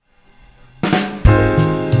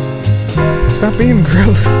Stop being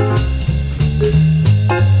gross.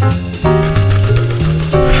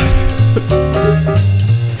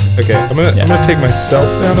 Okay, I'm gonna take myself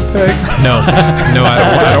down a peg. No,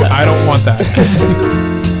 I don't want that.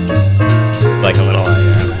 Like a little.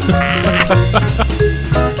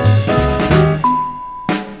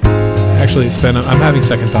 Actually, Ben, I'm having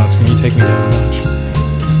second thoughts. Can you take me down a notch?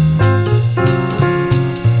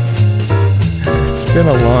 It's been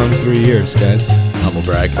a long 3 years, guys. Humble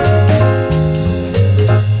brag.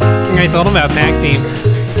 I told him about tag team.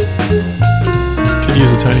 Could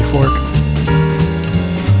use a tiny fork.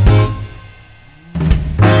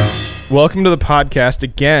 Welcome to the podcast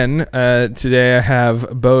again. Today I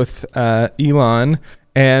have both Elon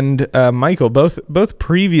and Michael, both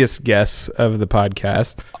previous guests of the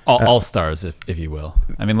podcast. All stars, if you will.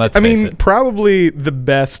 I mean, let's face it. Probably the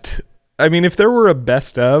best. I mean, if there were a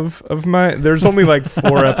best of my, there's only like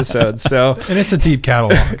 4 episodes, so. And it's a deep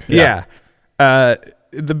catalog. Yeah.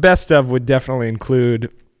 The best of would definitely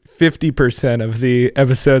include 50% of the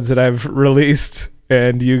episodes that I've released,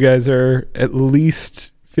 and you guys are at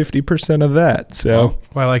least 50% of that. So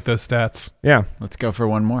I like those stats. Yeah. Let's go for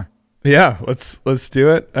one more. Yeah, let's do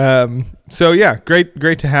it. So yeah,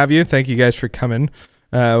 great to have you. Thank you guys for coming.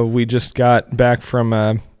 We just got back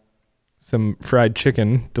from some fried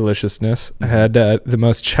chicken deliciousness. I had the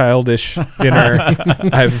most childish dinner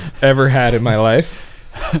I've ever had in my life.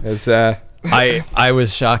 I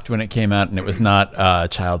was shocked when it came out and it was not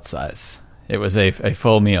child size. It was a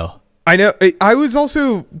full meal. I know. I was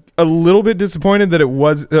also a little bit disappointed that it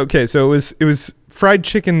was okay. So it was fried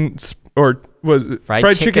chicken or was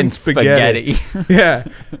fried chicken spaghetti. Yeah,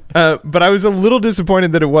 but I was a little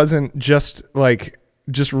disappointed that it wasn't just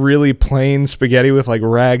really plain spaghetti with like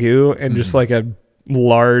ragu and just like a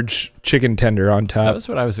large chicken tender on top. That was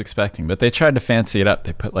what I was expecting, but they tried to fancy it up.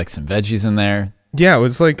 They put like some veggies in there. Yeah, it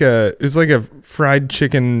was like a fried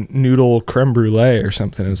chicken noodle creme brulee or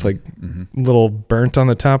something. It was like a little burnt on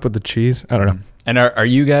the top with the cheese. I don't know. And are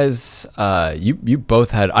you guys? You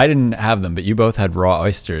both had. I didn't have them, but you both had raw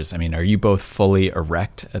oysters. I mean, are you both fully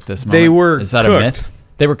erect at this moment? They were. Is that cooked. A myth?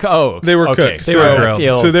 They were. They were cooked. They were grilled.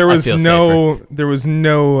 So there was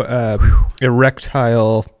no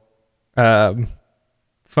erectile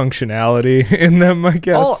functionality in them, I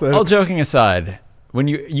guess. All joking aside.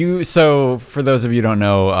 When so for those of you who don't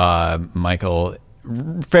know, Michael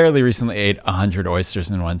fairly recently ate 100 oysters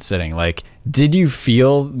in one sitting. Like, did you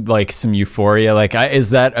feel like some euphoria? Like,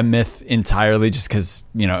 is that a myth entirely just because,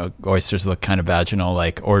 oysters look kind of vaginal?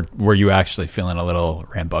 Like, or were you actually feeling a little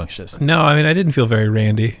rambunctious? No, I mean, I didn't feel very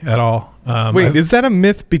randy at all. Wait, is that a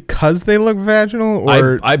myth because they look vaginal?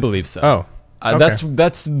 Or I believe so. Oh. Okay.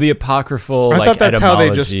 That's the apocryphal. I thought that's how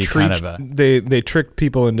they just kind of they tricked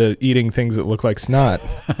people into eating things that look like snot.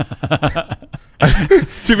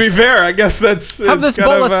 To be fair, I guess that's have this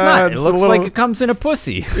bowl of snot. It looks like it comes in a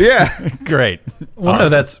pussy. Yeah, great. Well,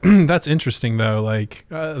 awesome. No, that's interesting though. Like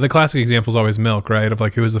the classic example is always milk, right? Of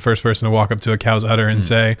like who was the first person to walk up to a cow's udder and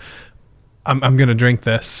say, I'm going to drink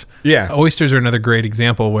this. Yeah. Oysters are another great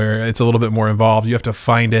example where it's a little bit more involved. You have to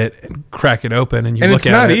find it and crack it open and look at it. And it's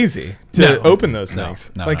not easy to open those things.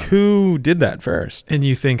 No. Who did that first? And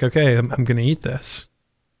you think, okay, I'm going to eat this.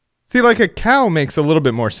 See, like a cow makes a little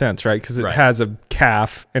bit more sense, right? Because it has a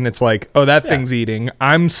calf and it's like, oh, that thing's eating.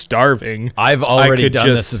 I'm starving. I've already done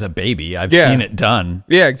this as a baby. I've seen it done.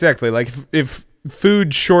 Yeah, exactly. Like if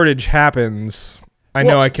food shortage happens, I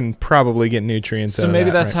know I can probably get nutrients. So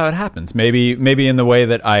maybe that's how it happens. Maybe in the way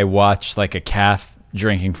that I watch like a calf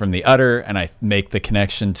drinking from the udder and I make the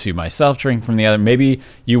connection to myself drinking from the udder. Maybe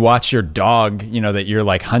you watch your dog, that your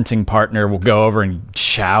like hunting partner will go over and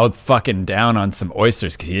chow fucking down on some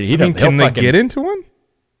oysters because he doesn't. Can they get into one?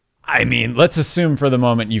 I mean, let's assume for the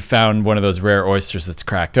moment you found one of those rare oysters that's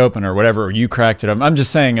cracked open or whatever, or you cracked it up. I'm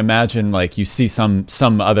just saying, imagine like you see some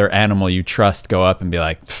other animal you trust go up and be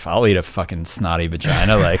like, I'll eat a fucking snotty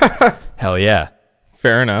vagina. Like, hell yeah.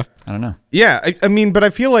 Fair enough. I don't know. Yeah, I mean, but I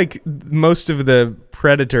feel like most of the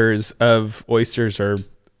predators of oysters are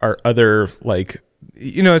other like,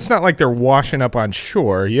 it's not like they're washing up on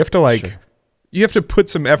shore. You have to you have to put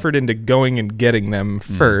some effort into going and getting them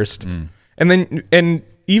first. And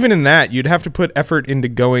even in that, you'd have to put effort into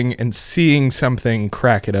going and seeing something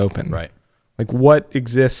crack it open. Right. Like what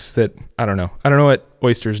exists that, I don't know. I don't know what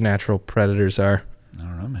oysters' natural predators are. I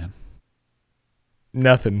don't know, man.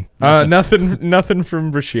 Nothing. Nothing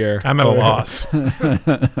from Brashear. I'm at a loss.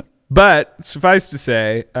 But suffice to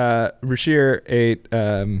say, Brashear ate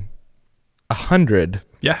 100.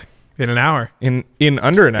 Yeah, in an hour. In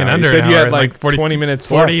under an hour. In under you said an you hour, had like 20 minutes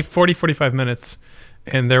 40, left. 40, 45 minutes.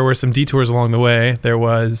 and there were some detours along the way. There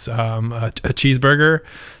was a cheeseburger,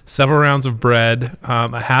 several rounds of bread,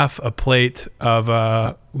 a half a plate of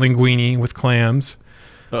linguine with clams.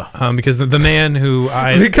 Because the man who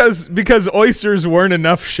because oysters weren't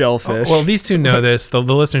enough shellfish. Well, these two know this. The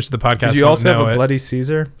listeners to the podcast. Did you also have a it. Bloody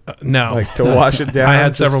Caesar? No, like to wash it down. I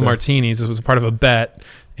had several martinis. This was a part of a bet,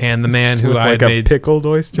 and the man who I had made pickled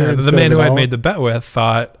oyster. the man who I'd made the bet with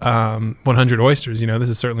thought 100 oysters. This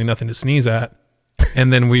is certainly nothing to sneeze at.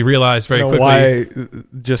 And then we realized very quickly why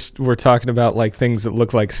just we're talking about like things that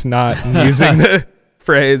look like snot and using the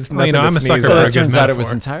phrase. Well, I'm a sucker Well, for a it good turns out it metaphor.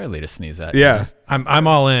 was entirely to sneeze at. Yeah. I'm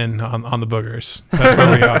all in on the boogers. That's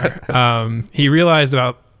where we are. He realized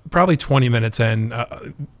about probably 20 minutes in,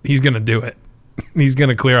 he's going to do it. He's going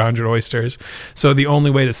to clear 100 oysters. So the only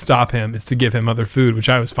way to stop him is to give him other food, which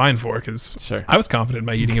I was fine for because I was confident in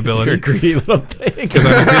my eating ability. You're a greedy little pig. Because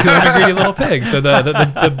I'm a greedy little pig. So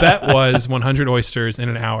the bet was 100 oysters in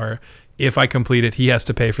an hour. If I complete it, he has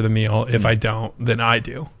to pay for the meal. If I don't, then I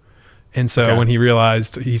do. And so when he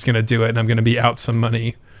realized he's going to do it and I'm going to be out some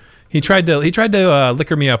money, he tried to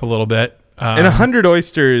liquor me up a little bit. And 100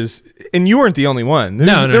 oysters, and you weren't the only one.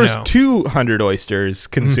 There was No. 200 oysters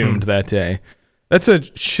consumed that day. That's a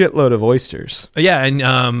shitload of oysters. Yeah, and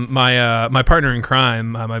my partner in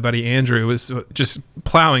crime, my buddy Andrew, was just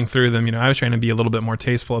plowing through them. I was trying to be a little bit more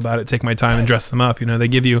tasteful about it, take my time and dress them up. They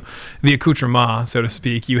give you the accoutrement, so to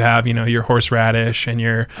speak. You have, your horseradish and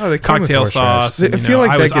your cocktail sauce. I feel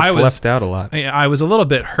like that gets left out a lot. I was a little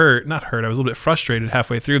bit not hurt. I was a little bit frustrated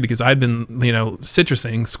halfway through because I'd been,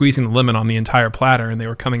 citrusing, squeezing the lemon on the entire platter, and they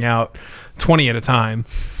were coming out 20 at a time.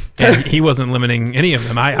 And he wasn't limiting any of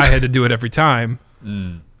them. I had to do it every time.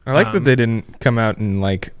 I like that they didn't come out in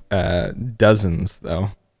like dozens, though.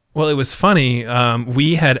 Well, it was funny.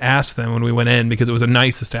 We had asked them when we went in because it was a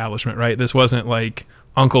nice establishment, right? This wasn't like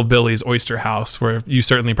Uncle Billy's Oyster House where you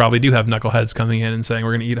certainly probably do have knuckleheads coming in and saying,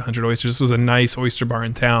 we're going to eat 100 oysters. This was a nice oyster bar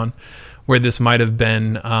in town where this might have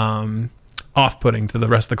been off-putting to the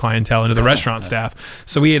rest of the clientele and to the restaurant staff.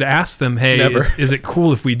 So we had asked them, hey, is it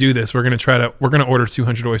cool if we do this? We're going to order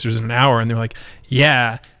 200 oysters in an hour. And they're like,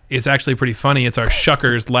 yeah, it's actually pretty funny. It's our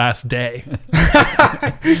shucker's last day.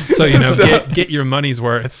 So, get your money's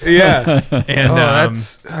worth. Yeah. And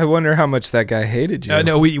I wonder how much that guy hated you.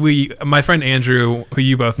 No, my friend Andrew, who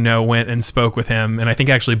you both know, went and spoke with him, and I think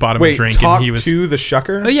actually bought him a drink. And he was to the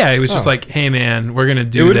shucker? Yeah, he was just like, hey man, we're gonna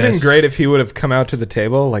do this. It would have been great if he would have come out to the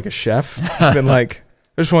table like a chef. Been like,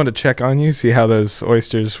 I just wanted to check on you, see how those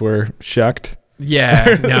oysters were shucked.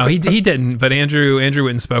 Yeah, no, he didn't. But Andrew went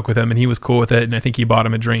and spoke with him, and he was cool with it. And I think he bought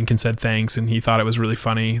him a drink and said thanks, and he thought it was really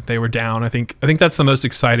funny. They were down. I think that's the most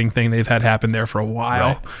exciting thing they've had happen there for a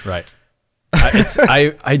while. Right.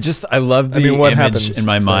 I love the image in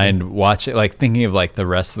my mind, watching, like thinking of like the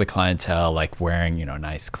rest of the clientele, like wearing,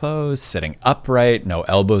 nice clothes, sitting upright, no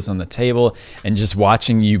elbows on the table, and just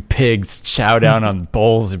watching you pigs chow down on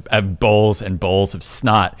bowls and bowls of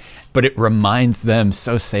snot. But it reminds them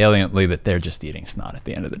so saliently that they're just eating snot at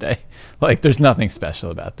the end of the day. Like there's nothing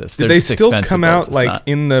special about this. Did they still come out like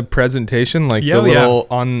in the presentation, like the little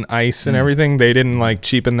on ice and everything? They didn't like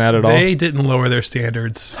cheapen that at all. They didn't lower their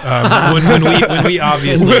standards when we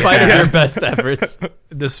obviously, despite your best efforts,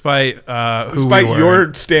 despite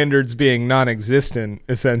your standards being non-existent,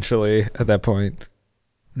 essentially at that point.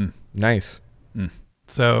 Nice.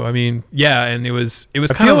 So I mean, yeah, and it was. I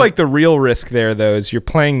feel like the real risk there, though, is you're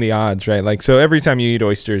playing the odds, right? Like, so every time you eat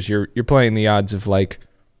oysters, you're playing the odds of like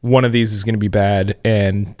one of these is going to be bad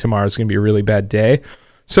and tomorrow's going to be a really bad day.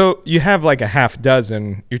 So you have like a half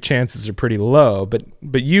dozen, your chances are pretty low, but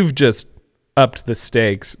you've just upped the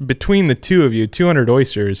stakes between the two of you. 200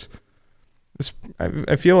 oysters.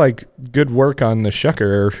 I feel like good work on the shucker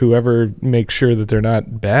or whoever makes sure that they're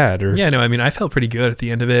not bad. Or yeah, no, I mean, I felt pretty good at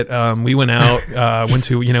the end of it. We went out,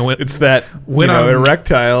 it's that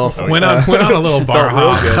erectile. Went on a little bar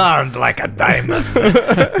hop, hard like a diamond.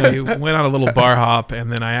 We went on a little bar hop,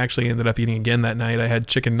 and then I actually ended up eating again that night. I had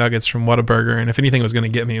chicken nuggets from Whataburger, and if anything was going to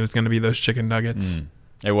get me, it was going to be those chicken nuggets.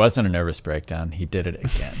 It wasn't a nervous breakdown. He did it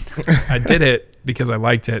again. I did it because I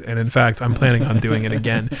liked it. And in fact, I'm planning on doing it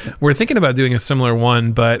again. We're thinking about doing a similar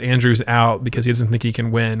one, but Andrew's out because he doesn't think he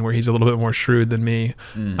can win, where he's a little bit more shrewd than me.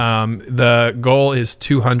 The goal is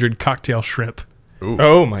 200 cocktail shrimp. Ooh.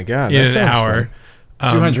 Oh my God. In an hour.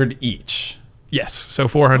 200 each. Yes. So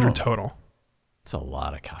 400 total. It's a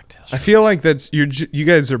lot of cocktail shrimp. I feel like you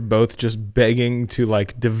guys are both just begging to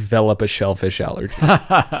like develop a shellfish allergy.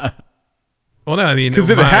 Well, no, I mean, because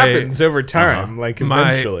it happens over time, like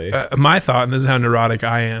eventually. My thought, and this is how neurotic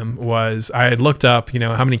I am, was I had looked up,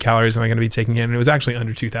 how many calories am I going to be taking in, and it was actually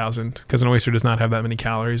under 2,000 because an oyster does not have that many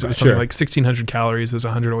calories. It was something like 1,600 calories as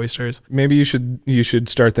 100 oysters. Maybe you should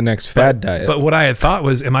start the next fad diet. But what I had thought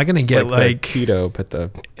was, am I going to get like keto?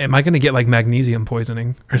 Am I going to get like magnesium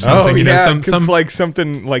poisoning or something? Some like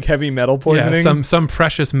something like heavy metal poisoning. Yeah, some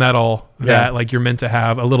precious metal that like you're meant to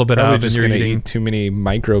have a little bit Probably of, and you're eating too many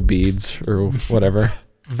microbeads or whatever.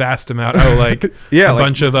 Vast amount. Oh, like a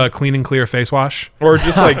bunch of clean and clear face wash, or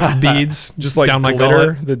just like beads, just like down my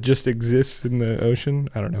glitter gullet that just exists in the ocean.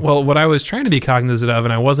 I don't know. Well, what I was trying to be cognizant of,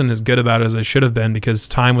 and I wasn't as good about it as I should have been because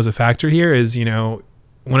time was a factor here, is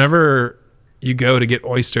whenever you go to get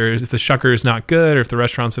oysters, if the shucker is not good or if the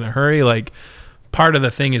restaurant's in a hurry, like part of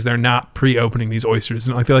the thing is they're not pre-opening these oysters. It's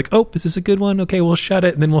not like they're like, oh, is this a good one? Okay, we'll shut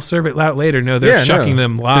it and then we'll serve it out later. No, they're shucking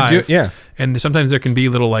them live. And sometimes there can be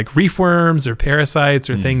little like reef worms or parasites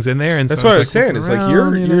or things in there. And that's so what I was saying. It's like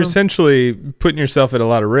you're essentially putting yourself at a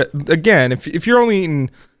lot of risk. Again, if you're only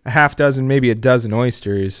eating a half dozen, maybe a dozen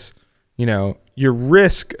oysters, your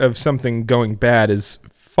risk of something going bad is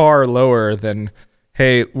far lower than,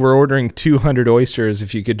 hey, we're ordering 200 oysters.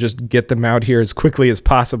 If you could just get them out here as quickly as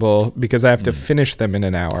possible because I have to finish them in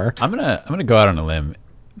an hour. I'm gonna go out on a limb.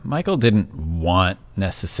 Michael didn't want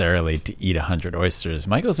necessarily to eat 100 oysters.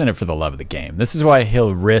 Michael's in it for the love of the game. This is why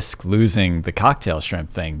he'll risk losing the cocktail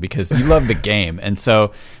shrimp thing, because you love the game. And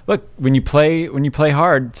so, look, when you play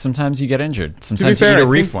hard, sometimes you get injured. Sometimes you eat a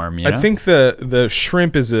reef worm. I think the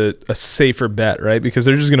shrimp is a safer bet, right? Because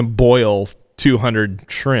they're just going to boil 200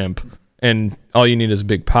 shrimp, and all you need is a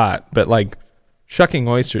big pot. But like shucking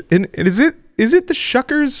oysters, and is it the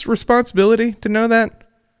shucker's responsibility to know that?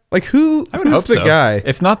 Like who's the guy?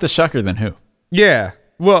 If not the shucker, then who? Yeah.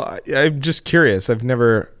 Well, I'm just curious.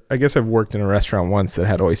 I guess I've worked in a restaurant once that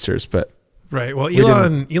had oysters, but right. Well,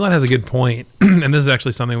 Elon has a good point, and this is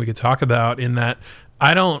actually something we could talk about. In that,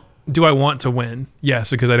 do I want to win?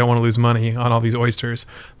 Yes, because I don't want to lose money on all these oysters.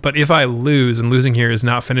 But if I lose, and losing here is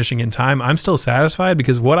not finishing in time, I'm still satisfied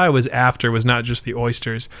because what I was after was not just the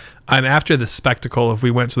oysters. I'm after the spectacle. If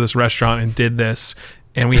we went to this restaurant and did this,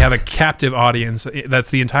 and we have a captive audience,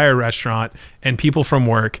 that's the entire restaurant, and people from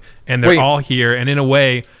work, and they're all here, and in a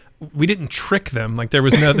way, we didn't trick them. Like there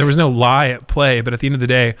was no lie at play, but at the end of the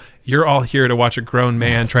day, you're all here to watch a grown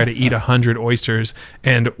man try to eat 100 oysters,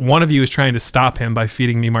 and one of you is trying to stop him by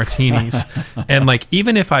feeding me martinis. And like,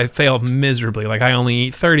 even if I fail miserably, like I only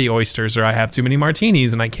eat 30 oysters or I have too many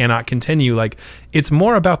martinis and I cannot continue, like it's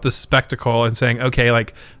more about the spectacle and saying, okay,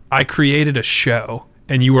 like I created a show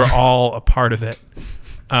and you were all a part of it.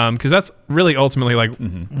 Because that's really ultimately like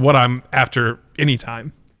what I'm after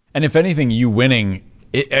anytime. And if anything, you winning,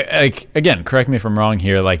 like again, correct me if I'm wrong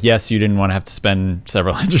here. Like, yes, you didn't want to have to spend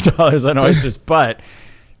several $100s on oysters, but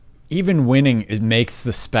even winning, it makes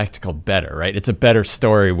the spectacle better, right? It's a better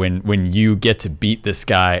story when you get to beat this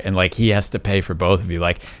guy and like he has to pay for both of you.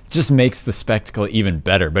 Like, it just makes the spectacle even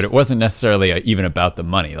better. But it wasn't necessarily even about the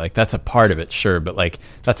money. Like that's a part of it, sure, but like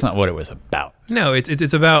that's not what it was about. No,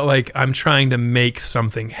 it's about like I'm trying to make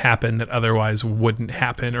something happen that otherwise wouldn't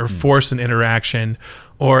happen, or force an interaction,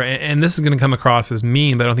 or and this is going to come across as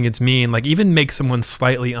mean, but I don't think it's mean. Like even make someone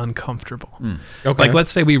slightly uncomfortable. Okay. Like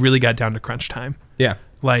let's say we really got down to crunch time. Yeah.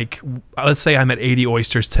 Like, let's say I'm at 80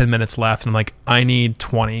 oysters, 10 minutes left, and I'm like, I need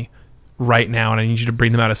 20 right now, and I need you to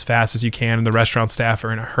bring them out as fast as you can, and the restaurant staff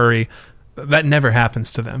are in a hurry. That never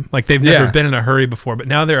happens to them. Like, they've never been in a hurry before, but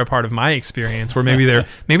now they're a part of my experience where maybe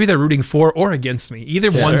they're rooting for or against me. Either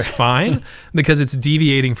one's fine because it's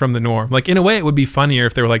deviating from the norm. Like, in a way, it would be funnier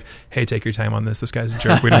if they were like, hey, take your time on this. This guy's a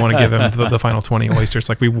jerk. We don't want to give him the final 20 oysters.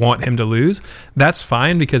 Like, we want him to lose. That's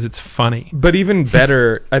fine because it's funny. But even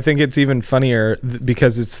better, I think it's even funnier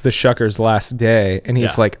because it's the shucker's last day, and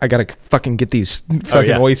he's like, I got to fucking get these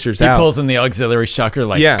fucking oysters out. He pulls in the auxiliary shucker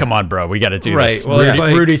like, come on, bro. We got to do this.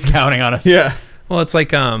 Well, Rudy's counting on us. Yeah. Well, it's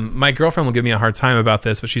like my girlfriend will give me a hard time about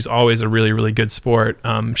this, but she's always a really, really good sport.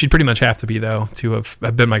 She'd pretty much have to be, though, to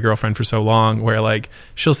have been my girlfriend for so long, where like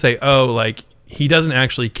she'll say, oh, like he doesn't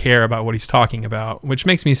actually care about what he's talking about, which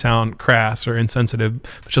makes me sound crass or insensitive,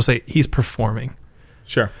 but she'll say he's performing.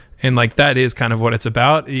 Sure. And like that is kind of what it's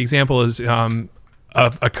about. The example is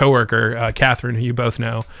a coworker, Catherine, who you both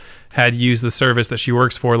know, had used the service that she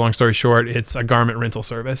works for. Long story short, it's a garment rental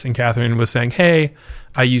service. And Catherine was saying, hey,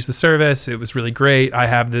 I used the service. It was really great. I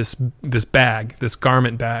have this bag, this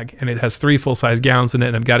garment bag, and it has 3 full-size gowns in it,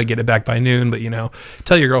 and I've got to get it back by noon. But,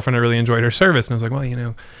 tell your girlfriend I really enjoyed her service. And I was like,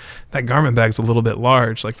 well, that garment bag's a little bit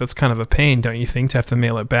large. Like, that's kind of a pain, don't you think, to have to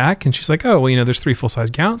mail it back? And she's like, oh, well, there's 3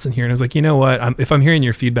 full-size gowns in here. And I was like, you know what? If I'm hearing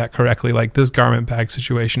your feedback correctly, like, this garment bag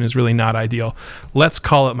situation is really not ideal. Let's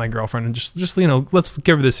call up my girlfriend and just let's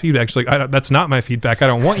give her this feedback. She's like, that's not my feedback. I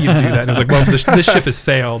don't want you to do that. And I was like, well, this ship has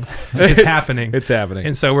sailed. It's happening. It's happening.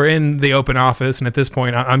 And so we're in the open office. And at this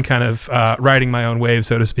point, I'm kind of riding my own wave,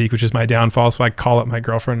 so to speak, which is my downfall. So I call up my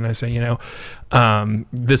girlfriend and I say,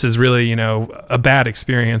 this is really, a bad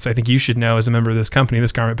experience. I think you should know as a member of this company,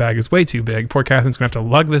 this garment bag is way too big. Poor Catherine's going to have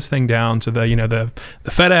to lug this thing down to the,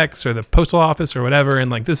 the FedEx or the postal office or whatever.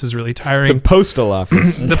 And like, this is really tiring. The postal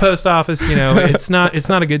office. The post office, it's not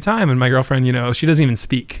a good time. And my girlfriend, she doesn't even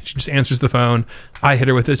speak. She just answers the phone. I hit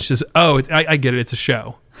her with it. She says, I get it. It's a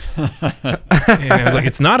show. And I was like,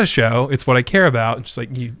 it's not a show. It's what I care about. And she's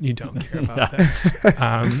like, you don't care about this.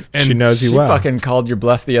 And she knows you well. She fucking called your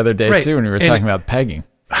bluff the other day, right. too, when we were talking about pegging.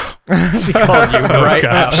 She called you right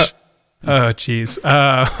gosh. Oh, jeez.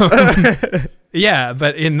 Yeah,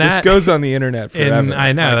 but in that... This goes on the internet forever.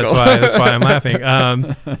 I know, that's why I'm laughing.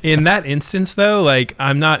 In that instance, though, like,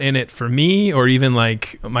 I'm not in it for me or even,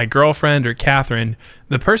 like, my girlfriend or Catherine.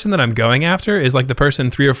 The person that I'm going after is, like, the person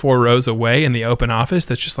 3 or 4 rows away in the open office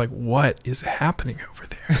that's just like, what is happening over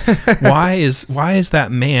there? Why is that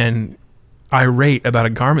man irate about a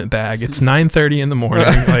garment bag? It's 9:30 in the morning.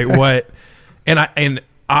 Like, what? And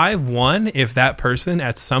I've won if that person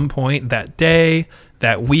at some point that day,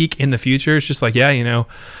 that week, in the future, it's just like, yeah,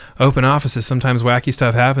 open offices, sometimes wacky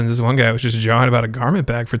stuff happens. This one guy was just jawing about a garment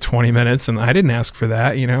bag for 20 minutes and I didn't ask for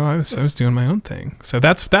that. I was doing my own thing. So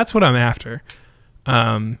that's what I'm after.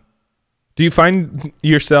 Do you find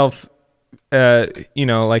yourself, like,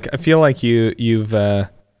 I feel like you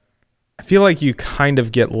kind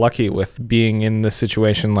of get lucky with being in the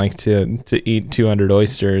situation, like to eat 200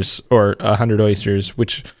 oysters or 100 oysters,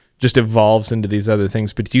 which just evolves into these other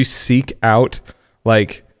things. But do you seek out,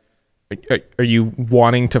 like, are you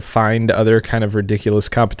wanting to find other kind of ridiculous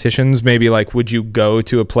competitions? Maybe, like, would you go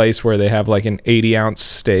to a place where they have like an 80-ounce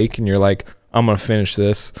steak and you're like, I'm going to finish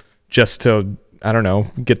this just to, I don't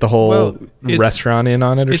know, get the whole restaurant in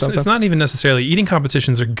on it or something? It's not even necessarily... Eating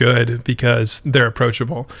competitions are good because they're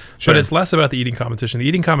approachable. Sure. But it's less about the eating competition. The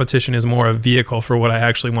eating competition is more a vehicle for what I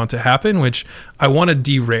actually want to happen, which I want to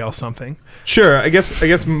derail something. Sure. I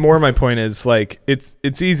guess more my point is, like,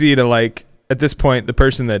 it's easy to, like, at this point, the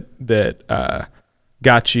person that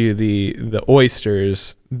got you the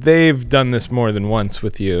oysters, they've done this more than once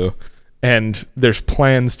with you, and there's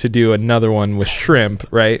plans to do another one with shrimp,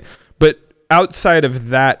 right? But outside of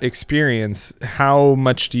that experience, how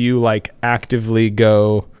much do you, like, actively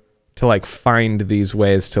go to, like, find these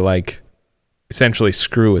ways to, like, essentially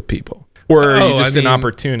screw with people? Or are you just an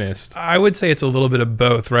opportunist? I would say it's a little bit of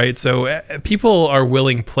both, right? So people are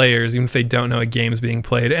willing players, even if they don't know a game's being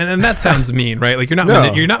played. And that sounds mean, right? Like, you're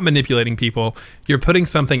not manipulating people. You're putting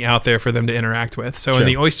something out there for them to interact with. So in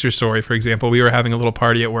the oyster story, for example, we were having a little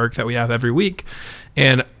party at work that we have every week.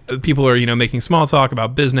 And people are, making small talk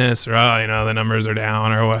about business or, the numbers are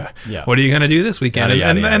down or what. Yeah. What are you going to do this weekend?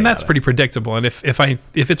 And that's pretty predictable. And if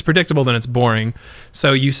it's predictable, then it's boring.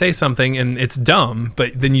 So you say something and it's dumb,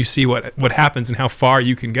 but then you see what happens and how far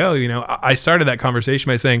you can go. I started that conversation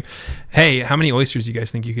by saying, hey, how many oysters do you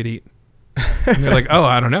guys think you could eat? And they're like, oh,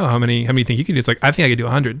 I don't know. How many think you could do? It's like, I think I could do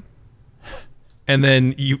 100. And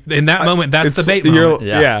then in that moment, that's the bait moment.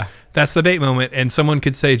 Yeah. That's the bait moment. And someone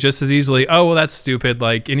could say just as easily, oh, well, that's stupid.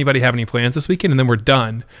 Like, anybody have any plans this weekend? And then we're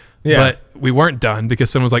done. Yeah. But we weren't done because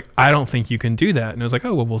someone was like, I don't think you can do that. And I was like,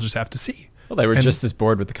 oh, well, we'll just have to see. Well, they were just as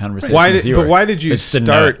bored with the conversation as you were. But why did you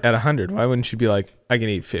start at 100? Why wouldn't you be like, I can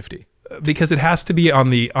eat 50? Because it has to be on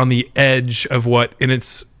the edge of what, and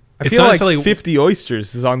it's... I feel like 50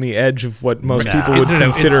 oysters is on the edge of what most people would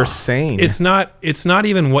consider sane. It's not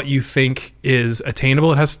even what you think is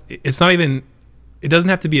attainable. It doesn't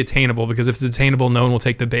have to be attainable, because if it's attainable, no one will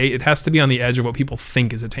take the bait. It has to be on the edge of what people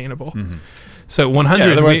think is attainable. Mm-hmm. So 100...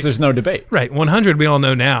 Yeah, otherwise there's no debate. Right. 100 we all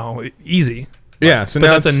know now. Easy. Yeah, so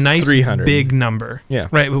now that's a nice 300. Big number. Yeah.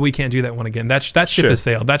 Right, but we can't do that one again. That ship has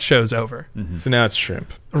sailed. That show's over. Mm-hmm. So now it's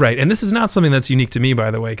shrimp. Right, and this is not something that's unique to me,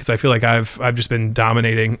 by the way, because I feel like I've just been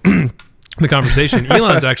dominating the conversation.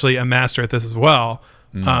 Elon's actually a master at this as well.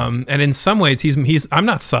 And in some ways I'm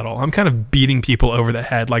not subtle. I'm kind of beating people over the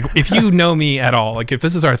head. Like, if you know me at all, like if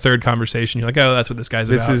this is our third conversation, you're like, oh, that's what this guy's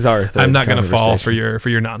about. This is our third. I'm not going to fall for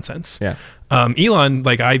your nonsense. Yeah. Elon,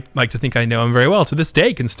 like, I like to think I know him very well. To this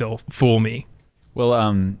day, can still fool me. Well,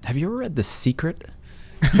 have you ever read The Secret?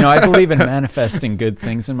 I believe in manifesting good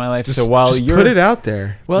things in my life. So while just you're put it out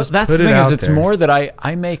there. Well, Just that's put the it thing is out it's there. more that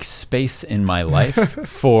I make space in my life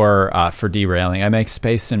for derailing. I make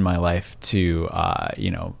space in my life to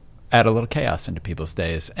add a little chaos into people's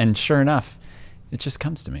days, and sure enough, it just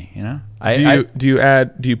comes to me.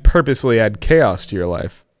 Do you purposely add chaos to your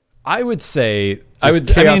life? I would say Does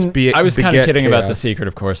chaos I was kind of beget kidding about the chaos? secret,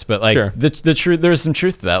 of course, but like Sure. the truth, there's some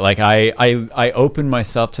truth to that. Like I open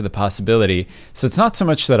myself to the possibility. So it's not so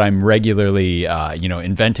much that I'm regularly,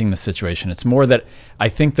 inventing the situation. It's more that I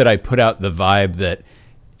think that I put out the vibe that.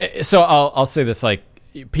 So I'll say this, like,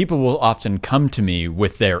 people will often come to me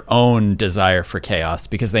with their own desire for chaos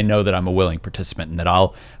because they know that I'm a willing participant and that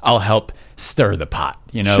I'll help stir the pot.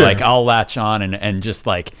 Sure. Like I'll latch on and just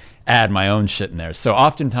like add my own shit in there. So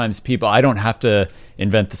oftentimes I don't have to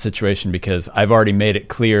invent the situation because I've already made it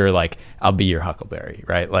clear, like, I'll be your Huckleberry,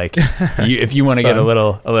 right? Like if you want to get a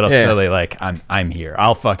little silly, like I'm here.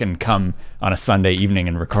 I'll fucking come on a Sunday evening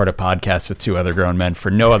and record a podcast with two other grown men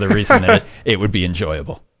for no other reason than it would be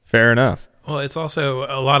enjoyable. Fair enough. Well, it's also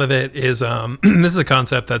a lot of it is this is a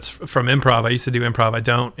concept that's from improv. I used to do improv. I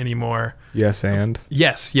don't anymore. Yes, and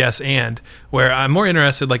Yes, and where I'm more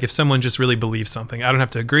interested, like if someone just really believes something, I don't have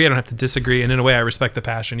to agree, I don't have to disagree, and in a way I respect the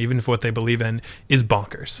passion, even if what they believe in is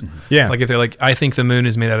bonkers. Yeah. Like if they're like, I think the moon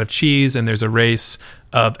is made out of cheese and there's a race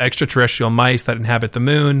of extraterrestrial mice that inhabit the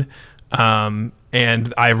moon,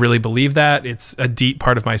 and I really believe that, it's a deep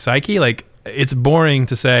part of my psyche, like it's boring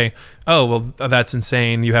to say, oh, well, that's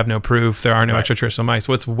insane. You have no proof. There are no extraterrestrial mice.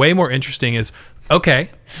 What's way more interesting is, okay,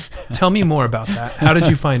 tell me more about that. How did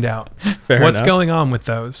you find out? What's enough. going on with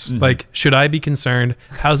those? Like, should I be concerned?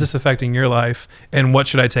 How's this affecting your life? And what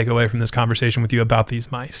should I take away from this conversation with you about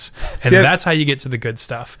these mice? And that's how you get to the good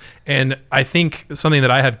stuff. And I think something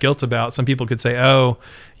that I have guilt about, some people could say, oh,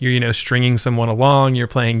 you're, stringing someone along, you're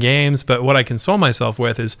playing games. But what I console myself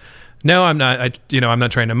with is, no, I'm not. I'm not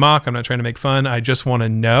trying to mock. I'm not trying to make fun. I just want to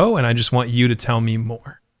know, and I just want you to tell me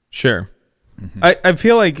more. Sure. I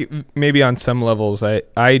feel like maybe on some levels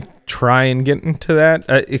I try and get into that,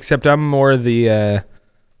 except I'm more the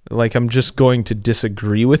like I'm just going to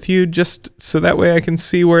disagree with you just so that way I can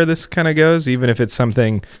see where this kind of goes, even if it's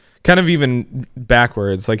something kind of even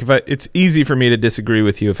backwards. Like it's easy for me to disagree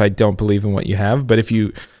with you if I don't believe in what you have, but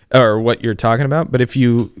or what you're talking about. But if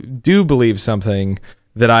you do believe something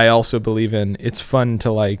that I also believe in, it's fun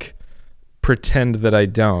to like pretend that I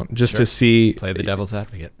don't, just to see, Play the devil's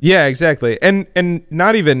advocate. Yeah, exactly. And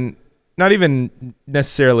not even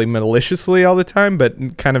necessarily maliciously all the time,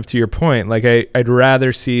 but kind of to your point, like I'd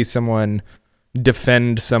rather see someone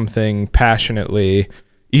defend something passionately,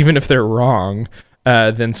 even if they're wrong,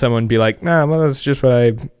 than someone be like, nah, well, that's just what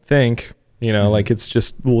I think. Like it's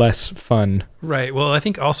just less fun. Right. Well, I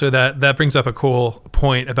think also that brings up a cool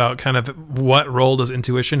point about kind of what role does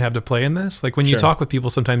intuition have to play in this? Like when you talk with people,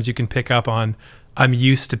 sometimes you can pick up on, I'm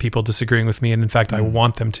used to people disagreeing with me, and in fact, I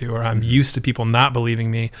want them to, or I'm used to people not believing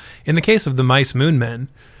me. In the case of the mice moon men,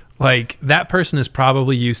 like that person is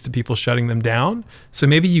probably used to people shutting them down. So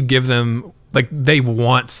maybe you give them, like, they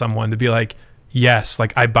want someone to be like, yes,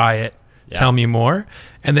 like I buy it. Tell me more.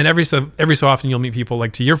 And then every so often you'll meet people,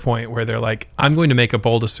 like to your point, where they're like, I'm going to make a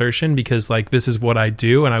bold assertion because like this is what I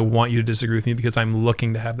do, and I want you to disagree with me because I'm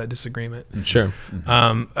looking to have that disagreement. Sure.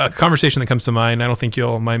 A conversation that comes to mind, I don't think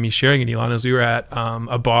you'll mind me sharing it, Elon, is we were at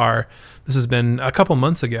a bar. This has been a couple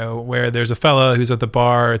months ago, where there's a fella who's at the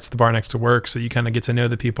bar. It's the bar next to work, so you kind of get to know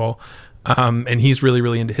the people. And he's really,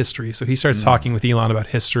 really into history. So he starts talking with Elon about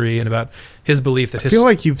history and about his belief that I feel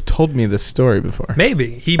like you've told me this story before.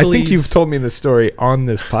 maybe he I believes. think you've told me this story on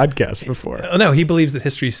this podcast before. No, he believes that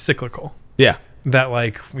history is cyclical. Yeah. That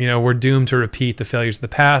like, we're doomed to repeat the failures of the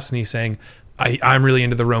past. And he's saying, I'm really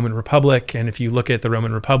into the Roman Republic. And if you look at the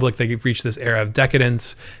Roman Republic, they reached this era of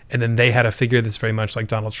decadence. And then they had a figure that's very much like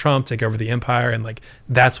Donald Trump take over the empire. And like,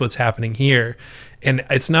 that's what's happening here. And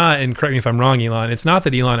it's not, and correct me if I'm wrong, Elon, it's not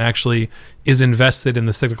that Elon actually is invested in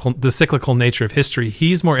the cyclical nature of history.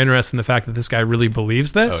 He's more interested in the fact that this guy really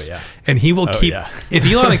believes this. Oh, yeah. And he will keep, yeah. if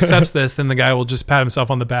Elon accepts this, then the guy will just pat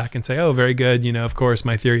himself on the back and say, oh, very good. Of course,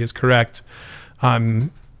 my theory is correct.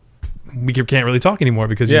 We can't really talk anymore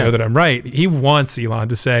because you know that I'm right. He wants Elon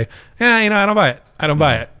to say, I don't buy it. I don't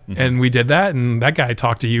buy it. Mm-hmm. And we did that. And that guy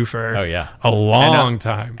talked to you for a long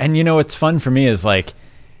time. And what's fun for me is like,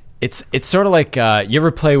 it's sort of like you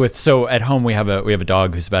ever play with, so at home we have a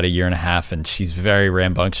dog who's about 1.5 years, and she's very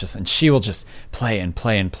rambunctious, and she will just play and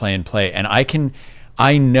play and play and play. And I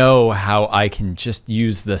I know how I can just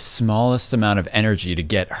use the smallest amount of energy to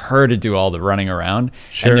get her to do all the running around.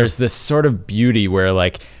 Sure. And there's this sort of beauty where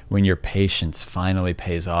like when your patience finally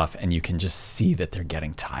pays off and you can just see that they're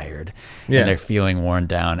getting tired and they're feeling worn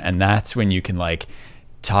down. And that's when you can like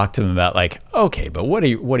talk to them about like, okay, but what do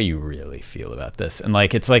you really feel about this? And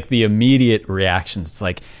like, it's like the immediate reactions. It's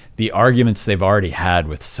like the arguments they've already had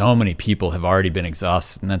with so many people have already been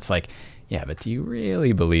exhausted. And that's like, yeah, but do you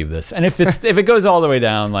really believe this? And if it goes all the way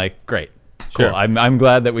down, like, great, cool. Sure. I'm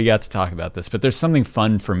glad that we got to talk about this. But there's something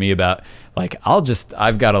fun for me about like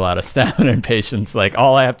I've got a lot of stamina and patience. Like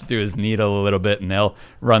all I have to do is needle a little bit, and they'll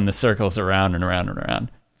run the circles around and around and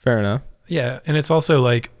around. Fair enough. Yeah, and it's also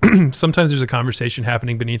like sometimes there's a conversation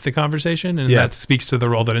happening beneath the conversation, and that speaks to the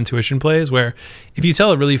role that intuition plays, where if you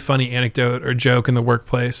tell a really funny anecdote or joke in the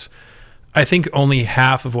workplace, I think only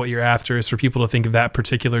half of what you're after is for people to think that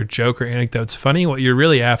particular joke or anecdote's funny. What you're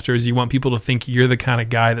really after is you want people to think you're the kind of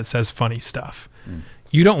guy that says funny stuff.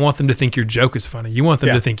 You don't want them to think your joke is funny. You want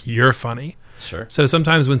them to think you're funny. Sure. So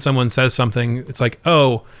sometimes when someone says something, it's like,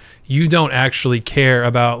 oh, you don't actually care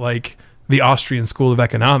about like the Austrian School of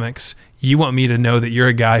Economics. You want me to know that you're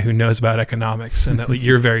a guy who knows about economics and that like,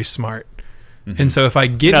 you're very smart. And so if I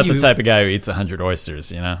give You're not you the type of guy who eats 100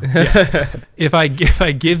 oysters, you know? if I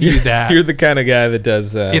give you that, You're the kind of guy that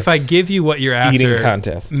does if I give you what you're eating after,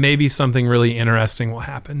 contest. maybe something really interesting will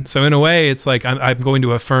happen. So in a way, it's like I'm going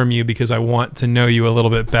to affirm you because I want to know you a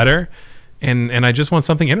little bit better, and I just want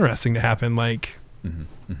something interesting to happen. Like,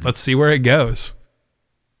 let's see where it goes.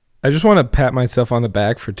 I just want to pat myself on the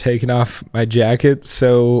back for taking off my jacket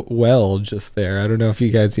so well just there. I don't know if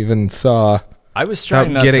you guys even saw. I was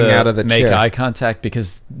trying not getting to out of the make chair. eye contact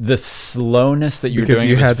because the slowness that you were Because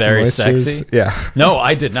doing you was had some very oysters? sexy. Yeah. No,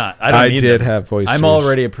 I did not. I don't I need did them. have oysters. I'm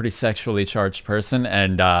already a pretty sexually charged person,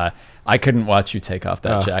 and I couldn't watch you take off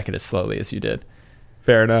that Oh. jacket as slowly as you did.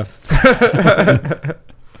 Fair enough.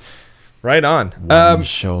 Right on. One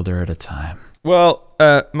shoulder at a time. Well,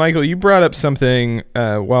 Michael, you brought up something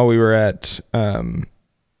while we were at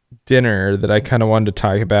dinner that I kind of wanted to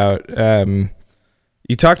talk about.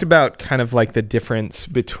 You talked about kind of like the difference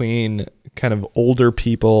between kind of older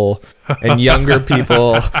people and younger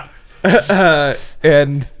people,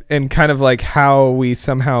 and kind of like how we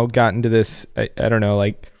somehow got into this. I don't know,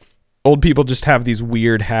 like old people just have these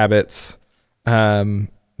weird habits.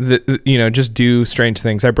 That, you know, just do strange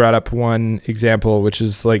things. I brought up one example, which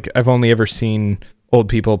is like I've only ever seen old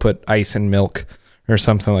people put ice in milk or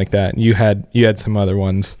something like that. You had some other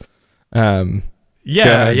ones.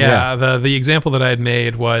 Yeah. The example that I had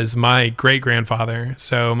made was my great grandfather.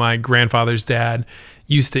 So my grandfather's dad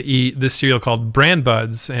used to eat this cereal called Bran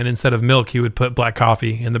Buds, and instead of milk, he would put black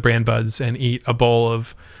coffee in the Bran Buds and eat a bowl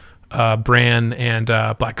of bran and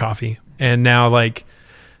black coffee. And now, like,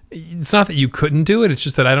 it's not that you couldn't do it. It's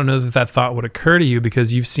just that I don't know that thought would occur to you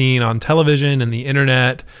because you've seen on television and the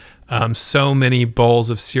internet so many bowls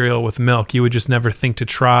of cereal with milk. You would just never think to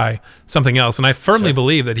try something else. And I firmly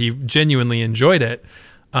believe that he genuinely enjoyed it.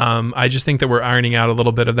 I just think that we're ironing out a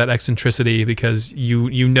little bit of that eccentricity because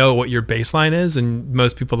you know what your baseline is, and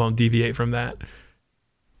most people don't deviate from that.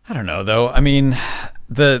 I don't know though. I mean,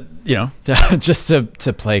 just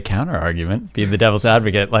to play counter argument, be the devil's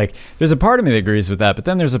advocate, like there's a part of me that agrees with that, but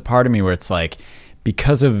then there's a part of me where it's like,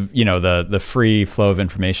 because of, you know, the free flow of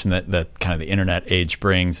information that kind of the internet age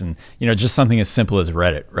brings, and, you know, just something as simple as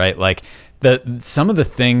Reddit, right? Like some of the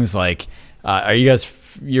things like,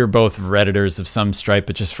 you're both Redditors of some stripe,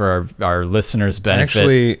 but just for our listeners' benefit.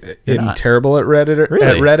 Actually, I'm terrible at Reddit. Really?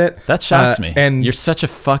 At Reddit. That shocks me. And you're such a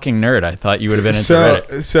fucking nerd. I thought you would have been into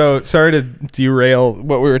Reddit. So sorry to derail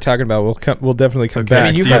what we were talking about. We'll definitely come back.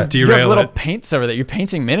 I mean, you have derail little it. paints over there. You're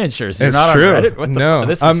painting miniatures. You're It's not true. on Reddit. What the No,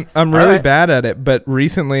 this is, I'm all really right. bad at it. But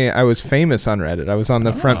recently, I was famous on Reddit. I was on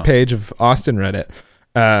the front page of Austin Reddit,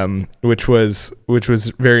 which was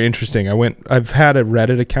very interesting. I've had a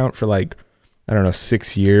Reddit account for like, I don't know,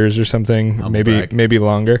 6 years or something, maybe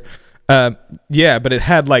longer. Yeah, but it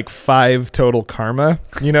had like 5 total karma,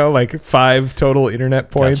 you know, like 5 total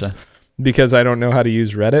internet points. Gotcha. Because I don't know how to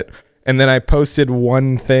use Reddit. And then I posted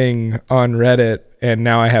one thing on Reddit, and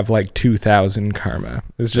now I have like 2,000 karma.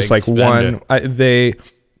 It's just Big like spender.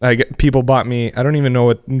 people bought me. I don't even know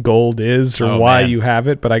what gold is or why you have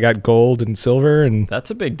it, but I got gold and silver, and That's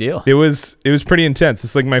a big deal. it was pretty intense.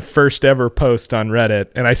 It's like my first ever post on Reddit,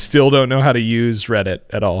 and I still don't know how to use Reddit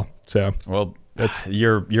at all. So Well, that's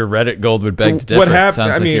your Reddit gold would beg to differ. what It happened? sounds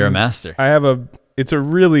I like mean, you're a master. it's a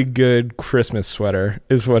really good Christmas sweater,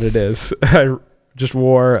 is what it is. just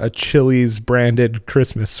wore a Chili's branded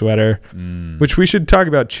Christmas sweater, which we should talk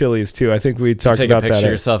about Chili's too. I think we talked Take about a picture that.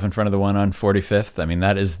 of yourself in front of the one on 45th. I mean,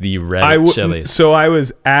 that is the Reddit Chili's. So I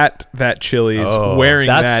was at that Chili's wearing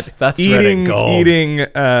that's eating Reddit gold.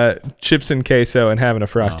 eating chips and queso and having a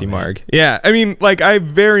Frosty Marg. Yeah, I mean, like I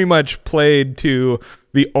very much played to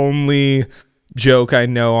the only joke I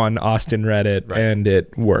know on Austin Reddit, and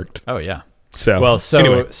it worked. Oh yeah. So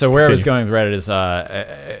Anyway, where I was continue. going with Reddit is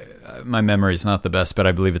my memory is not the best, but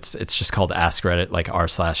I believe it's just called Ask Reddit, like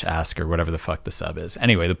r/ask or whatever the fuck the sub is.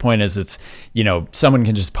 Anyway, the point is, it's someone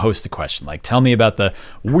can just post a question like, "Tell me about the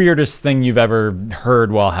weirdest thing you've ever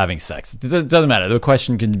heard while having sex." It doesn't matter. The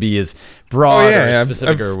question can be as broad or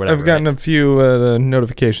specific or whatever. I've gotten a few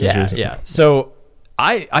notifications. recently. Yeah. So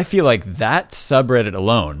I feel like that subreddit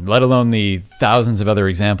alone, let alone the thousands of other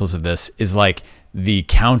examples of this, is like the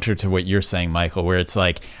counter to what you're saying, Michael, where it's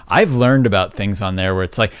like, I've learned about things on there where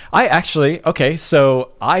it's like,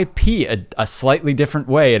 so I pee a slightly different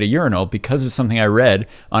way at a urinal because of something I read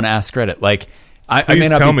on Ask Reddit. Like, I may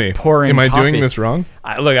not tell be me, pouring am I coffee. doing this wrong?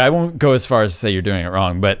 Look, I won't go as far as to say you're doing it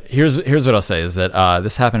wrong, but here's what I'll say is that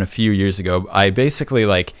this happened a few years ago. I basically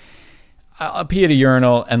I'll pee at a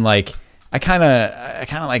urinal and like, I kind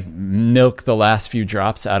of like milk the last few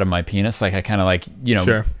drops out of my penis. Like I kind of like,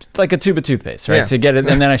 Sure. like a tube of toothpaste, right? Yeah. To get it.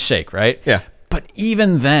 And then I shake, right? Yeah. But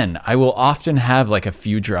even then I will often have like a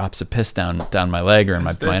few drops of piss down my leg or in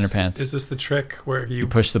my plantar pants. Is this the trick where you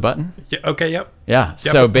Push the button? Yeah, okay, yep. Yeah. Yep.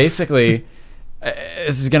 So basically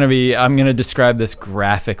I'm going to describe this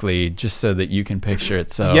graphically just so that you can picture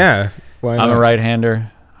it. So Yeah. Why I'm not? a right-hander,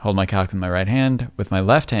 hold my cock with my right hand. With my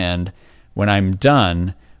left hand, when I'm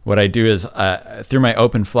done, what I do is through my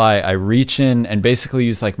open fly, I reach in and basically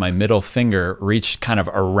use like my middle finger, reach kind of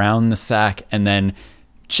around the sac and then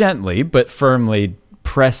gently but firmly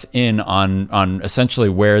press in on essentially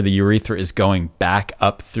where the urethra is going back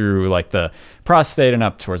up through like the prostate and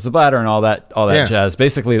up towards the bladder and all that Yeah. jazz.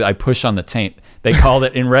 Basically, I push on the taint. They called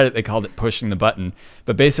it in Reddit, they called it pushing the button.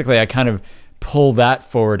 But basically, I kind of pull that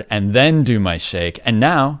forward and then do my shake. And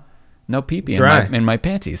now, no pee-pee in my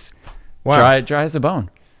panties. Wow. Dry as a bone.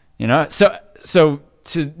 So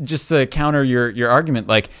to counter your argument,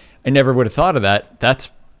 like I never would have thought of that. That's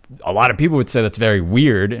a lot of people would say that's very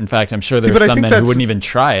weird. In fact, I'm sure there's but I some think men who that's- wouldn't even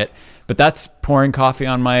try it. But that's pouring coffee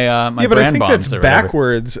on my my But I brand think bombs that's or whatever.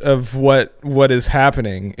 backwards of what is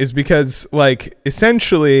happening is because like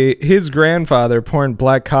essentially his grandfather pouring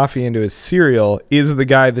black coffee into his cereal is the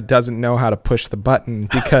guy that doesn't know how to push the button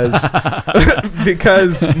because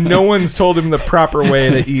because no one's told him the proper way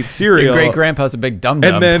to eat cereal. Your great grandpa's a big dum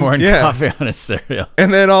dum And then- pouring yeah. coffee on his cereal.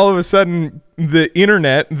 And then all of a sudden, the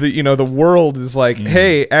internet, the world is like,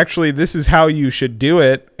 hey, actually, this is how you should do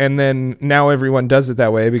it. And then now everyone does it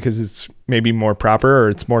that way because it's maybe more proper or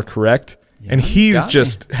it's more correct. And he's got me.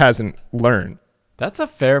 just hasn't learned. That's a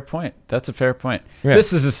fair point. Yeah.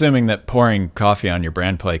 This is assuming that pouring coffee on your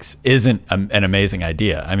brand flakes isn't an amazing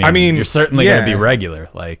idea. I mean you're certainly going to be yeah. regular.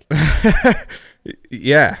 Like,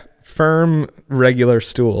 Yeah, firm, regular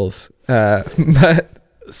stools. But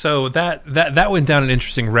So that went down an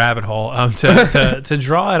interesting rabbit hole. To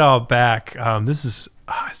draw it all back, this is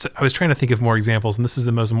I was trying to think of more examples, and this is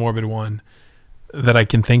the most morbid one that I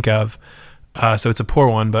can think of. So it's a poor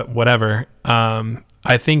one, but whatever.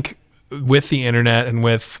 I think with the internet and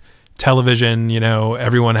with television,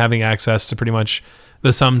 everyone having access to pretty much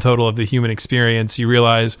the sum total of the human experience, you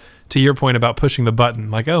realize, to your point about pushing the button,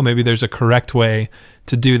 like, oh, maybe there's a correct way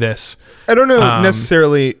to do this. I don't know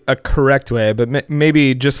necessarily a correct way, but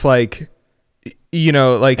maybe just like,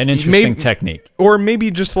 like an interesting technique. Or maybe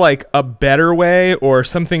just like a better way or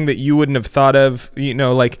something that you wouldn't have thought of,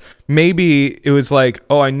 like maybe it was like,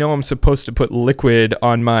 oh, I know I'm supposed to put liquid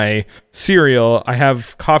on my cereal. I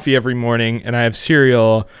have coffee every morning and I have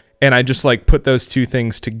cereal and I just like put those two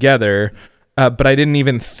things together. But I didn't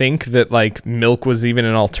even think that like milk was even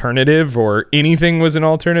an alternative or anything was an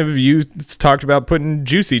alternative. You talked about putting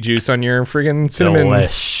juicy juice on your friggin' cinnamon.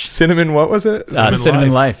 Delish. Cinnamon, what was it?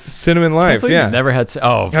 Cinnamon Life. Cinnamon Life, yeah. Never had.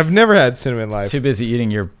 I've never had Cinnamon Life. Too busy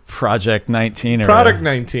eating your Project 19 or Product whatever.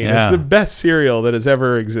 19. Yeah. It's the best cereal that has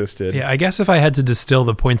ever existed. Yeah, I guess if I had to distill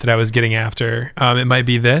the point that I was getting after, it might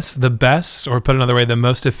be this: the best, or put another way, the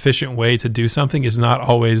most efficient way to do something is not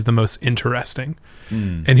always the most interesting.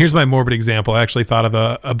 And here's my morbid example. I actually thought of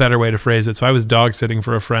a better way to phrase it. So I was dog sitting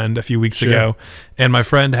for a friend a few weeks ago, and my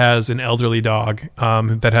friend has an elderly dog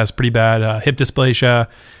that has pretty bad hip dysplasia,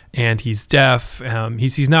 and he's deaf.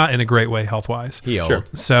 He's not in a great way health-wise. He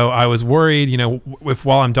old. So I was worried, if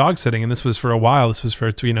while I'm dog sitting, and this was for a while, this was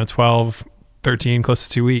for 12 13, close to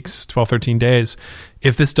 2 weeks, 12, 13 days.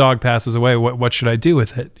 If this dog passes away, what should I do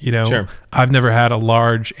with it? You know, Sure. I've never had a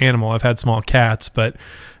large animal. I've had small cats, but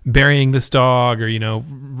burying this dog or, you know,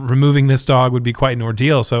 removing this dog would be quite an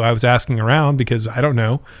ordeal. So I was asking around because I don't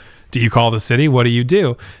know. Do you call the city? What do you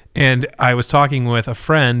do? And I was talking with a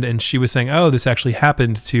friend and she was saying, oh, this actually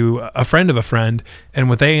happened to a friend of a friend. And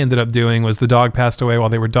what they ended up doing was the dog passed away while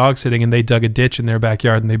they were dog sitting and they dug a ditch in their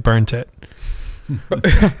backyard and they burnt it.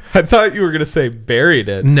 I thought you were gonna say buried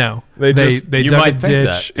it. No, they You dug a might think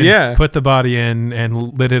ditch that. and put the body in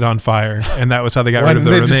and lit it on fire, and that was how they got Why rid of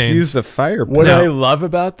didn't the they remains. just use the fire? What No. I love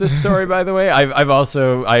about this story, by the way, I've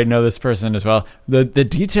also, I know this person as well. The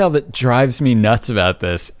detail that drives me nuts about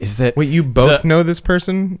this is that Wait, you both know this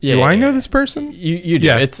person? Yeah, Do I yeah, know yeah. this person? you do.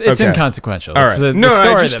 Yeah. It's Okay. inconsequential. All It's right. the No,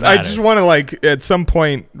 story I just that matters. want to like at some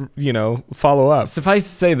point, you know, follow up. Suffice to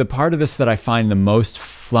say, the part of this that I find the most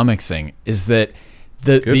flummoxing is that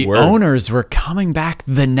the word. owners were coming back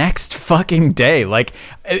the next fucking day. Like,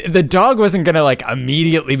 the dog wasn't gonna like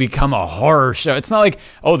immediately become a horror show. It's not like,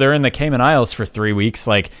 oh, they're in the Cayman Islands for 3 weeks.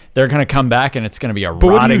 Like, they're gonna come back and it's gonna be a what do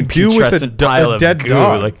you rotting do with a putrescent pile a of dead goo.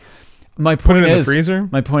 dog? Like, my it point in the is, freezer?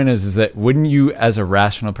 my point is that wouldn't you, as a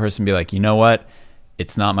rational person, be like, you know what?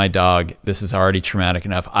 It's not my dog. This is already traumatic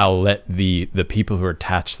enough. I'll let the people who are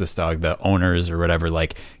attached to this dog, the owners or whatever,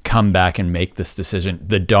 like come back and make this decision.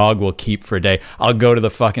 The dog will keep for a day. I'll go to the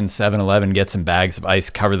fucking 7-Eleven, get some bags of ice,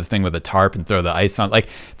 cover the thing with a tarp and throw the ice on. Like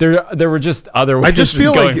there were just other ways. I just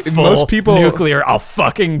feel of going like full most people- nuclear. I'll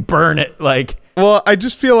fucking burn it. Like, Well, I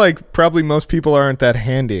just feel like probably most people aren't that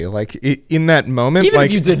handy. Like in that moment, even like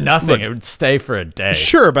if you did nothing, look, it would stay for a day.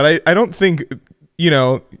 Sure, but I don't think, you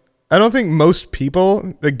know, I don't think most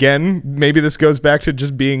people, again, maybe this goes back to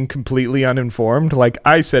just being completely uninformed. Like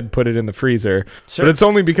I said, put it in the freezer. Sure. But it's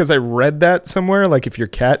only because I read that somewhere. Like if your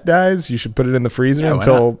cat dies, you should put it in the freezer Yeah, why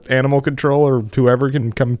until animal control or whoever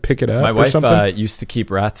can come pick it up My or wife something. used to keep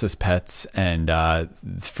rats as pets, and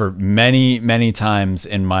for many times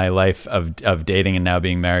in my life of dating and now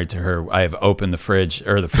being married to her, I have opened the fridge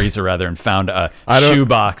or the freezer rather and found a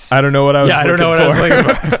shoebox. I don't know what I was I don't looking know what for. I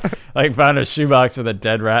was looking for. Like found a shoebox with a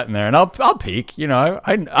dead rat in there, and I'll peek. You know,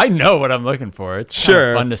 I know what I'm looking for. It's kinda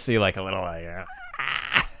Sure. fun to see like a little like.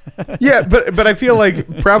 Yeah, but I feel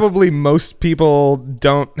like probably most people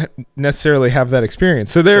don't necessarily have that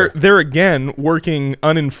experience. So they're again working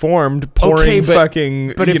uninformed, pouring Okay, but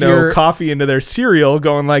fucking if you know you're- coffee into their cereal,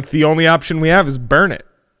 going like the only option we have is burn it.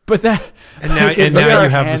 But that And now, okay, and but now they're you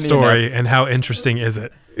have the handy story, enough. and how interesting is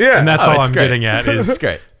it? Yeah. And that's Oh, all it's I'm great. getting at is It's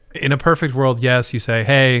great. in a perfect world, yes, you say,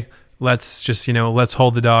 hey, let's just, you know, let's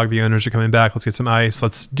hold the dog. The owners are coming back. Let's get some ice.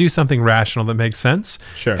 Let's do something rational that makes sense.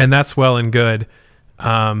 Sure. And that's well and good.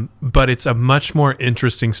 But it's a much more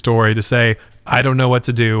interesting story to say, I don't know what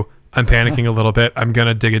to do. I'm panicking a little bit. I'm going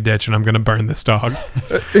to dig a ditch and I'm going to burn this dog.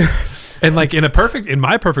 And like in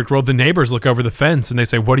my perfect world, the neighbors look over the fence and they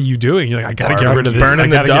say, what are you doing? You're like, I got to get rid of this. burning I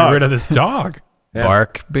the got to get dog." rid of this dog. Yeah.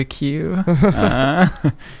 Barbecue.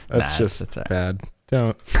 That's just that's all right. bad.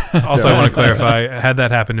 Don't. Also, I want to clarify, had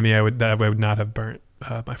that happened to me, I would not have burnt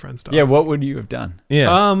my friend's dog. Yeah, what would you have done?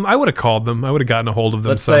 Yeah. I would have called them. I would have gotten a hold of them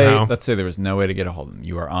Let's somehow. say there was no way to get a hold of them.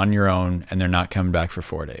 You are on your own, and they're not coming back for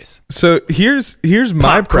 4 days. So here's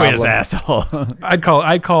my Pop quiz, problem. asshole.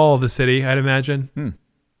 I'd call the city, I'd imagine.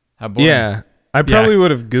 How boring. Yeah. I probably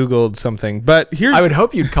would have Googled something, but here's I would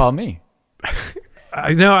hope you'd call me.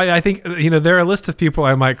 I know. I think, you know, there are a list of people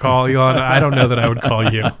I might call, Elon. I don't know that I would call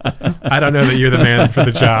you. I don't know that you're the man for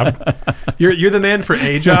the job. You're the man for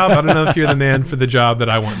a job. I don't know if you're the man for the job that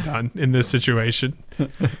I want done in this situation,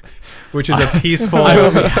 which is a peaceful, I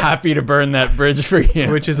would be happy to burn that bridge for you.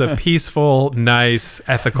 which is a peaceful, nice,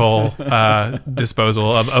 ethical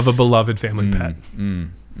disposal of a beloved family pet.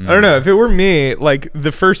 I don't know. If it were me, like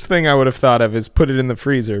the first thing I would have thought of is put it in the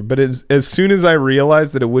freezer. But as soon as I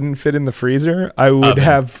realized that it wouldn't fit in the freezer, I would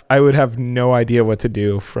have no idea what to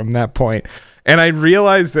do from that point. And I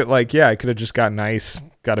realized that like, yeah, I could have just gotten ice,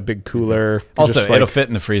 got a big cooler. Also, just, like- it'll fit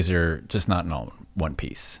in the freezer, just not in all one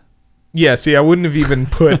piece. Yeah, see, I wouldn't have even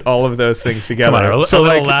put all of those things together. Come on, a so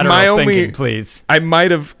little like lateral my only thinking, please. I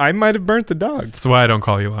might have burnt the dog. That's why I don't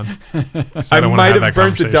call Elon. I might have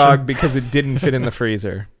burnt the dog because it didn't fit in the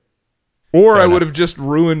freezer. Or I would have just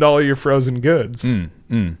ruined all your frozen goods.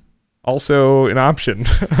 Also an option.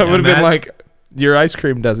 I would have been imagine- like, your ice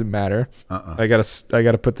cream doesn't matter. I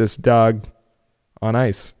gotta put this dog on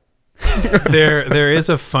ice. There is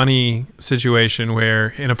a funny situation where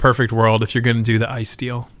in a perfect world, if you're going to do the ice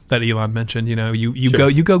deal that Elon mentioned, you know, you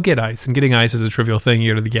go get ice, and getting ice is a trivial thing.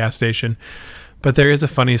 You go to the gas station. But there is a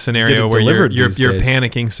funny scenario it where you're delivered these days.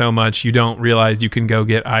 panicking so much you don't realize you can go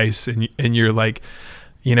get ice, and you're like,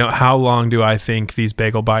 You know, how long do I think these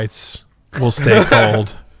bagel bites will stay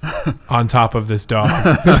cold on top of this dog?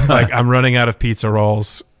 Like, I'm running out of pizza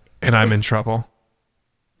rolls and I'm in trouble.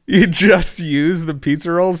 You just use the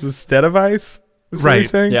pizza rolls instead of ice? Is what you're Right.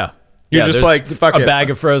 saying? Yeah. You're just there's like, fuck a it. bag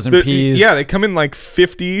of frozen peas. Yeah, they come in like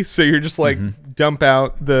 50, so you're just like dump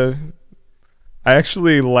out the. I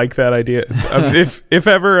actually like that idea. If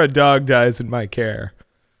ever a dog dies in my care,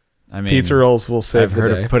 I mean, pizza rolls will save I've the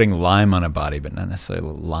heard day. of putting lime on a body, but not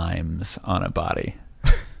necessarily limes on a body.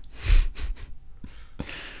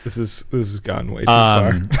 This has gone way too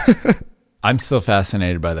far. I'm still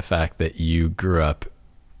fascinated by the fact that you grew up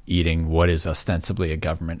eating what is ostensibly a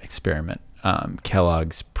government experiment,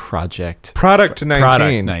 Kellogg's Product 19.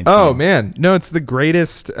 Product 19. Oh man, no, it's the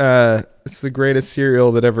greatest. It's the greatest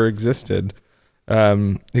cereal that ever existed.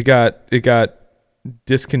 It got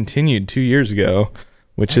discontinued 2 years ago,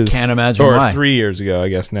 which is can't imagine or why. 3 years ago. I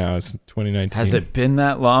guess now it's 2019. Has it been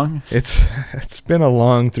that long? It's been a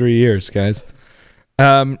long 3 years, guys.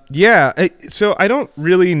 So I don't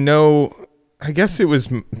really know. I guess it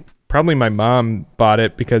was probably my mom bought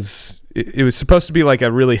it because it was supposed to be like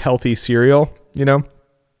a really healthy cereal, you know.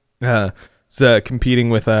 It's competing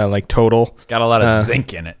with like Total. Got a lot of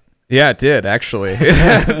zinc in it. Yeah, it did actually.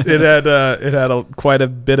 It had quite a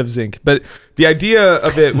bit of zinc. But the idea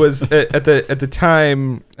of it was at the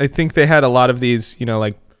time, I think they had a lot of these,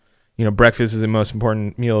 breakfast is the most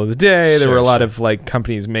important meal of the day. There were a lot of like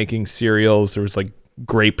companies making cereals. There was like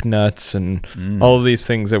grape nuts and all of these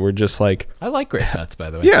things that were just like, I like grape nuts, by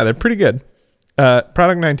the way. yeah, they're pretty good.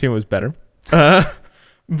 Product 19 was better.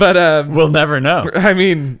 But We'll never know. I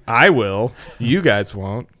mean, I will. You guys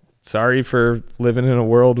won't. Sorry for living in a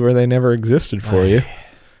world where they never existed for you.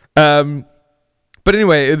 But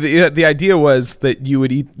anyway, the idea was that you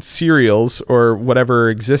would eat cereals or whatever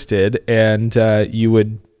existed, and you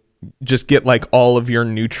would just get like all of your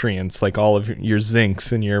nutrients, like all of your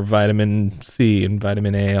zincs and your vitamin C and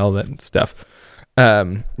vitamin A, all that stuff.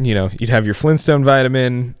 You'd have your Flintstone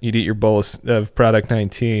vitamin, you'd eat your bowl of Product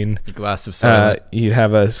 19, A glass of soda. you'd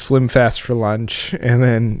have a Slim Fast for lunch, and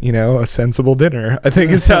then, a sensible dinner, I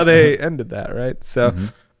think is how they ended that, right? So,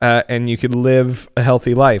 and you could live a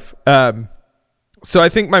healthy life. So I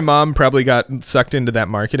think my mom probably got sucked into that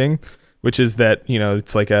marketing, which is that,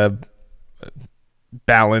 it's like a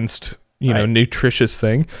balanced, Right. nutritious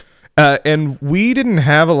thing. And we didn't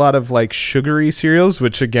have a lot of like sugary cereals,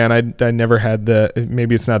 which again, I never had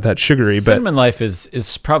maybe it's not that sugary, Cinnamon Life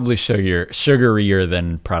is probably sugarier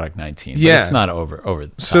than Product 19. Yeah. But it's not over the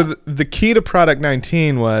top. So the key to Product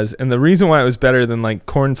 19 was, and the reason why it was better than like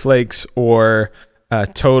Corn Flakes or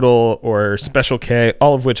Total or Special K,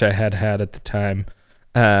 all of which I had at the time.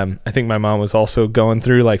 I think my mom was also going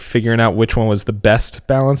through like figuring out which one was the best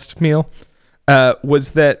balanced meal,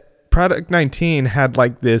 was that Product 19 had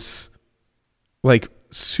like this like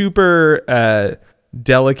super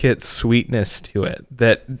delicate sweetness to it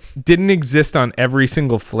that didn't exist on every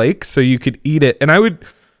single flake, so you could eat it. And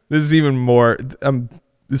this is even more,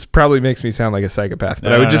 this probably makes me sound like a psychopath,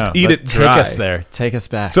 but I would just eat it dry. Take us there. Take us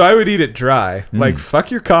back. So I would eat it dry. Like, fuck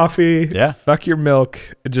your coffee. Yeah. Fuck your milk.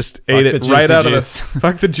 Just Fuck ate the it right juicy out juice. of the...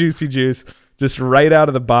 Fuck the juicy juice. Just right out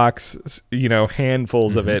of the box,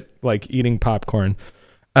 handfuls of it, like eating popcorn.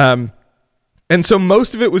 And so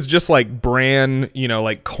most of it was just like bran,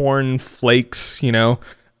 like corn flakes,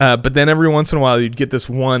 but then every once in a while you'd get this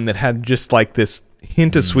one that had just like this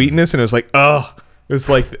hint of sweetness, and it was like, oh, it was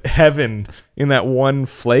like heaven in that one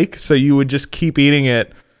flake. So you would just keep eating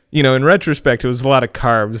it. In retrospect, it was a lot of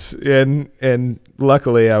carbs, and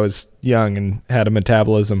luckily I was young and had a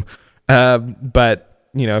metabolism. But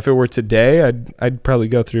if it were today, I'd probably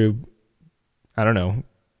go through, I don't know.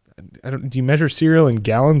 Do you measure cereal in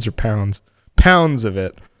gallons or pounds? Pounds of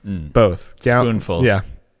it. Both. Spoonfuls. Yeah.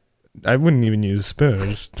 I wouldn't even use a spoon. I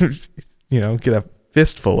just, get a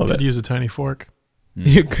fistful of Could it. use a tiny fork.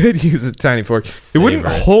 You could use a tiny fork. It wouldn't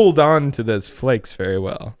Savor it. hold on to those flakes very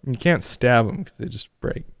well. You can't stab them because they just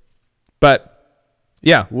break. But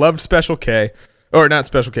yeah, loved Special K, or not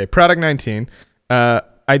Special K, Product 19.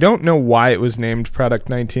 I don't know why it was named Product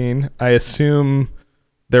 19. I assume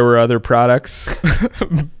there were other products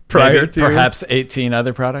prior Maybe, to perhaps 18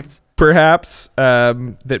 other products. Perhaps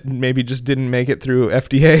that maybe just didn't make it through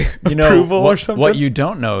FDA approval or something. What you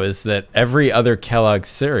don't know is that every other Kellogg's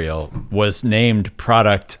cereal was named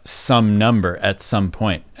Product some number at some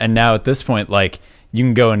point. And now at this point, like, you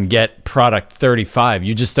can go and get Product 35.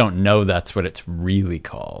 You just don't know that's what it's really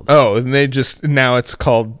called. Oh, and now it's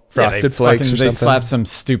called Frosted Flakes or something. They slapped some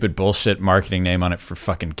stupid bullshit marketing name on it for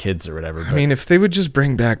fucking kids or whatever. I mean, if they would just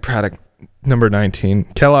bring back product number 19,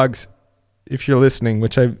 Kellogg's, if you're listening,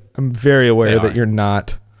 which I'm very aware that you're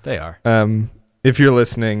not. They are. If you're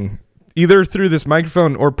listening, either through this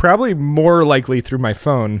microphone or probably more likely through my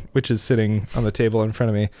phone, which is sitting on the table in front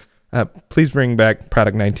of me, please bring back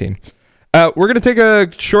Product 19. We're going to take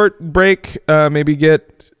a short break, maybe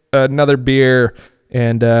get another beer,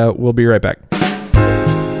 and we'll be right back.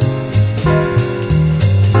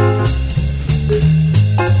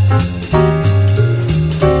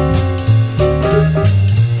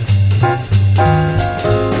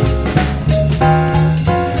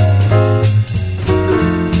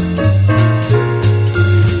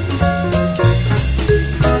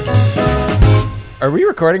 Are we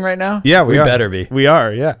recording right now? Yeah, we are. better be. We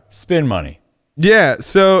are, yeah. Spin money. Yeah,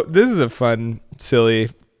 so this is a fun,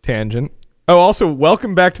 silly tangent. Oh, also,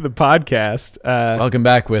 welcome back to the podcast. Welcome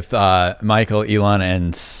back with Michael, Elon,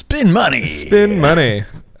 and Spin Money. Spin money.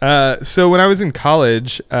 So when I was in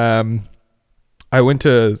college, I went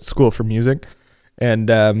to school for music, and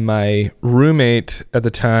my roommate at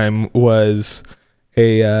the time was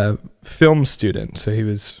a film student. So he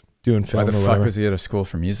was doing film. Why the or fuck whatever. was he at a school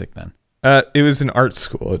for music then? It was an art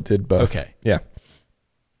school. It did both. Okay. Yeah.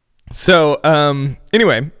 So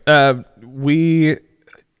anyway, I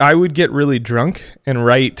would get really drunk and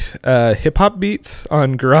write hip hop beats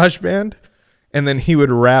on GarageBand, and then he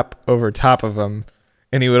would rap over top of them,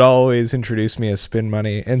 and he would always introduce me as Spin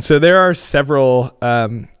Money. And so there are several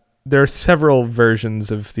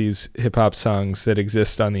versions of these hip hop songs that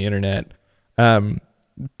exist on the internet.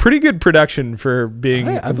 Pretty good production for being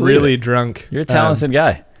I believe really it. drunk. You're a talented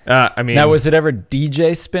guy. I mean, Now, was it ever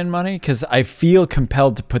DJ Spin Money? Because I feel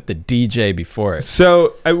compelled to put the DJ before it.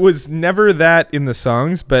 so I was never that in the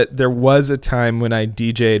songs, but there was a time when I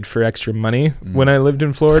DJ'd for extra money when I lived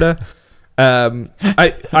in Florida. I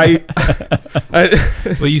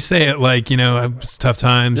Well, you say it like, it's tough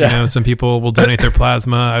times. Yeah. Some people will donate their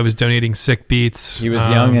plasma. I was donating sick beats. He was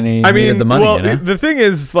young and he I needed mean, the money. well, you know? the thing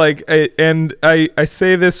is, like, I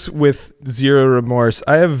say this with zero remorse.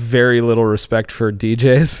 I have very little respect for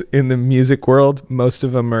DJs in the music world. Most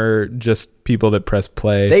of them are just people that press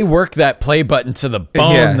play. They work that play button to the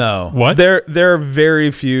bone, Yeah. though. What? There are very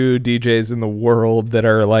few DJs in the world that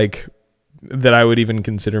are like that I would even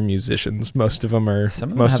consider musicians. Most of them are. Some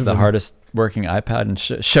of them most have of the them, hardest working iPad in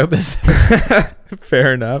show business.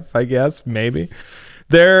 Fair enough, I guess. Maybe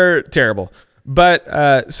they're terrible. But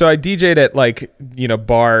so I DJ'd at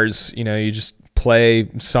bars. You just play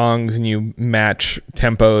songs and you match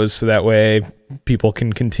tempos so that way people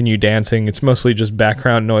can continue dancing. It's mostly just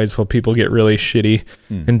background noise while people get really shitty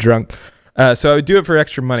and drunk. So I would do it for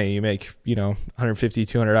extra money. You make, $150,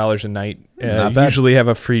 $200 a night. Not bad. Usually have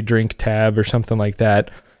a free drink tab or something like that,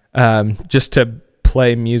 just to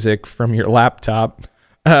play music from your laptop.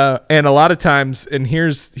 And a lot of times, and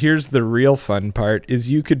here's the real fun part, is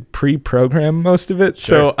you could pre-program most of it.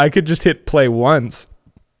 Sure. So I could just hit play once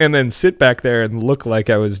and then sit back there and look like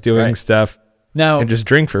I was doing Right. stuff Now, and just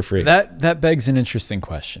drink for free. that begs an interesting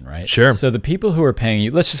question, right? Sure. So the people who are paying you,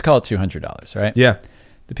 let's just call it $200, right? Yeah.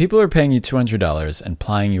 The people who are paying you $200 and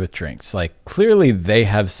plying you with drinks, like clearly they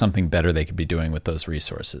have something better they could be doing with those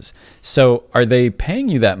resources. So are they paying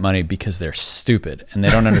you that money because they're stupid and they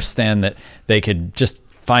don't understand that they could just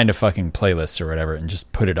find a fucking playlist or whatever and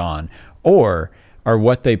just put it on? Or are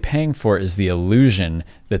what they paying for is the illusion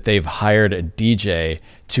that they've hired a DJ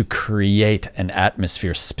to create an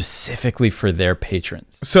atmosphere specifically for their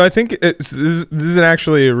patrons? So I think this is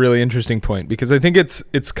actually a really interesting point, because I think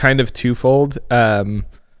it's kind of twofold.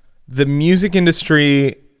 The music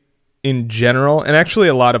industry in general, and actually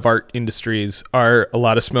a lot of art industries, are a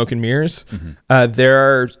lot of smoke and mirrors. There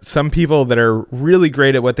are some people that are really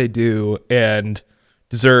great at what they do and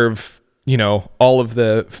deserve, all of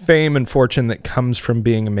the fame and fortune that comes from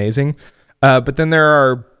being amazing. But then there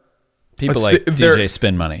are People like DJ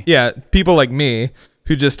Spin Money. Yeah, people like me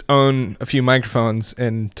who just own a few microphones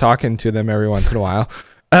and talk into them every once in a while.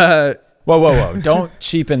 Whoa. Don't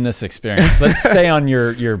cheapen this experience. Let's stay on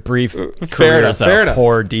your brief career enough, as a fair enough.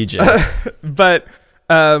 whore DJ.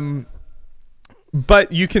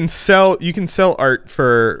 But you can sell art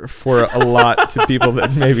for a lot to people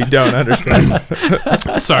that maybe don't understand.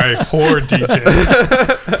 Sorry, whore DJ.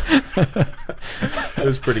 It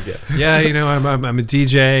was pretty good. Yeah, I'm a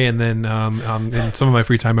DJ, and then in some of my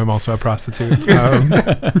free time, I'm also a prostitute.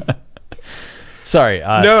 Sorry.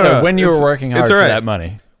 No, when you were working hard it's for all right. that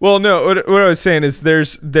money, Well, no. What I was saying is there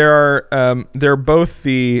are both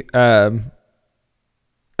the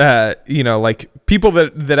like people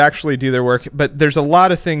that actually do their work, but there's a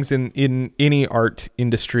lot of things in any art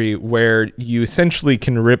industry where you essentially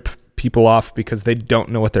can rip people off because they don't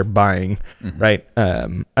know what they're buying, right?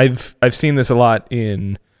 I've seen this a lot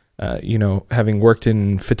in you know, having worked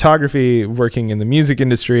in photography, working in the music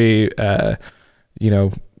industry, you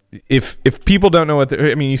know, if people don't know what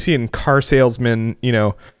I mean, you see it in car salesmen, you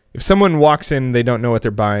know, if someone walks in, they don't know what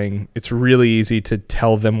they're buying, it's really easy to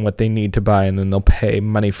tell them what they need to buy, and then they'll pay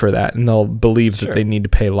money for that, and they'll believe that they need to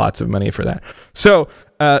pay lots of money for that. So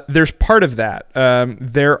there's part of that.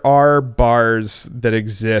 There are bars that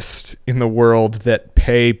exist in the world that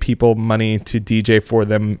pay people money to DJ for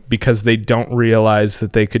them because they don't realize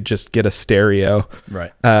that they could just get a stereo,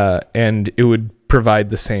 Right. And it would provide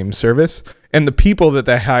the same service. And the people that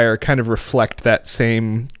they hire kind of reflect that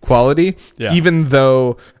same quality, even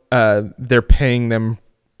though they're paying them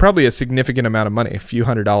probably a significant amount of money, a few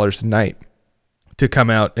 $100s a night, to come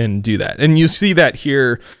out and do that. And you see that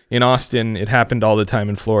here in Austin. It happened all the time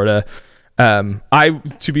in Florida.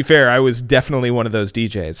 To be fair, I was definitely one of those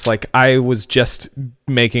DJs. Like, I was just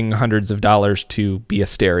making hundreds of dollars to be a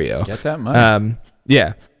stereo. Get that money.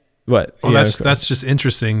 Yeah. What? Well, that's just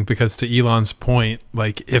interesting, because to Elon's point,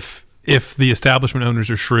 like, if the establishment owners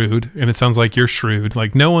are shrewd, and it sounds like you're shrewd,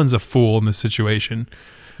 like, no one's a fool in this situation.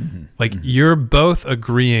 Like, you're both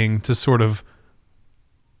agreeing to sort of,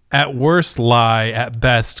 at worst lie, at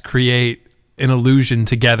best create an illusion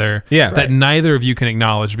together that neither of you can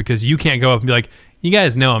acknowledge, because you can't go up and be like, you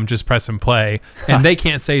guys know I'm just pressing play, and they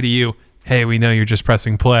can't say to you, hey, we know you're just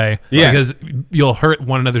pressing play, because you'll hurt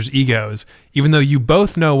one another's egos, even though you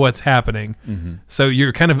both know what's happening. So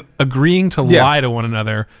you're kind of agreeing to lie to one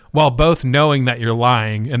another while both knowing that you're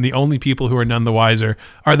lying, and the only people who are none the wiser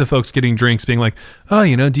are the folks getting drinks, being like, oh,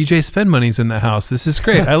 you know, DJ Spend Money's in the house. This is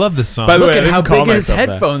great. I love this song. By the Look way, at how big his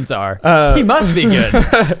headphones are. He must be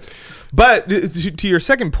good. But to your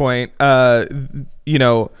second point, you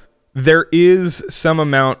know, there is some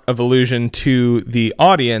amount of illusion to the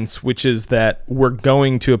audience, which is that we're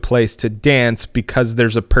going to a place to dance because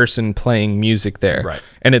there's a person playing music there. Right.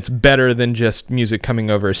 And it's better than just music coming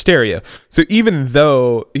over a stereo. So even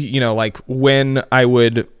though, you know, like, when I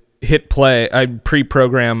would hit play, I'd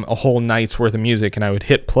pre-program a whole night's worth of music, and I would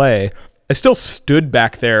hit play, I still stood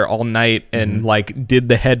back there all night and like did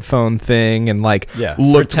the headphone thing and like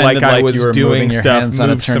looked like I was doing stuff,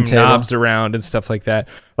 moved some knobs around and stuff like that.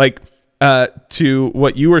 Like, to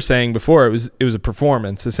what you were saying before, it was a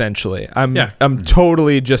performance essentially. I'm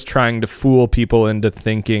totally just trying to fool people into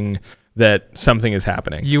thinking that something is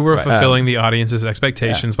happening. You were fulfilling the audience's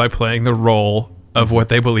expectations by playing the role of what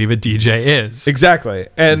they believe a DJ is. Exactly.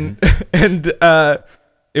 And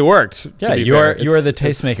it worked. Yeah, you are the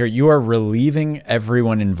tastemaker. You are relieving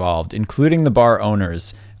everyone involved, including the bar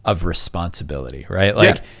owners, of responsibility, right?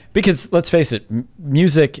 Like, because let's face it,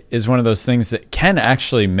 music is one of those things that can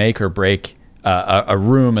actually make or break a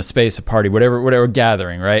room, a space, a party, whatever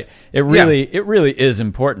gathering, right? It really is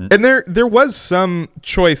important. And there was some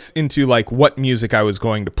choice into like what music I was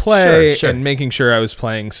going to play, and making sure I was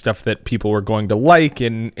playing stuff that people were going to like,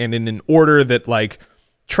 and in an order that like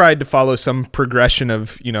tried to follow some progression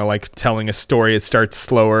of, you know, like telling a story. It starts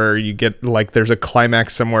slower. You get like there's a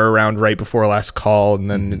climax somewhere around right before last call, and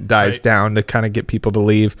then it dies down to kind of get people to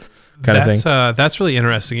leave. Kind of thing. That's really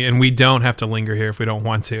interesting, and we don't have to linger here if we don't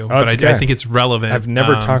want to. But I think it's relevant. I've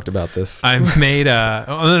never talked about this. I made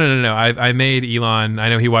no. I made Elon. I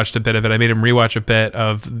know he watched a bit of it. I made him rewatch a bit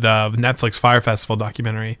of the Netflix Fire Festival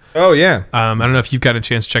documentary. Oh yeah. I don't know if you've got a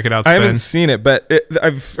chance to check it out. Spen. I haven't seen it, but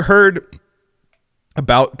I've heard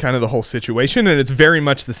about kind of the whole situation, and it's very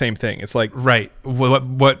much the same thing. It's like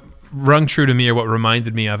what rung true to me, or what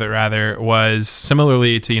reminded me of it rather, was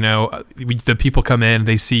similarly to, you know, the people come in,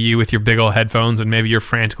 they see you with your big old headphones, and maybe you're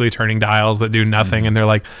frantically turning dials that do nothing, and they're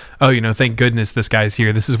like, oh, you know, thank goodness this guy's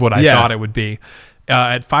here. This is what I thought it would be.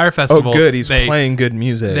 At Fire Festival, he's playing good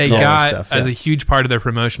music. They got, as a huge part of their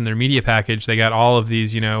promotion, their media package, they got all of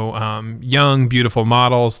these, you know, young, beautiful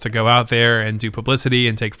models to go out there and do publicity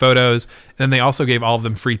and take photos. And then they also gave all of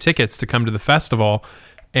them free tickets to come to the festival.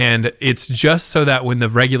 And it's just so that when the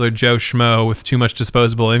regular Joe Schmo with too much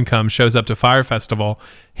disposable income shows up to Fire Festival,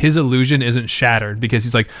 his illusion isn't shattered, because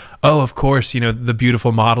he's like, oh, of course, you know, the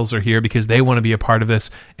beautiful models are here because they want to be a part of this,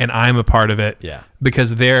 and I'm a part of it. Yeah.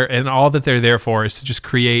 Because all that they're there for is to just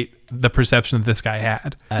create the perception that this guy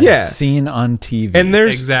had. As seen on TV. And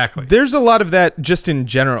there's a lot of that just in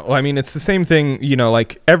general. I mean, it's the same thing, you know,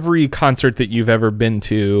 like every concert that you've ever been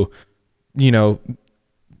to, you know,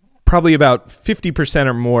 probably about 50%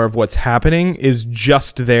 or more of what's happening is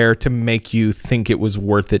just there to make you think it was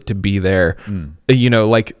worth it to be there. You know,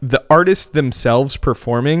 like the artists themselves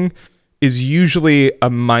performing is usually a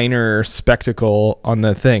minor spectacle on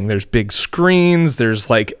the thing. There's big screens, there's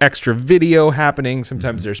like extra video happening,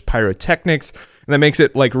 sometimes there's pyrotechnics, and that makes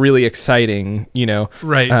it like really exciting, you know.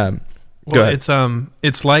 Right. Go ahead.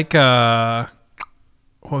 It's like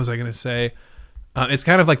what was I gonna say? It's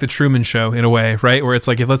kind of like the Truman Show in a way, right? Where it's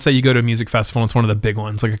like, if let's say you go to a music festival and it's one of the big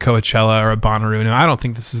ones, like a Coachella or a Bonnaroo. Now, I don't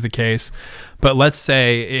think this is the case, but let's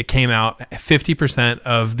say it came out 50%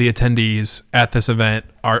 of the attendees at this event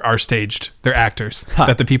are staged. They're actors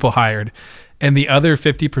that the people hired. And the other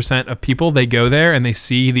 50% of people, they go there and they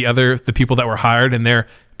see the people that were hired, and they're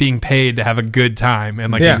being paid to have a good time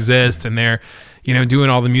and exist. And they're, doing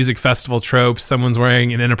all the music festival tropes. Someone's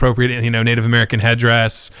wearing an inappropriate, Native American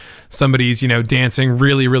headdress. Somebody's, dancing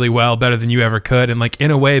really, really well, better than you ever could. And in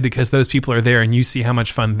a way, because those people are there and you see how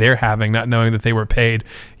much fun they're having, not knowing that they were paid,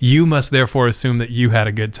 you must therefore assume that you had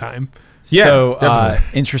a good time. Yeah, so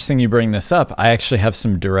interesting you bring this up. I actually have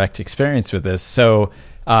some direct experience with this. So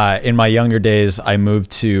in my younger days, I moved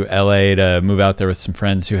to LA to move out there with some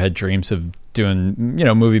friends who had dreams of doing,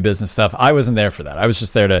 movie business stuff. I wasn't there for that. I was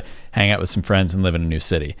just there to hang out with some friends and live in a new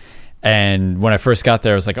city. And when I first got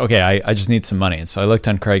there, I was like, okay, I just need some money. And so I looked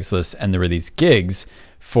on Craigslist, and there were these gigs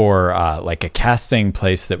for a casting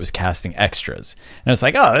place that was casting extras. And I was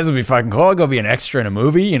like, oh, this would be fucking cool. I'll go be an extra in a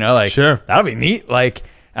movie, Sure. That'll be neat.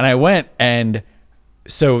 And I went, and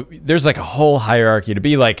so there's a whole hierarchy to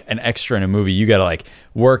be an extra in a movie. You got to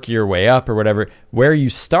work your way up or whatever. Where you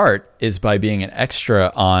start is by being an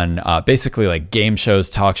extra on basically game shows,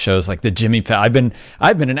 talk shows, like the Jimmy Fallon.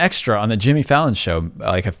 I've been an extra on the Jimmy Fallon show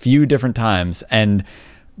a few different times. And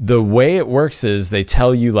the way it works is they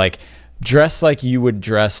tell you dress like you would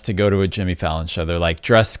dress to go to a Jimmy Fallon show. They're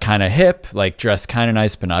dress kind of hip, dress kind of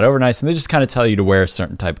nice, but not over nice. And they just kind of tell you to wear a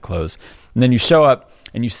certain type of clothes. And then you show up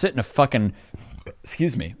and you sit in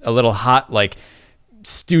a little hot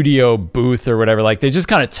studio booth or whatever. They just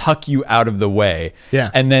kind of tuck you out of the way. Yeah.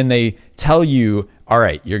 And then they tell you, all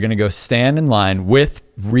right, you're going to go stand in line with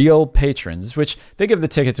real patrons, which they give the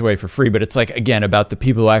tickets away for free, but it's again, about the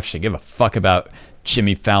people who actually give a fuck about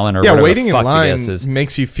Jimmy Fallon or whatever waiting the fuck in line is.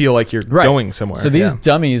 makes you feel like you're going somewhere. So these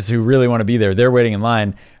dummies who really want to be there, they're waiting in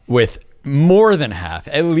line with more than half,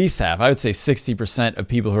 at least half, I would say 60% of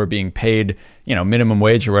people who are being paid, minimum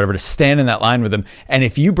wage or whatever, to stand in that line with them. And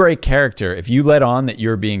if you break character, if you let on that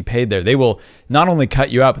you're being paid there, they will not only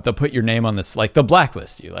cut you out, but they'll put your name on this, they'll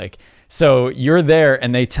blacklist you. So you're there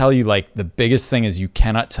and they tell you the biggest thing is you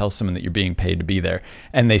cannot tell someone that you're being paid to be there.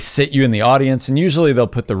 And they sit you in the audience, and usually they'll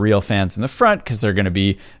put the real fans in the front because they're going to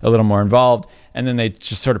be a little more involved. And then they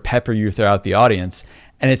just sort of pepper you throughout the audience.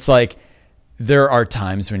 And it's there are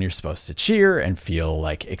times when you're supposed to cheer and feel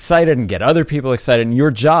excited and get other people excited. And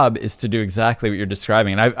your job is to do exactly what you're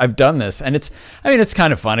describing. And I've done this, and it's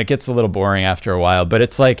kind of fun. It gets a little boring after a while, but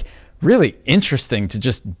it's really interesting to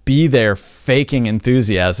just be there faking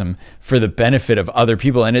enthusiasm for the benefit of other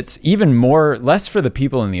people. And it's even less for the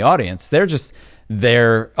people in the audience. They're just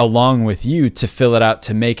there along with you to fill it out,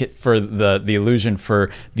 to make it for the illusion for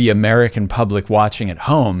the American public watching at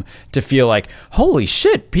home to feel holy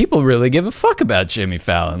shit, people really give a fuck about Jimmy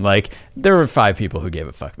Fallon. There were 5 people who gave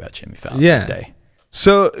a fuck about Jimmy Fallon that day.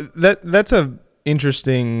 So that's a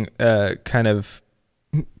interesting kind of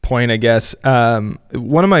point, I guess.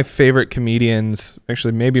 One of my favorite comedians,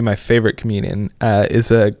 actually maybe my favorite comedian,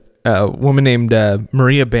 is a woman named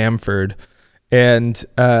Maria Bamford. And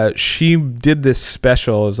she did this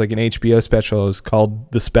special. It was an HBO special. It was called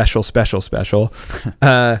The Special.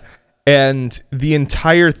 And the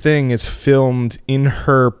entire thing is filmed in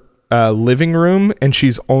her living room, and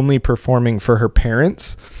she's only performing for her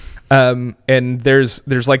parents. And there's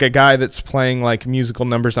a guy that's playing musical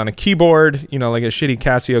numbers on a keyboard, a shitty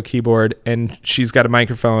Casio keyboard, and she's got a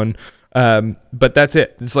microphone. But that's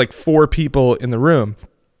it. It's 4 people in the room.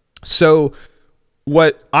 So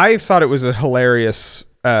what I thought, it was a hilarious,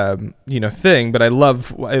 thing, but I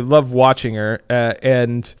love watching her.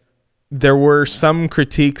 And there were some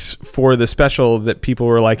critiques for the special that people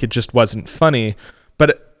were it just wasn't funny,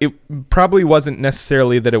 but it probably wasn't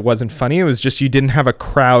necessarily that it wasn't funny. It was just, you didn't have a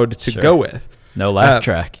crowd to go with. No laugh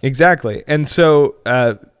track. Exactly. And so,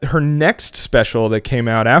 her next special that came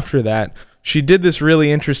out after that, she did this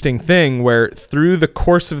really interesting thing where through the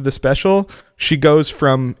course of the special, she goes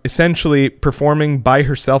from essentially performing by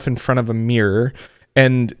herself in front of a mirror,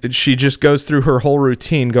 and she just goes through her whole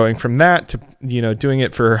routine, going from that to, doing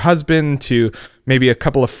it for her husband, to maybe a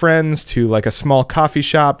couple of friends, to a small coffee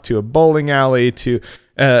shop, to a bowling alley, to,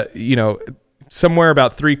 somewhere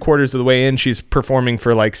about 3/4 of the way in, she's performing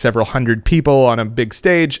for several hundred people on a big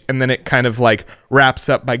stage. And then it kind of wraps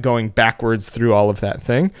up by going backwards through all of that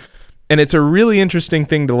thing. And it's a really interesting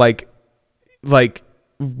thing to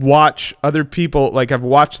watch other people. I've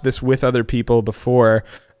watched this with other people before,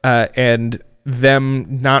 and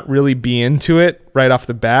them not really be into it right off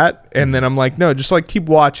the bat. And then I'm like, no, just like keep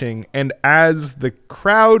watching. And as the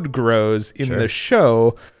crowd grows in the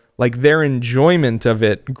show, like their enjoyment of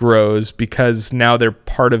it grows because now they're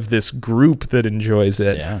part of this group that enjoys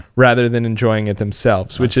it rather than enjoying it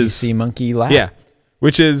themselves, which is see monkey laugh. Yeah.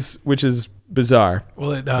 Which is bizarre.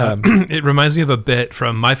 Well, it reminds me of a bit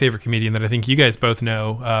from my favorite comedian that I think you guys both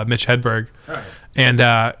know, Mitch Hedberg. Right. And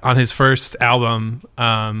on his first album,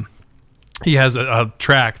 he has a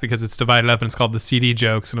track because it's divided up and it's called the CD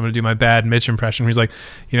jokes. And I'm going to do my bad Mitch impression. He's like,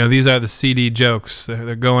 these are the CD jokes.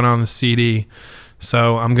 They're going on the CD.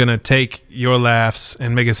 So I'm going to take your laughs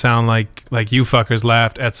and make it sound like you fuckers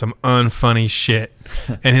laughed at some unfunny shit.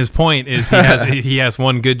 And his point is he has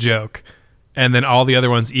one good joke. And then all the other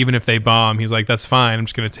ones, even if they bomb, he's like, that's fine. I'm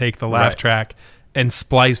just going to take the laugh track and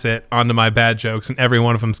splice it onto my bad jokes. And every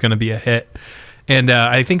one of them is going to be a hit. And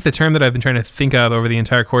I think the term that I've been trying to think of over the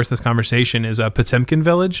entire course of this conversation is a Potemkin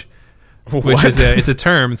village, which is it's a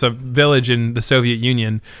term. It's a village in the Soviet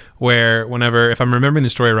Union where whenever, if I'm remembering the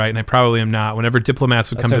story right, and I probably am not, whenever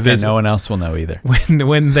diplomats would come to visit. No one else will know either.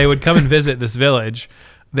 When they would come and visit this village,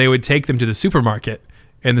 they would take them to the supermarket.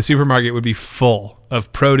 And the supermarket would be full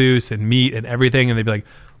of produce and meat and everything. And they'd be like,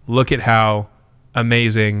 look at how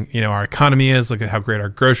amazing, our economy is. Look at how great our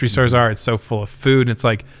grocery stores are. It's so full of food. And it's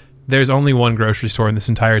like, there's only one grocery store in this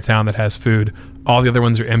entire town that has food. All the other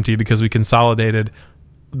ones are empty because we consolidated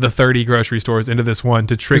the 30 grocery stores into this one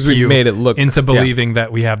to trick you made it look, into believing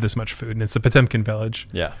that we have this much food. And it's the Potemkin village.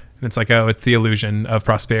 Yeah. And it's like, it's the illusion of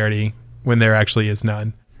prosperity when there actually is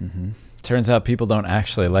none. Mm-hmm. Turns out people don't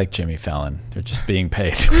actually like Jimmy Fallon. They're just being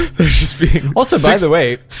paid. They're just being... Also, by the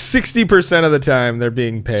way... 60% of the time, they're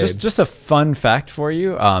being paid. Just a fun fact for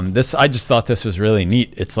you. I just thought this was really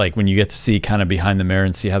neat. It's like when you get to see kind of behind the mirror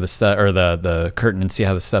and see how the stuff... Or the curtain and see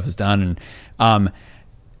how the stuff is done. And,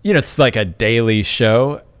 it's like a daily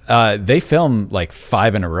show. They film like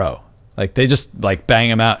 5 in a row. Like they just like bang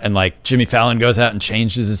them out, and like Jimmy Fallon goes out and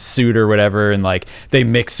changes his suit or whatever, and like they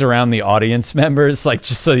mix around the audience members, like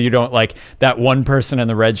just so you don't like that one person in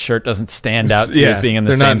the red shirt doesn't stand out to you as being in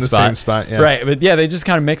the same spot. Right? But yeah, they just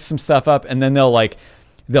kind of mix some stuff up, and then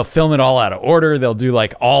they'll film it all out of order. They'll do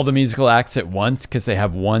like all the musical acts at once because they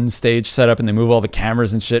have one stage set up and they move all the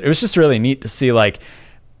cameras and shit. It was just really neat to see like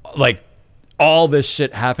all this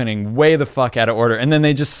shit happening way the fuck out of order, and then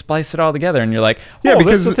they just splice it all together, and you're like, because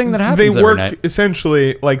this is the thing that happens they work every night.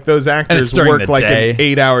 Essentially, like those actors work like an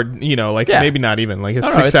 8-hour, maybe not even like a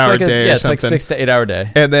 6-hour day or something. It's like 6 to 8 hour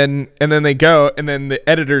day, and then they go, and then the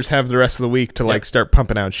editors have the rest of the week to like start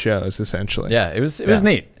pumping out shows. Essentially, it was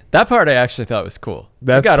neat. That part I actually thought was cool.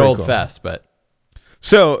 That got old fast, but.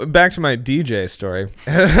 So back to my DJ story.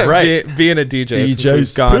 Right, being a DJ. DJ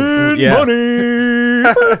spin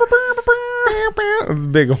money. It's a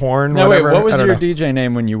big horn. No, wait. What was your DJ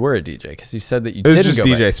name when you were a DJ? Because you said that you didn't go. It was just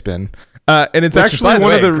DJ Spin, and it's actually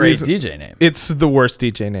one of the reasons. DJ name. It's the worst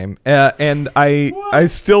DJ name, and I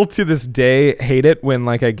still to this day hate it when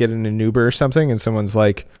like I get in an Uber or something and someone's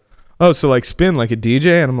like, "Oh, so like Spin like a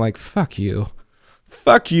DJ," and I'm like, "Fuck you,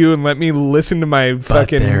 and let me listen to my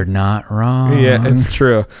fucking." But they're not wrong. Yeah, it's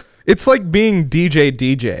true. It's like being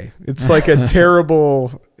DJ. It's like a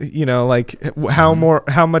terrible, like how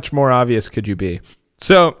much more obvious could you be?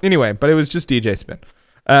 So anyway, but it was just DJ Spin.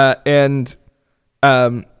 And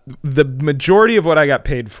the majority of what I got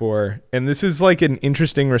paid for, and this is like an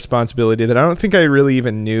interesting responsibility that I don't think I really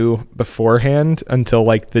even knew beforehand until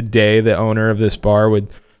like the day the owner of this bar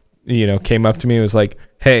would, came up to me and was like,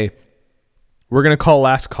 "Hey, we're going to call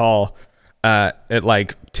last call at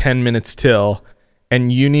like 10 minutes till. And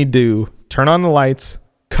you need to turn on the lights,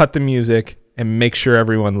 cut the music, and make sure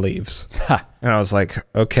everyone leaves." And I was like,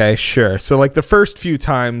 okay, sure. So like the first few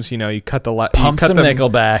times, you cut the light, pump some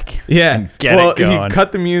Nickelback, and get it going. You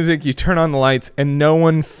cut the music, you turn on the lights, and no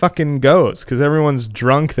one fucking goes because everyone's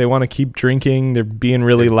drunk. They want to keep drinking. They're being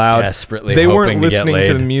really loud. Desperately, they weren't listening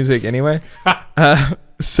to the music anyway.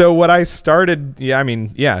 So what I started,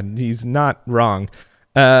 he's not wrong.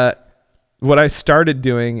 What I started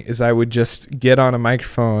doing is I would just get on a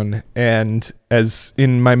microphone and, as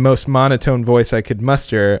in my most monotone voice I could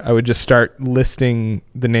muster, I would just start listing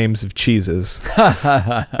the names of cheeses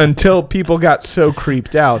until people got so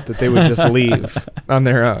creeped out that they would just leave on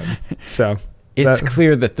their own. So it's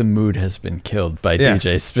clear that the mood has been killed by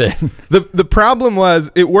DJ Spin. The problem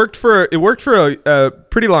was it worked for a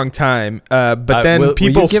pretty long time, but then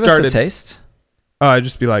people will you give started. us a taste? I'd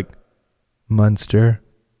just be like, Munster.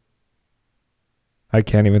 I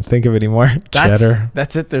can't even think of it anymore. Cheddar.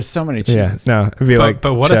 That's it. There's so many cheeses. Yeah, no, it'd be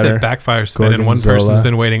but what cheddar, if it backfires, Spin, and one person's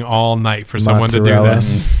been waiting all night for someone to do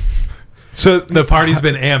this? So The party's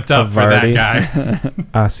been amped up for that Vardy. guy.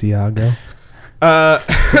 Asiago.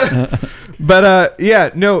 But yeah,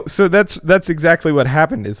 no. So that's exactly what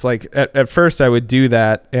happened. It's like at first I would do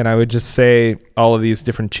that, and I would just say all of these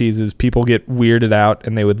different cheeses. People get weirded out,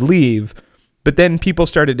 and they would leave. But then people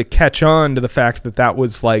started to catch on to the fact that that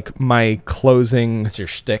was like my closing It's your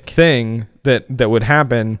shtick. thing that would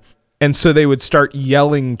happen. And so they would start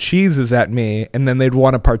yelling cheeses at me, and then they'd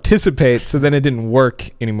want to participate. So then it didn't work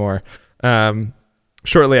anymore.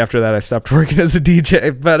 Shortly after that, I stopped working as a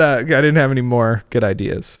DJ, but I didn't have any more good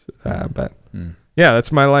ideas. But yeah,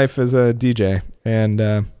 that's my life as a DJ, and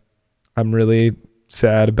I'm really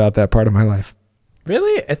sad about that part of my life.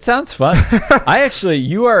 Really? It sounds fun.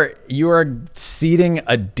 You are seeding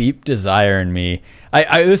a deep desire in me.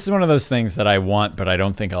 This is one of those things that I want, but I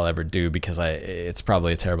don't think I'll ever do because it's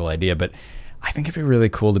probably a terrible idea. But I think it'd be really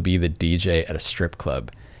cool to be the DJ at a strip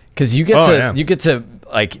club because you get to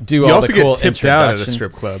like do all the cool You also get tipped out at a introductions.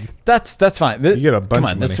 strip club. That's fine. You get a bunch Come of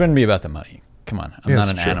on, this money. wouldn't be about the money. Come on, I'm Yes,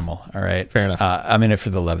 not an true. animal. All right, Fair enough. I'm in it for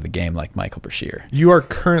the love of the game, like Michael Bashir. You are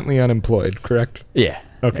currently unemployed, correct? Yeah.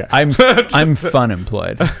 Okay. I'm fun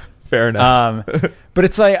employed. Fair enough. But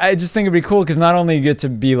it's like I just think it'd be cool because not only you get to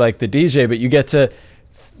be like the DJ, but you get to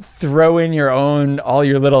throw in all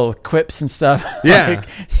your little quips and stuff. Yeah.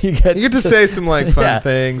 Like, you get to say some like fun Yeah.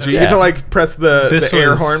 things. Or you Yeah. get to like press the air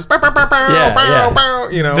was- horn. Yeah.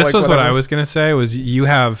 You know, This like was what whatever. I was going to say was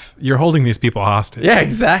you're holding these people hostage. Yeah,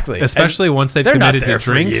 exactly. Especially once they've they're not committed to there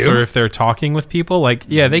for drinks you. or if they're talking with people. Like,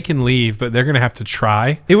 yeah, they can leave, but they're going to have to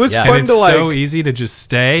try. It was Yeah. fun And it's to like. so easy to just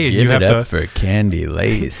stay and Give you have it up to. for Candy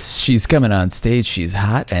Lace. She's coming on stage. She's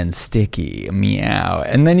hot and sticky. Meow.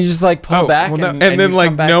 And then you just like pull Oh, back well, no- and and then you like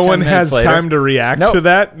come back no 10 one minutes has later. time to react No. to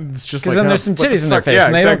that. It's just 'Cause like then oh, there's some what the titties in their fuck? face Yeah,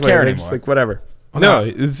 and they don't exactly. care They're just anymore. like whatever. Well, No,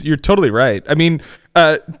 you're totally right. I mean,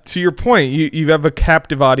 to your point, you have a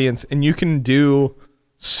captive audience and you can do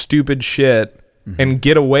stupid shit and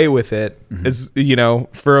get away with it as you know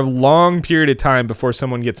for a long period of time before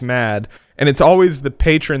someone gets mad. And it's always the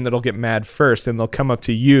patron that'll get mad first, and they'll come up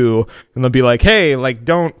to you and they'll be like, "Hey, like,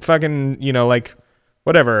 don't fucking, you know, like,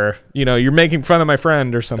 whatever, you know, you're making fun of my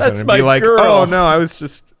friend or something." That's and my be like, girl. "Oh no, I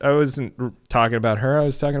wasn't talking about her. I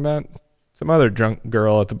was talking about some other drunk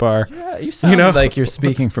girl at the bar." Yeah, you sound like you're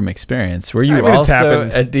speaking from experience. Were you I mean, it's also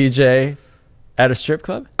happened. a DJ at a strip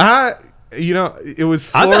club? You know, it was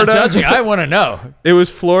I'm Florida. not judging. I want to know. It was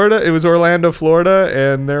Florida. It was Orlando, Florida,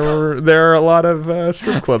 and there are a lot of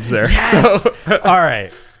strip clubs there. So All right.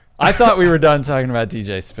 I thought we were done talking about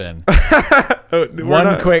DJ Spin.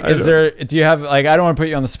 Do you have like I don't want to put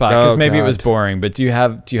you on the spot because Oh, maybe it was God. boring, but do you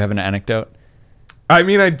have an anecdote? I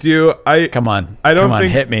mean, I do. Come on. I don't Come on,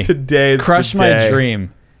 think hit me. today's Crush the my day.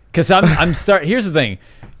 dream. Cuz here's the thing.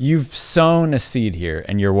 You've sown a seed here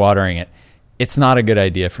and you're watering it. It's not a good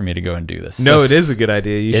idea for me to go and do this. No, So it is a good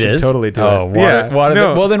idea. You It should is? totally do Oh, it. water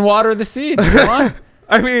no. well then water the seed. Come on.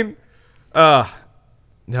 I mean,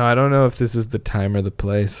 no, I don't know if this is the time or the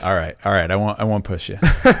place. All right. I won't push you.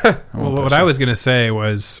 Well, what I was going to say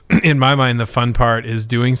was, in my mind, the fun part is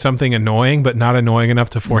doing something annoying, but not annoying enough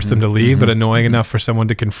to force them to leave, but annoying enough for someone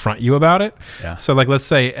to confront you about it. Yeah. So, like, let's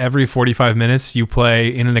say every 45 minutes you play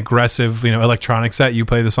in an aggressive, electronic set, you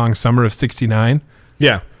play the song "Summer of '69."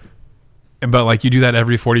 Yeah. But like you do that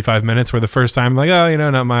every 45 minutes, where the first time like, oh,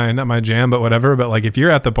 not my jam, but whatever. But like if you're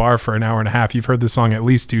at the bar for an hour and a half, you've heard the song at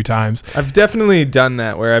least 2 times. I've definitely done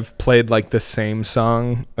that where I've played like the same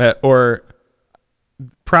song or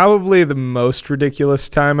probably the most ridiculous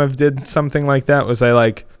time I've did something like that was I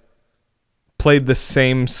like played the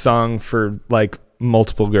same song for like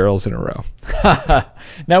multiple girls in a row.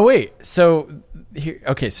 Now wait, so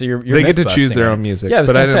so you're They get to myth choose busting, their right? own music, Yeah, I was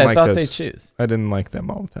but gonna I didn't say like I thought those. they choose. I didn't like them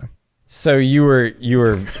all the time. So you were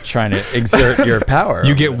trying to exert your power. You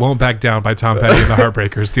over get them. "Won't Back Down" by Tom Petty and the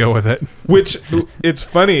Heartbreakers. Deal with it. Which it's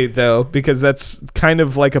funny though because that's kind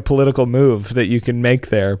of like a political move that you can make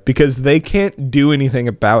there because they can't do anything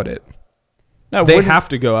about it. No, They wouldn't- have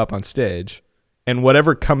to go up on stage and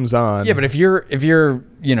whatever comes on. Yeah, but if you're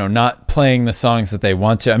not playing the songs that they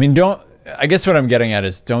want to, I mean, I guess what I'm getting at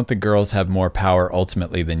is don't the girls have more power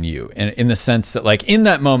ultimately than you? And in the sense that like in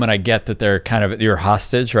that moment I get that they're kind of you're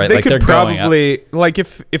hostage, right? they like could they're going up. probably like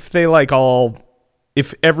if they like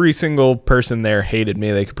if every single person there hated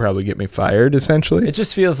me, they could probably get me fired essentially. It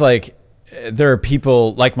just feels like there are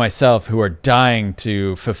people like myself who are dying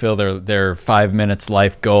to fulfill their 5 minutes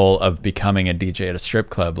life goal of becoming a DJ at a strip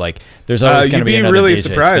club. Like there's always going to You'd be be another really DJ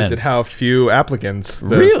surprised spin. at how few applicants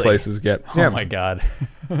those Really? places get. Oh my god.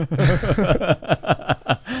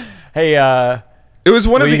 Hey, It was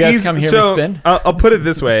one Will of you the guys easiest. come hear me spin? I'll put it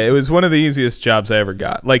this way: it was one of the easiest jobs I ever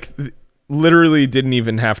got. Like literally didn't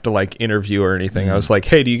even have to like interview or anything. I was like,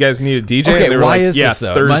 "Hey, do you guys need a DJ?" Okay, and they were why like, is "Yeah, this,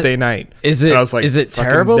 though? Thursday night." Is And it? I was like, is it "Fucking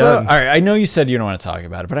terrible though? done." All right, I know you said you don't want to talk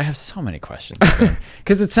about it, but I have so many questions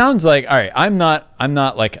because it sounds like all right. I'm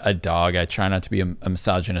not like a dog. I try not to be a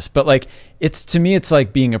misogynist, but like to me, it's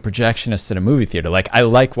like being a projectionist at a movie theater. Like I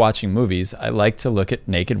like watching movies. I like to look at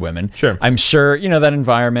naked women. Sure. I'm sure that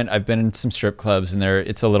environment. I've been in some strip clubs and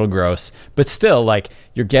it's a little gross, but still, like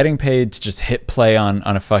you're getting paid to just hit play on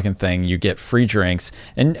a fucking thing. You get free drinks,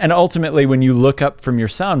 and ultimately, when you look up from your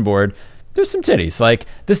soundboard, there's some titties. Like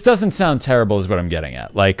this doesn't sound terrible, is what I'm getting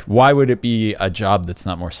at. Like, why would it be a job that's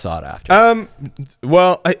not more sought after?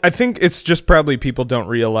 Well, I think it's just probably people don't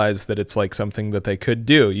realize that it's like something that they could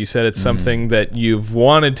do. You said it's something that you've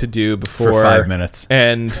wanted to do before For 5 minutes,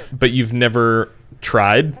 but you've never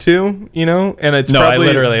tried to, and it's no, probably, I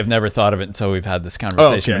literally have never thought of it until we've had this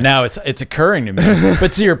conversation. Oh, okay. Now it's occurring to me.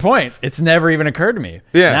 But to your point, it's never even occurred to me.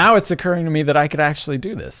 Yeah. Now it's occurring to me that I could actually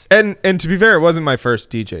do this. And to be fair, it wasn't my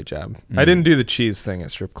first DJ job. I didn't do the cheese thing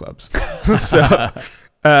at strip clubs. So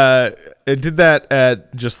I did that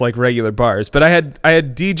at just like regular bars. But I had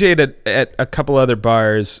DJ'd at a couple other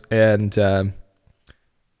bars, and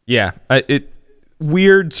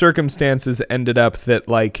weird circumstances ended up that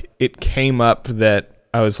like it came up that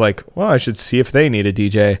I was like, well, I should see if they need a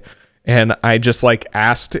DJ. And I just like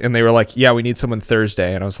asked, and they were like, yeah, we need someone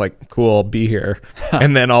Thursday. And I was like, cool, I'll be here.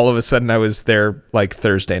 And then all of a sudden I was their like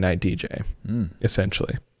Thursday night DJ,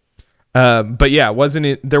 essentially. But yeah,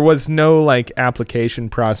 there was no like application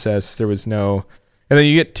process. There was no, and then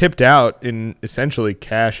you get tipped out in essentially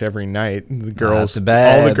cash every night. The girls, all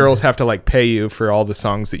the girls have to like pay you for all the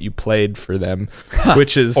songs that you played for them,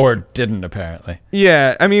 which is, or didn't apparently.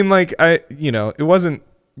 Yeah. I mean, like it wasn't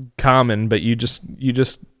common, but you just,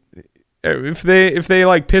 if they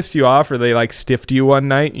like pissed you off or they like stiffed you one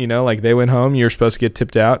night, like they went home, you're supposed to get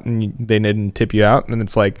tipped out and they didn't tip you out. And then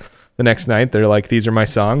it's like the next night they're like, these are my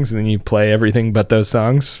songs. And then you play everything but those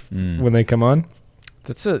songs when they come on.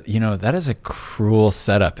 That is a cruel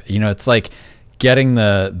setup. It's like getting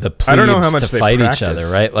the I don't know how plebes much to they fight each other,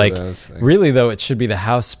 right? Like really though, it should be the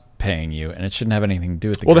house paying you and it shouldn't have anything to do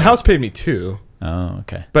with the the house paid me too. Oh,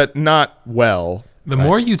 okay. But not well. The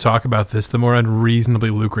more you talk about this, the more unreasonably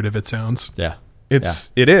lucrative it sounds. Yeah.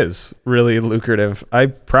 It is really lucrative. I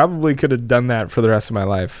probably could have done that for the rest of my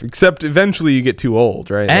life, except eventually you get too old,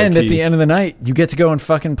 right? And at the end of the night, you get to go and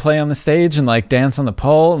fucking play on the stage and like dance on the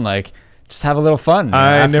pole and like just have a little fun.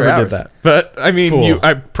 I never did that, but I mean,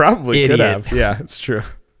 I probably could have. Yeah, it's true.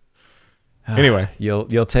 Anyway,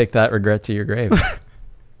 you'll take that regret to your grave.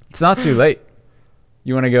 It's not too late.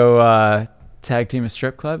 You want to go tag team a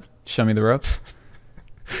strip club? Show me the ropes.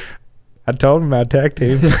 I told him I'd tag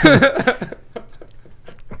team.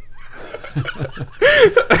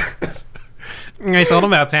 I told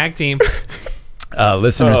him about tag team.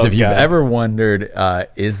 Listeners, if you've ever wondered,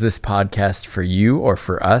 is this podcast for you or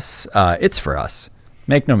for us? It's for us.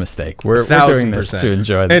 Make no mistake. We're doing this to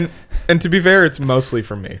enjoy them. And to be fair, it's mostly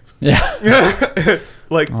for me. Yeah. It's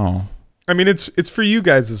like, I mean, it's for you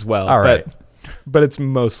guys as well. All right. But it's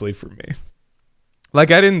mostly for me. Like,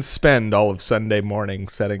 I didn't spend all of Sunday morning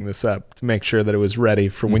setting this up to make sure that it was ready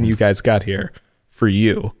for when you guys got here for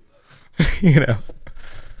you.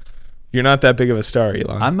 You're not that big of a star,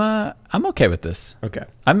 Elon. I'm okay with this. Okay.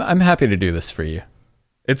 I'm happy to do this for you.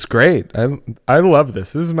 It's great. I love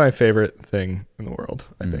this. This is my favorite thing in the world,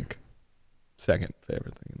 I think. Second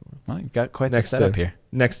favorite thing in the world. Well, you've got quite the setup here.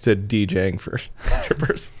 Next to DJing for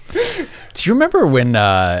strippers. Do you remember when,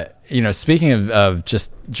 speaking of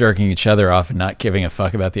just jerking each other off and not giving a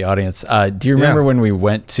fuck about the audience, do you remember when we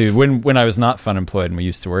went to, when I was not fun employed and we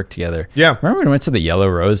used to work together? Yeah. Remember when we went to the Yellow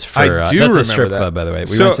Rose for, I do that's remember a strip that. club, by the way.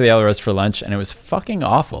 We went to the Yellow Rose for lunch and it was fucking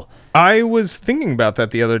awful. I was thinking about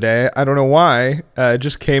that the other day. I don't know why. It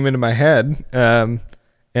just came into my head.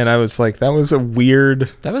 And I was like, that was a weird...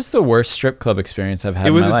 That was the worst strip club experience I've had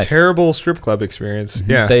in my life. It was a terrible strip club experience.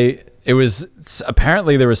 Yeah. It was...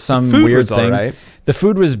 Apparently there was some weird was thing. All right. The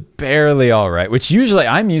food was barely all right, which usually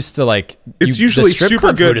I'm used to like... It's usually the strip super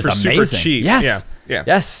club good food is for amazing. super cheap. Yes. Yeah.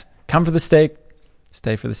 Yes. Come for the steak.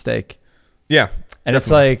 Stay for the steak. Yeah. And It's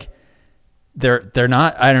like... They're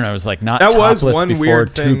not, I don't know, it was like not that topless was one before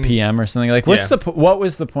weird 2 thing. p.m. or something. Like what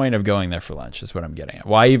was the point of going there for lunch is what I'm getting at.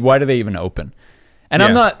 Why do they even open? And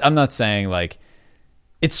I'm not saying like,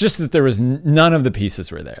 it's just that there was none of the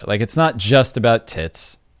pieces were there. Like, it's not just about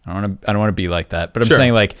tits. I don't want to be like that, but I'm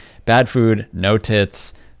saying like bad food, no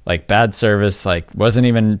tits, like bad service, like wasn't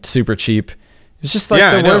even super cheap. It was just like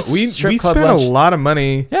the worst strip club spent lunch. a lot of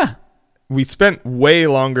money. Yeah. We spent way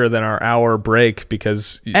longer than our hour break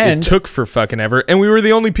because it took for fucking ever, and we were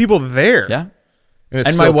the only people there. Yeah. it And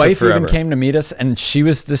still my took wife forever. even came to meet us, and she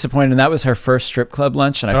was disappointed. And that was her first strip club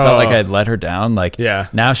lunch, and I felt like I had let her down. Like, Yeah.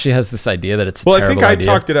 now she has this idea that it's a Well, I terrible think I idea.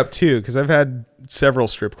 talked it up too, because I've had several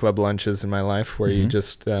strip club lunches in my life where you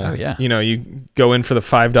just, yeah. you know, you go in for the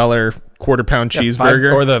 $5 quarter-pound Yeah,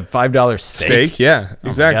 cheeseburger or the $5 steak. Yeah, my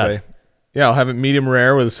exactly. God. Yeah, I'll have it medium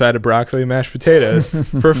rare with a side of broccoli and mashed potatoes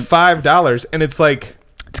for $5, and it's like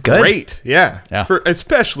It's good. great. Yeah, Yeah.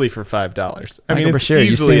 especially for $5. I mean, Michael it's Bashir,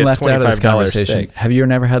 you easily seem a left out of this $25 conversation. steak. Have you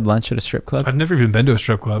never had lunch at a strip club? I've never even been to a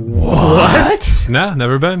strip club. What? No,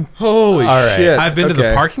 never been. Holy All right. shit! I've been to the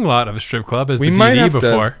Okay. parking lot of a strip club as We the might DD have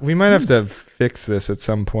before. we might have to fix this at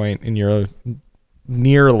some point in your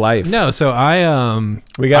near life. No, so I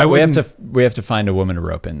We I have wouldn't- to find a woman to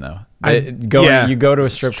rope in though. Yeah, You go to a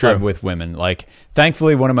it's strip true. club with women. Like,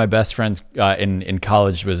 thankfully, one of my best friends in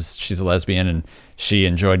college she's a lesbian, and she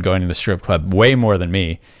enjoyed going to the strip club way more than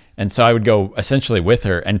me. And so I would go essentially with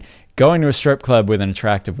her. And going to a strip club with an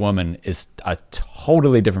attractive woman is a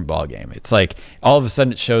totally different ballgame. It's like all of a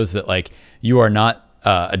sudden it shows that like you are not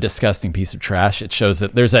a disgusting piece of trash. It shows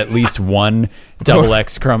that there's at least one double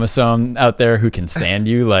X chromosome out there who can stand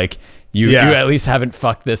you. Like you at least haven't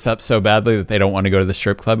fucked this up so badly that they don't want to go to the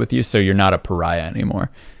strip club with you. So you're not a pariah anymore.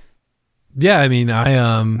 Yeah, I mean,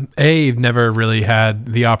 I never really had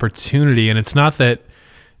the opportunity, and it's not that.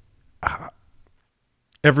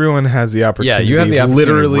 Everyone has the opportunity. you have the opportunity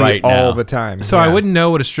literally right all now. the time. So Yeah. I wouldn't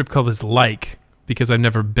know what a strip club is like because I've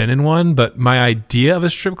never been in one. But my idea of a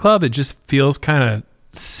strip club, it just feels kind of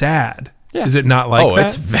sad. Yeah. Is it not like that?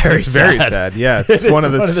 It's very It's very sad. Yeah, it's one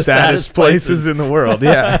of the saddest places in the world.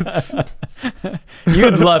 Yeah, it's,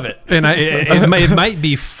 You'd love it. And it might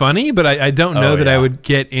be funny, but I don't know that I would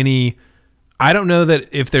get any. I don't know that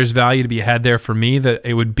if there's value to be had there for me, that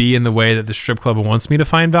it would be in the way that the strip club wants me to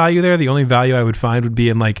find value there. The only value I would find would be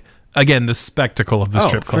in like, again, the spectacle of the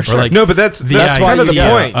strip club. for sure. Like, no, but that's kind of the idea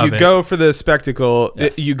point. of You it. go for the spectacle.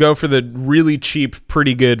 Yes. You go for the really cheap,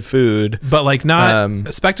 pretty good food. But like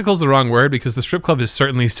spectacle's the wrong word because the strip club is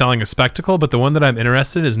certainly selling a spectacle, but the one that I'm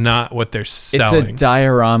interested in is not what they're selling. It's a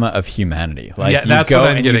diorama of humanity. Like, Yeah, you that's go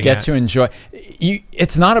what I'm and you getting get at. to enjoy.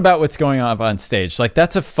 It's not about what's going on stage. Like,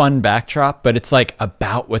 that's a fun backdrop, but it's like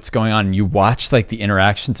about what's going on. You watch like the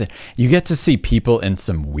interactions, and you get to see people in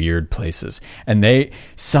some weird places, and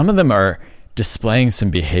some of them are displaying some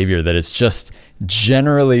behavior that is just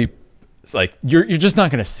generally, it's like you're just not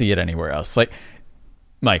going to see it anywhere else. Like,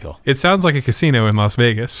 Michael. It sounds like a casino in Las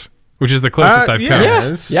Vegas, which is the closest I've come.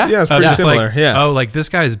 It's pretty Of just similar. like, yeah. oh, like this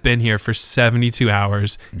guy's been here for 72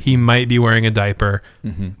 hours. He might be wearing a diaper.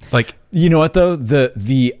 Like, You know what though? The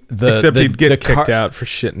Except he'd get kicked car- out for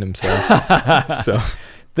shitting himself. So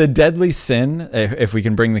The deadly sin, if we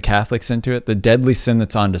can bring the Catholics into it, the deadly sin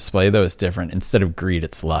that's on display, though, is different. Instead of greed,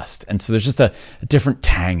 it's lust. And so there's just a different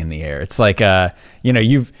tang in the air. It's like,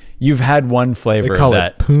 you've had one flavor they call of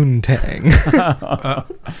that. it poontang.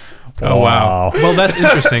 oh wow. Well, that's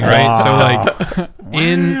interesting, right? So like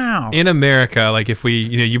in America, like if we,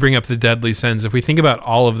 you bring up the deadly sins, if we think about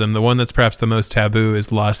all of them, the one that's perhaps the most taboo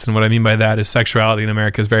is lust. And what I mean by that is sexuality in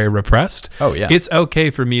America is very repressed. Oh, yeah. It's okay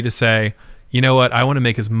for me to say, you know what? I want to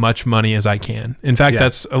make as much money as I can. In fact,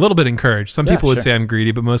 that's a little bit encouraged. Some people would sure. say I'm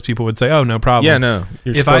greedy, but most people would say, oh, no problem. Yeah, no.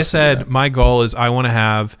 You're If I supposed to do said that. my goal is I want to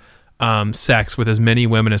have sex with as many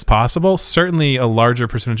women as possible, certainly a larger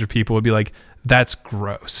percentage of people would be like, that's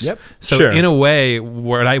gross. Yep. So Sure. in a way,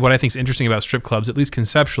 what I think is interesting about strip clubs, at least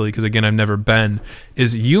conceptually, because again, I've never been,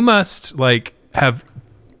 is you must like have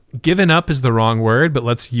given up is the wrong word, but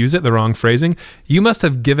let's use it, the wrong phrasing. You must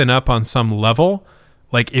have given up on some level.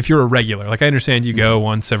 Like if you're a regular, like I understand you go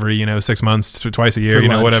once every, 6 months to twice a year, For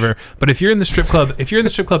lunch. whatever. But if you're in the strip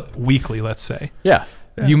club weekly, let's say, Yeah.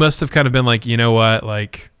 you must have kind of been like, you know what,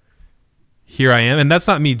 like here I am. And that's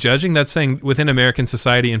not me judging. That's saying within American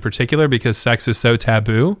society in particular, because sex is so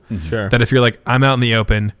taboo, Sure. that if you're like, I'm out in the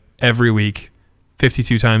open every week,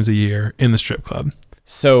 52 times a year in the strip club.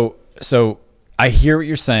 So I hear what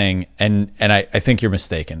you're saying, and I think you're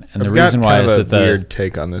mistaken. And the I've got reason why kind is of that a weird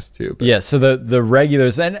take on this too. But So the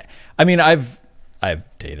regulars, and I mean, I've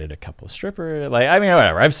dated a couple of strippers.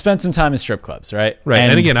 Whatever. I've spent some time in strip clubs, right? Right.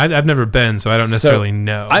 And again, I've never been, so I don't necessarily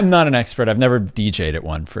know. I'm not an expert. I've never DJ'd at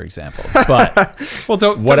one, for example. But well,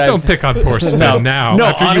 don't pick on poor Sven now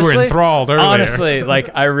after you were honestly- enthralled earlier. Honestly, like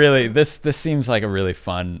I really, this seems like a really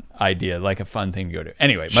fun idea, like a fun thing to go to.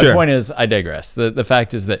 Anyway, my Sure. point is, I digress. The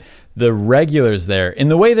fact is that the regulars there, in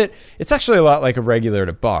the way that it's actually a lot like a regular at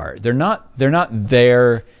a bar. They're not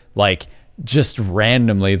there like just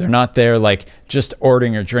randomly. They're not there like just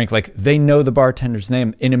ordering a drink. Like they know the bartender's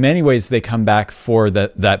name. And in many ways, they come back for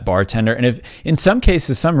that bartender. And if in some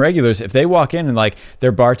cases, some regulars, if they walk in and like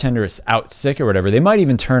their bartender is out sick or whatever, they might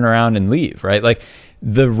even turn around and leave, right? Like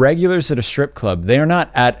the regulars at a strip club, they are not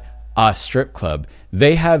at a strip club.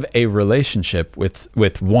 They have a relationship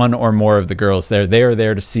with one or more of the girls there. They are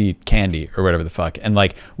there to see Candy or whatever the fuck. And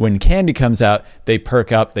like when Candy comes out, they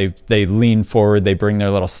perk up, they lean forward, they bring their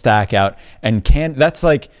little stack out. And that's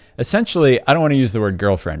like essentially, I don't want to use the word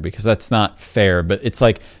girlfriend because that's not fair, but it's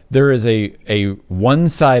like there is a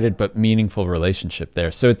one-sided but meaningful relationship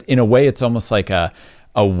there. So in a way, it's almost like a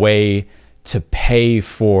way to pay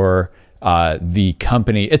for the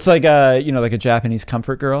company. It's like like a Japanese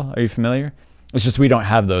comfort girl. Are you familiar? It's just we don't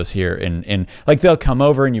have those here in like they'll come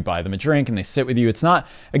over and you buy them a drink and they sit with you. It's not,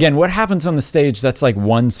 again, what happens on the stage, that's like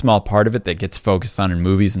one small part of it that gets focused on in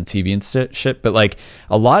movies and TV and shit. But like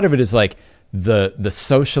a lot of it is like the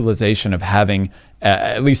socialization of having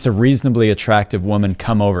at least a reasonably attractive woman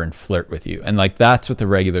come over and flirt with you. And like that's what the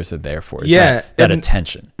regulars are there for. Is that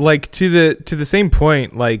attention. Like to the same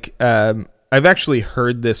point, like I've actually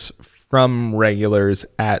heard this from regulars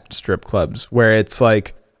at strip clubs where it's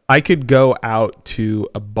like I could go out to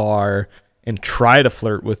a bar and try to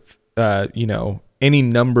flirt with, any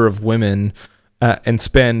number of women and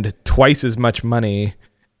spend twice as much money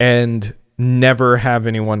and never have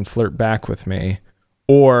anyone flirt back with me.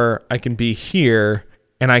 Or I can be here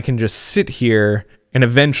and I can just sit here and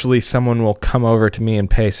eventually someone will come over to me and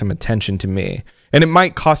pay some attention to me. And it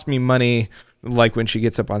might cost me money, like when she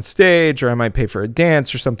gets up on stage, or I might pay for a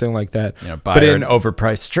dance or something like that. Buy her an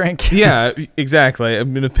overpriced drink. Yeah, exactly.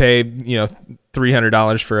 I'm going to pay,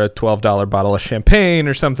 $300 for a $12 bottle of champagne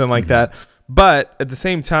or something like that. But at the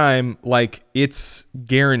same time, like it's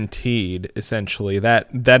guaranteed essentially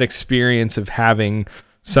that experience of having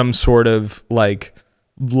some sort of like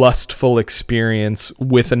lustful experience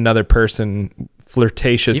with another person,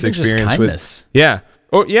 flirtatious even experience just kindness. with. Yeah.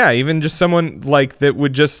 Oh yeah, even just someone like that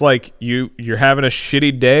would just like you're having a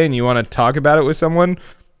shitty day and you want to talk about it with someone,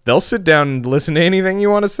 they'll sit down and listen to anything you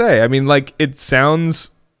want to say. I mean, like it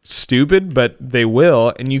sounds stupid, but they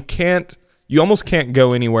will, and you almost can't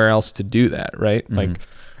go anywhere else to do that, right?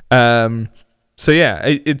 Mm-hmm. Like so yeah,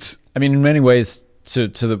 it's I mean in many ways to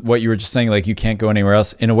what you were just saying, like you can't go anywhere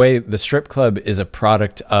else. In a way, the strip club is a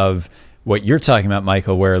product of what you're talking about,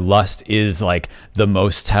 Michael, where lust is like the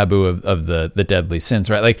most taboo of the deadly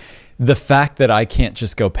sins, right? Like the fact that I can't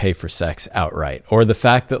just go pay for sex outright, or the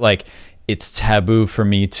fact that like it's taboo for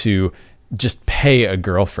me to just pay a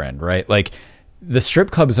girlfriend, right? Like the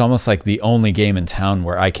strip club is almost like the only game in town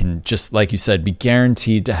where I can just, like you said, be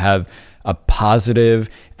guaranteed to have a positive,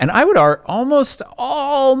 and I would almost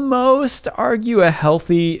argue a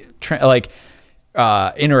healthy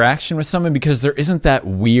interaction with someone, because there isn't that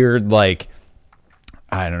weird, like,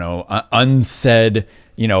 I don't know, unsaid,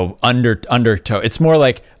 undertow. It's more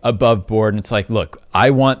like above board, and it's like, look,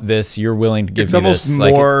 I want this, you're willing to give me this. It's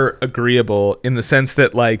almost more agreeable in the sense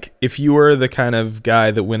that, like, if you were the kind of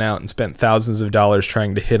guy that went out and spent thousands of dollars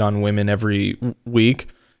trying to hit on women every week,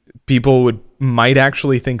 people might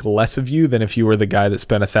actually think less of you than if you were the guy that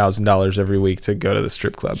spent $1,000 every week to go to the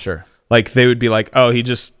strip club. Sure. Like they would be like, oh, he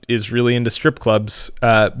just is really into strip clubs.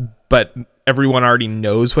 But everyone already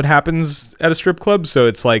knows what happens at a strip club. So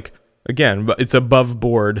it's like, again, it's above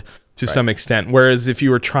board to some extent. Whereas if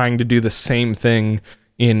you were trying to do the same thing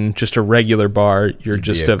in just a regular bar, you'd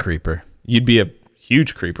just a creeper. You'd be a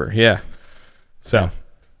huge creeper. Yeah. So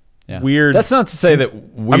yeah. Weird. That's not to say that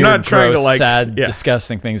weird, I'm not trying gross, to sad,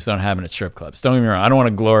 disgusting things don't happen at strip clubs. Don't get me wrong. I don't want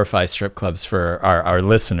to glorify strip clubs for our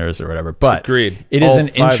listeners or whatever, but agreed. It is an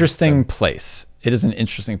interesting place. It is an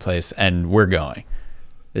interesting place, and we're going.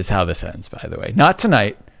 Is how this ends, by the way. Not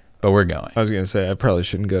tonight, but we're going. I was going to say, I probably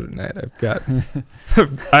shouldn't go tonight.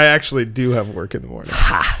 I actually do have work in the morning.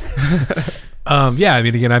 Yeah, I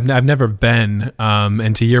mean, again, I've never been,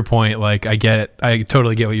 and to your point, like I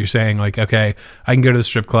totally get what you're saying. Like, okay, I can go to the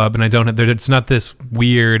strip club, and it's not this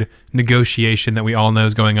weird negotiation that we all know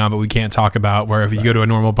is going on, but we can't talk about. Where if you go to a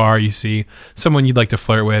normal bar, you see someone you'd like to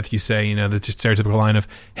flirt with, you say, the stereotypical line of,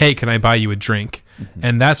 "Hey, can I buy you a drink?" Mm-hmm.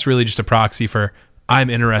 And that's really just a proxy for I'm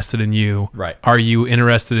interested in you. Right? Are you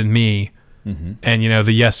interested in me? Mm-hmm. And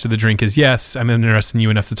the yes to the drink is yes, I'm interested in you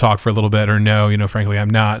enough to talk for a little bit, or no, frankly I'm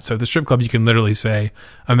not. So at the strip club you can literally say,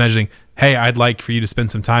 I'm imagining, hey, I'd like for you to spend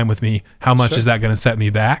some time with me. How much is that going to set me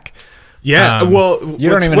back? Yeah. Well, You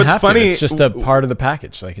don't even what's have funny, to. It's just a part of the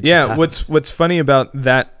package. Like, it yeah. just What's funny about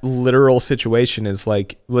that literal situation is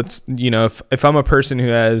like, if I'm a person who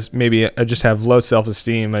has maybe I just have low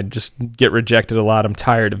self-esteem, I just get rejected a lot. I'm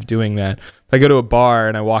tired of doing that. If I go to a bar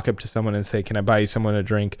and I walk up to someone and say, "Can I buy you someone a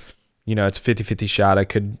drink?" It's a 50-50 shot. I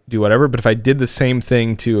could do whatever. But if I did the same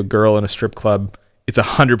thing to a girl in a strip club, it's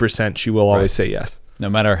 100% she will always say yes. no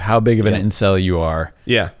matter how big of an incel you are.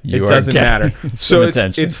 Yeah, You it are doesn't getting matter. some So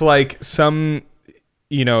attention. it's like some,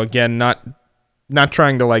 again, not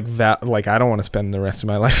trying to like I don't want to spend the rest of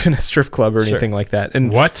my life in a strip club or Sure. anything like that.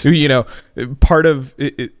 And What? part of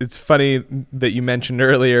it's funny that you mentioned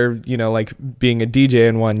earlier, like being a DJ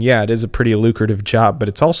in one. Yeah, it is a pretty lucrative job, but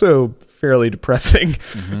it's also fairly depressing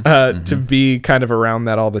to be kind of around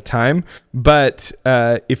that all the time. But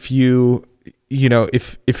if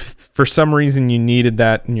if for some reason you needed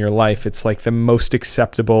that in your life, it's like the most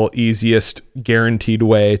acceptable, easiest, guaranteed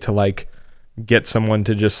way to like get someone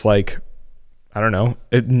to just like, I don't know,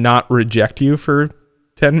 not reject you for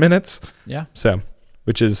 10 minutes. Yeah. So,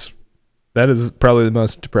 that is probably the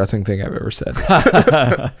most depressing thing I've ever said.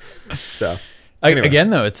 So, anyway. Again,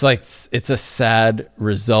 though, it's like it's a sad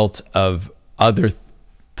result of other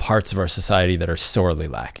parts of our society that are sorely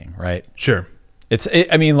lacking, right? Sure.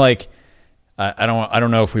 I mean, like, I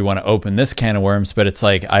don't know if we want to open this can of worms, but it's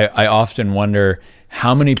like I often wonder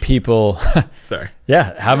how many people Sorry.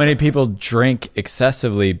 yeah, how many people drink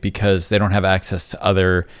excessively because they don't have access to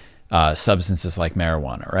other substances like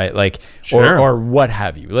marijuana, right? Like, Sure. or what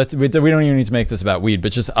have you. We don't even need to make this about weed,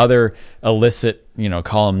 but just other illicit,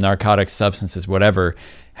 call them narcotic substances, whatever.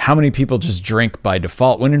 How many people just drink by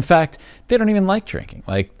default when in fact they don't even like drinking?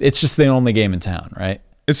 Like, it's just the only game in town, right?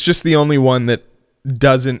 It's just the only one that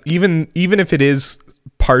doesn't, even if it is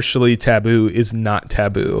partially taboo, is not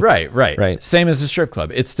taboo. Right. Same as a strip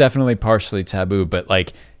club. It's definitely partially taboo, but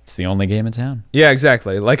like, it's the only game in town. Yeah,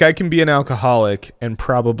 exactly. Like, I can be an alcoholic and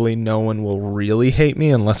probably no one will really hate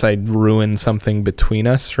me unless I ruin something between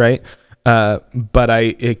us, right? But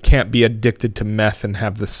it can't be addicted to meth and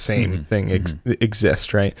have the same thing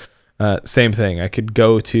exist, right? Same thing. I could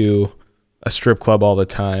go to a strip club all the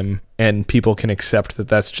time and people can accept that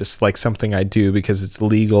that's just like something I do because it's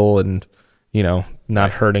legal and,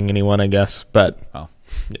 not hurting anyone, I guess. But,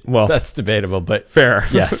 well, That's debatable, but fair.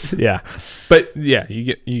 yes. Yeah. But yeah,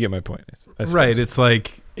 you get my point. I suppose. Right. It's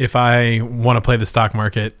like if I want to play the stock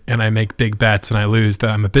market and I make big bets and I lose, that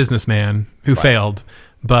I'm a businessman who failed.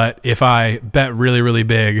 But if I bet really, really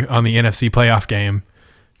big on the NFC playoff game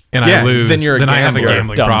and I lose, then I have a gambler.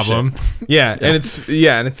 gambling Dumb problem. Yeah, and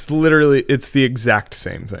it's literally the exact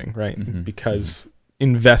same thing, right? Because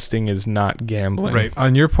investing is not gambling. Right.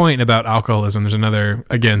 On your point about alcoholism, there's another,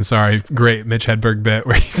 again, sorry, great Mitch Hedberg bit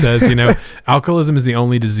where he says, alcoholism is the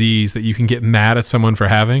only disease that you can get mad at someone for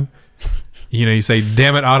having. You say,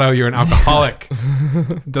 "Damn it, Otto, you're an alcoholic."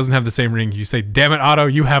 It doesn't have the same ring. You say, "Damn it, Otto,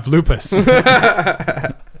 you have lupus."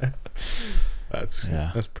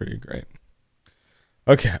 That's pretty great.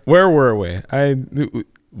 Okay, where were we?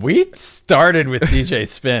 We started with DJ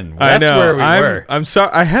Spin. I That's know. where we were. I'm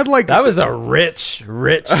sorry. I had like That was a rich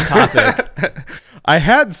topic. I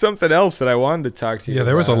had something else that I wanted to talk to you. Yeah,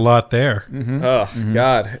 there was a about. lot there. Oh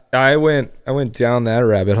God, I went down that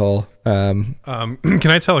rabbit hole. Can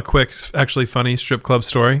I tell a quick, actually funny strip club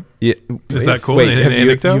story? Yeah, Is that cool? Wait, An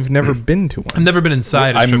anecdote? you've never been to I've one? never been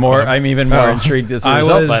inside a strip club. I'm even more intrigued as a I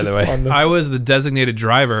result, was, by the way. I was the designated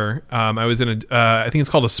driver. I was in I think it's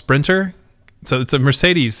called a Sprinter. So it's a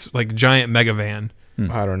Mercedes, like giant mega van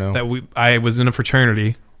I don't know. I was in a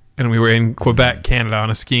fraternity and we were in Quebec, Canada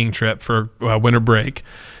on a skiing trip for winter break.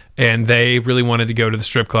 And they really wanted to go to the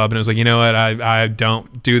strip club. And it was like, you know what? I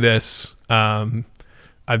don't do this. I'm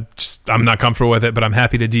not comfortable with it, but I'm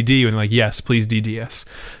happy to DD you. And like, yes, please DD us.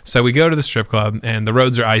 So we go to the strip club and the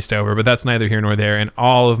roads are iced over, but that's neither here nor there. And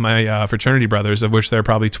all of my fraternity brothers, of which there are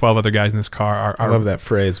probably 12 other guys in this car, I love that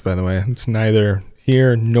phrase, by the way. It's neither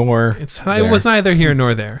here nor it there. was neither here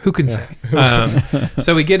nor there. Who can say?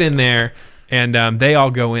 So we get in there and they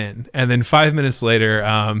all go in. And then 5 minutes later,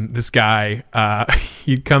 this guy,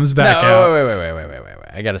 he comes back out.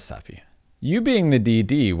 Wait. I got to stop you. You being the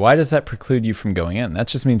DD, why does that preclude you from going in? That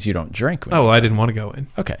just means you don't drink. Oh, well, I didn't want to go in.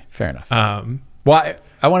 Okay, fair enough. Why?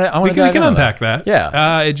 I want to. We can unpack that.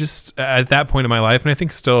 Yeah. It just at that point in my life, and I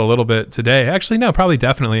think still a little bit today. Actually, no, probably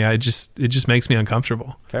definitely. It just makes me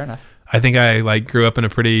uncomfortable. Fair enough. I think I grew up in a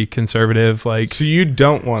pretty conservative So you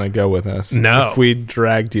don't want to go with us? No. If we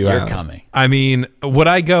dragged you You're out, coming. I mean, would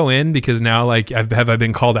I go in because now have I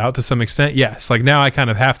been called out to some extent? Yes. Like now I kind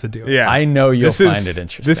of have to do it. Yeah, I know you'll find it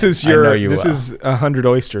interesting. This is I know you this will. is 100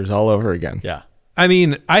 oysters all over again. Yeah. I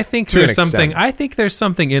mean, I think To an there's something. extent. I think there's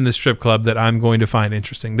something in the strip club that I'm going to find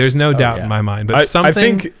interesting. There's no doubt yeah. in my mind. But I something.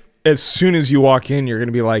 think as soon as you walk in, you're going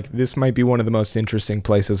to be like, this might be one of the most interesting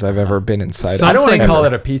places I've ever been inside. Some- I don't want to Something- call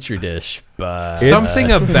it a petri dish, but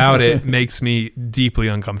Something about it makes me deeply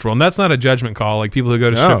uncomfortable, and that's not a judgment call. Like people who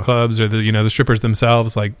go to No. strip clubs or the strippers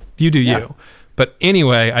themselves, like you do you. But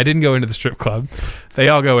anyway, I didn't go into the strip club. They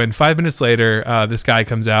all go in. 5 minutes later, this guy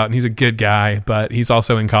comes out, and he's a good guy, but he's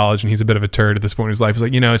also in college, and he's a bit of a turd at this point in his life. He's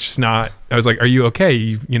like, it's just not. I was like, are you okay?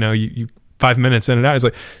 You 5 minutes in and out. He's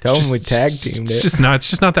like, Tell "It's him we just- tag it's teamed just it." It's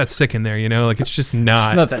just not that sick in there, Like it's just not.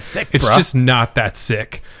 it's not that sick, It's bro. just not that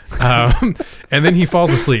sick. And then he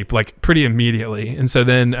falls asleep like pretty immediately. And so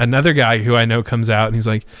then another guy who I know comes out and he's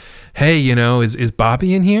like, hey, is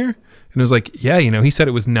Bobby in here? And I was like, yeah, he said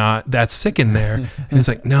it was not that sick in there. And he's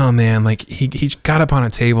like, no, man, like he got up on a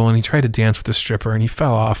table and he tried to dance with the stripper and he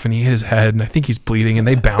fell off and he hit his head and I think he's bleeding and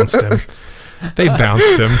they bounced him.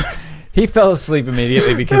 He fell asleep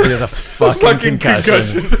immediately because he has a fucking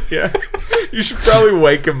concussion. Yeah. You should probably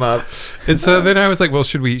wake him up. And so then I was like, well,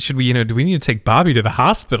 should we, do we need to take Bobby to the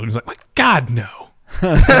hospital? And he's like, God, no.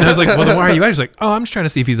 And I was like, well, then why are you out? He's like, oh, I'm just trying to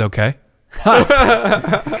see if he's okay.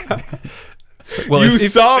 Well, You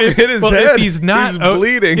saw him hit his head. If he's not He's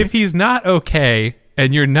bleeding. if he's not okay,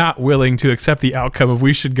 and you're not willing to accept the outcome of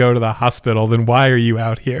we should go to the hospital, then why are you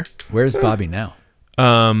out here? Where's Bobby now?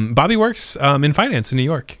 Bobby works in finance in New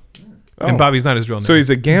York, and Bobby's not his real name. So he's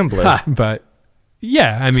a gambler. but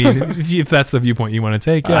yeah, I mean, if that's the viewpoint you want to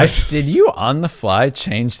take, yeah, Did you on the fly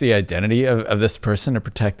change the identity of this person to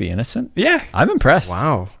protect the innocent? yeah. I'm impressed.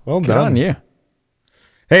 Wow. Well Good done. on you.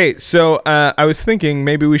 Hey, so I was thinking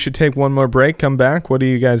maybe we should take one more break, come back. What are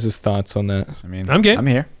you guys' thoughts on that? I mean, I'm game. I'm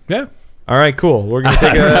here. Yeah. All right, cool. We're gonna I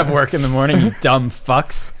take don't have a work in the morning, you dumb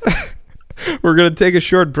fucks.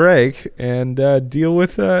 short break and deal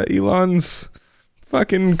with Elon's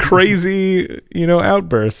fucking crazy,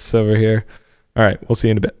 outbursts over here. All right, we'll see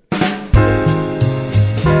you in a bit.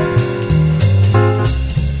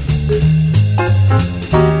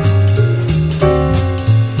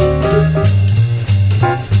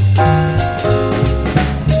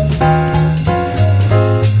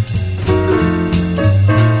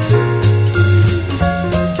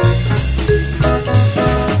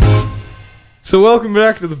 So welcome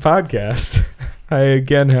back to the podcast. I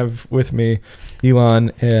again have with me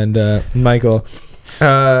Elon and Michael.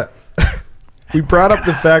 We brought up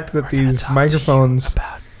the fact that these microphones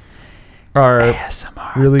are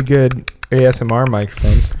ASMR. really good ASMR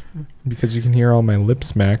microphones because you can hear all my lip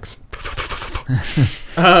smacks.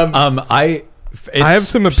 It's I have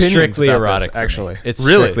some opinions strictly about erotic this, for me. actually. It's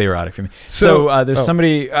Really? strictly erotic for me. So- So there's oh.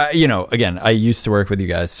 somebody, again, I used to work with you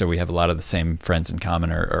guys, so we have a lot of the same friends in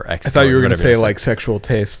common or ex. I thought you were going to say like sexual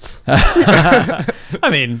tastes. I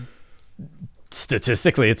mean,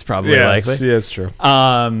 statistically, it's probably likely. Yeah, it's true.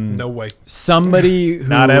 No way. Somebody who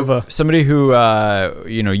Not ever. Somebody who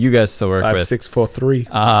you guys still work with. 5643.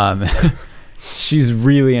 She's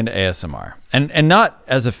really into ASMR, and not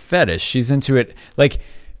as a fetish. She's into it like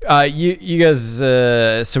you guys.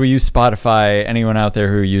 So we use Spotify. Anyone out there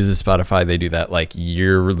who uses Spotify, they do that like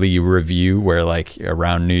yearly review where like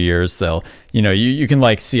around New Year's they'll you can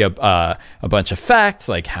like see a bunch of facts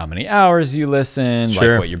like how many hours you listened,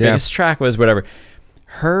 Sure, like what your yeah. biggest track was, whatever.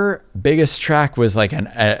 Her biggest track was like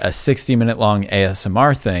a 60-minute long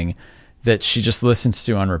ASMR thing that she just listens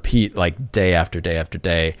to on repeat like day after day after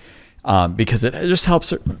day. Because it just helps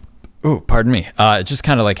her. Oh, pardon me. It just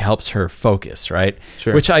kind of like helps her focus, right?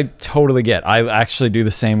 Sure. Which I totally get. I actually do the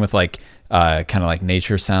same with like kind of like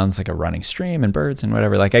nature sounds, like a running stream and birds and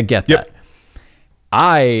whatever. Like I get Yep. that.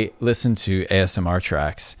 I listen to ASMR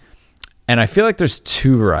tracks, and I feel like there's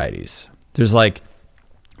two varieties. There's like,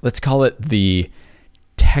 let's call it the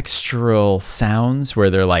textural sounds where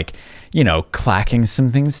they're like, clacking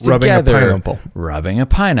some things Rubbing a together. pineapple. Rubbing a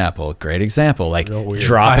pineapple. Great example. Like I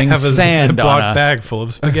dropping have a sand on Ziploc a bag full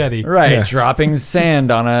of spaghetti. right, Yeah. dropping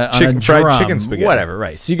sand on a Fried drum, chicken spaghetti. whatever.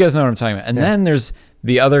 Right. So you guys know what I'm talking about. And then there's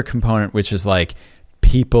the other component, which is like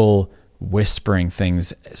people whispering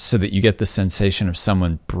things so that you get the sensation of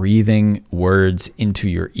someone breathing words into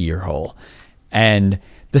your ear hole. And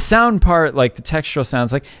the sound part, like the textural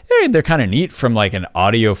sounds, like they're kind of neat from like an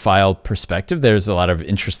audiophile perspective. There's a lot of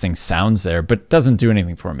interesting sounds there, but it doesn't do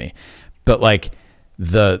anything for me. But like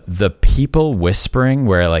the people whispering,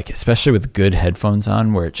 where like, especially with good headphones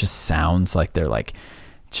on, where it just sounds like they're like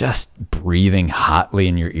just breathing hotly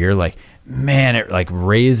in your ear, like, man, it like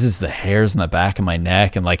raises the hairs on the back of my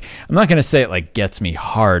neck. And like, I'm not going to say it like gets me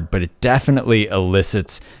hard, but it definitely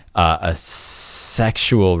elicits a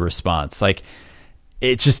sexual response. Like,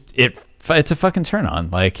 it's a fucking turn on.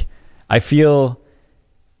 Like, I feel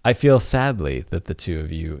I feel sadly that the two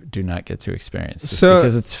of you do not get to experience this So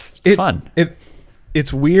because it's fun.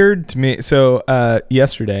 It's weird to me. So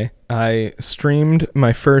yesterday I streamed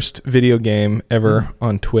my first video game ever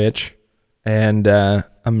on Twitch, and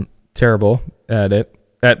I'm terrible at it,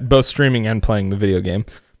 at both streaming and playing the video game.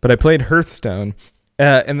 But I played Hearthstone,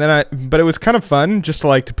 but it was kind of fun just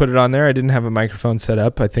to put it on there. I didn't have a microphone set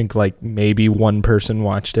up. I think maybe one person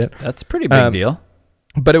watched it. That's a pretty big deal.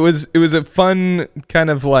 But it was a fun kind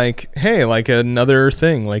of hey, another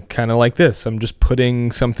thing, kind of like this. I'm just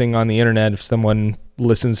putting something on the internet. If someone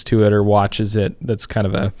listens to it or watches it, that's kind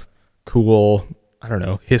of a cool, I don't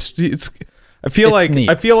know, history. I feel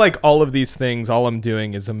like all of these things, all I'm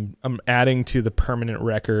doing is I'm adding to the permanent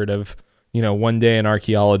record of, one day an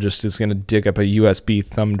archaeologist is going to dig up a USB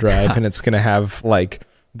thumb drive and it's going to have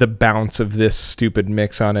the bounce of this stupid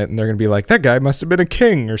mix on it, and they're gonna be like, that guy must have been a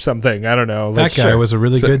king or something. I don't know. That guy was a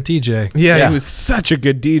really good DJ. Yeah, he was such a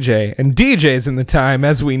good DJ. And DJs in the time,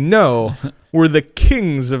 as we know, were the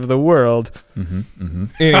kings of the world.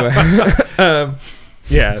 Anyway,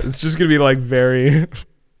 yeah, it's just gonna be very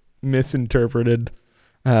misinterpreted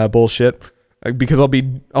bullshit. Because I'll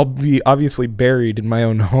be obviously buried in my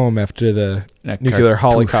own home after the nuclear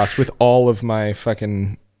holocaust with all of my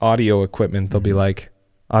fucking audio equipment. They'll be like,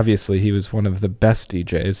 obviously, he was one of the best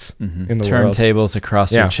DJs in the world. Turntables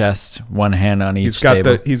across your chest, one hand on each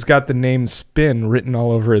table. He's got the name Spin written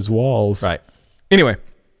all over his walls. Right. Anyway,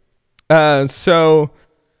 so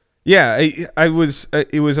yeah, it was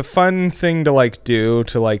a fun thing to do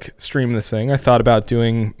to stream this thing. I thought about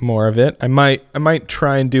doing more of it. I might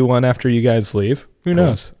try and do one after you guys leave. Who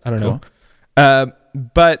knows? I don't know.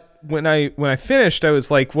 But when I finished, I was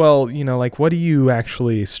like, well, what do you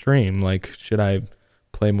actually stream? Should I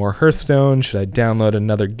play more Hearthstone? Should I download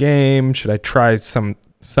another game? Should I try some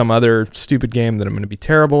other stupid game that I'm going to be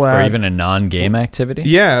terrible at? Or even a non-game activity?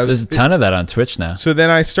 Yeah. There's a ton of that on Twitch now. So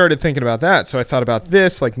then I started thinking about that. So I thought about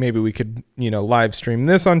this, maybe we could, live stream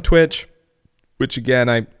this on Twitch, which again,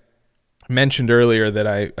 I mentioned earlier that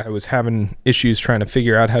I was having issues trying to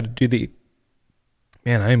figure out how to do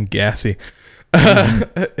man, I am gassy.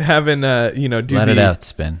 Having, Let it out,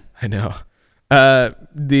 Spin. I know.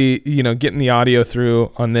 Getting the audio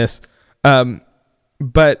through on this.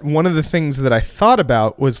 But one of the things that I thought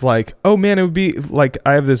about was oh man, it would be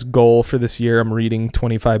I have this goal for this year. I'm reading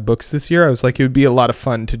 25 books this year. I was it would be a lot of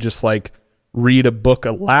fun to just read a book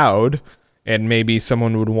aloud, and maybe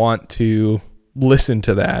someone would want to listen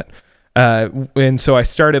to that. And so I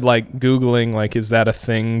started Googling, is that a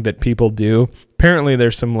thing that people do? Apparently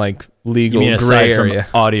there's some legal gray area.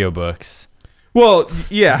 From audiobooks. Well,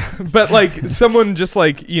 yeah, but someone just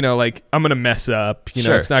I'm gonna mess up.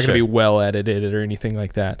 Sure, it's not gonna be well edited or anything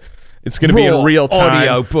like that. It's gonna be in real time.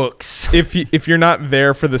 Audio books. If you're not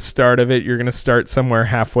there for the start of it, you're gonna start somewhere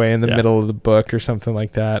halfway in the middle of the book or something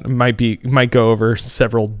like that. It might go over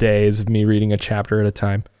several days of me reading a chapter at a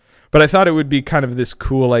time. But I thought it would be kind of this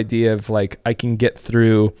cool idea of I can get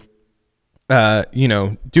through.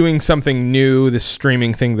 Doing something new, this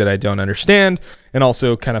streaming thing that I don't understand, and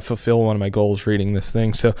also kind of fulfill one of my goals reading this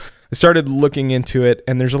thing. So I started looking into it,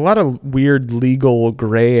 and there's a lot of weird legal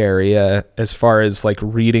gray area as far as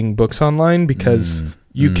reading books online, because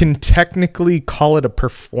you can technically call it a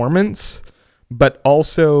performance, but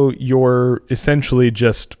also you're essentially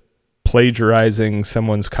just plagiarizing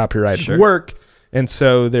someone's copyrighted work. And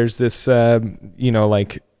so there's this,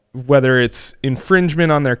 whether it's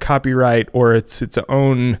infringement on their copyright or it's its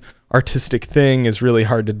own artistic thing is really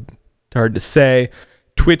hard to say.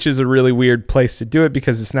 Twitch is a really weird place to do it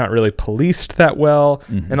because it's not really policed that well.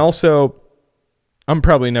 And also, I'm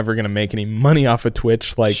probably never going to make any money off of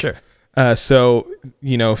Twitch. So,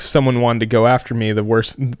 if someone wanted to go after me,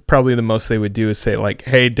 probably the most they would do is say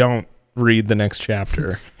hey, don't read the next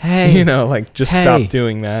chapter. Hey, just stop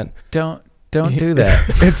doing that. Don't do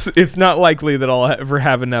that. It's not likely that I'll ever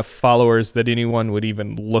have enough followers that anyone would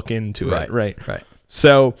even look into it. Right.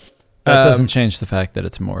 So that doesn't change the fact that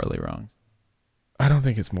it's morally wrong. I don't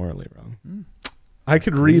think it's morally wrong. I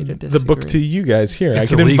could read the book to you guys here.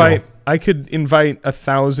 It's illegal. I could invite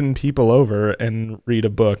 1,000 people over and read a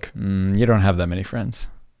book. You don't have that many friends.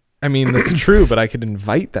 I mean, that's true, but I could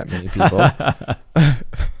invite that many people.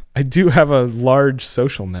 I do have a large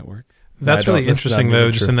social network. That's really interesting,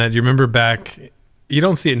 though, just in that you remember back, you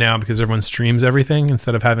don't see it now because everyone streams everything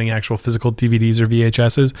instead of having actual physical DVDs or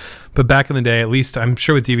VHSs. But back in the day, at least I'm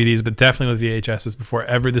sure with DVDs, but definitely with VHSs, before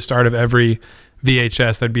the start of every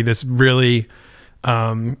VHS, there'd be this really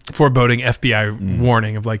foreboding FBI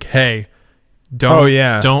warning of hey,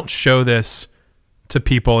 don't show this to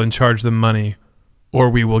people and charge them money, or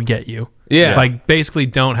we will get you. Yeah. Like basically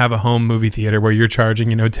don't have a home movie theater where you're charging,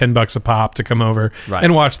 $10 a pop to come over Right.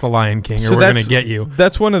 and watch The Lion King, So or we're going to get you.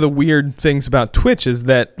 That's one of the weird things about Twitch is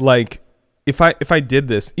that like if I did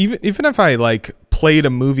this, even if I like played a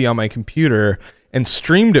movie on my computer and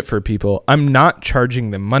streamed it for people, I'm not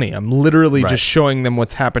charging them money. I'm literally Right. just showing them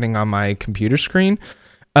what's happening on my computer screen.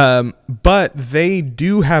 But they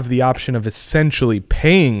do have the option of essentially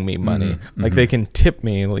paying me money. Like they can tip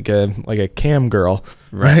me like a cam girl,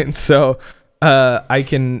 right? So I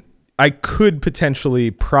could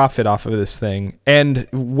potentially profit off of this thing, and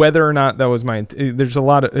whether or not that was there's a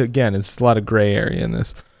lot of, again, it's a lot of gray area in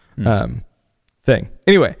this thing.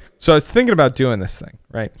 Anyway, so I was thinking about doing this thing,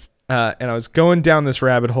 right? And I was going down this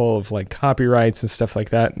rabbit hole of like copyrights and stuff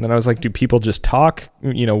like that. And then I was like, do people just talk?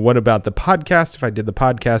 What about the podcast? If I did the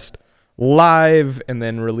podcast live and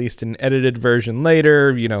then released an edited version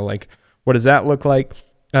later, like what does that look like?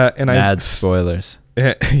 Mad spoilers.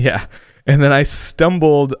 Yeah. And then I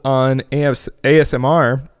stumbled on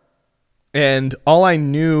ASMR, and all I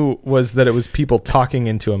knew was that it was people talking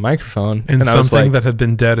into a microphone. And I was something like, that had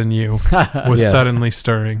been dead in you was Yes. suddenly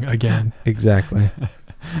stirring again. Exactly.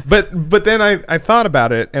 But then I thought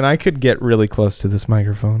about it, and I could get really close to this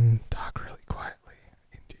microphone and talk really quietly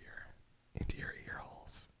into your ear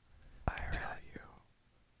holes. I tell you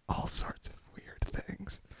all sorts of weird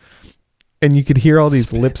things. And you could hear all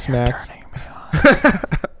these lip smacks.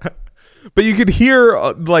 But you could hear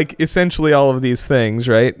like essentially all of these things,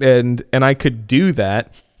 right? And I could do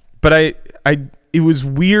that. But it was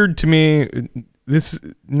weird to me. This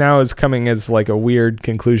now is coming as like a weird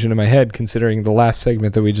conclusion in my head, considering the last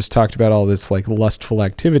segment that we just talked about, all this like lustful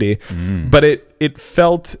activity. But it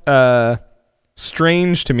felt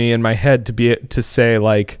strange to me in my head to say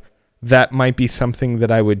like that might be something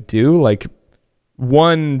that I would do. Like,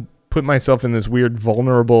 one, put myself in this weirdly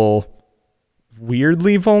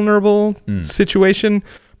vulnerable situation,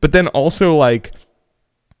 but then also like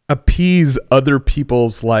appease other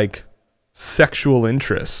people's like sexual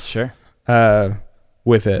interests. Sure.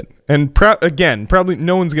 With it. And again, probably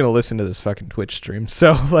no one's going to listen to this fucking Twitch stream.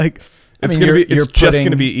 So like, it's just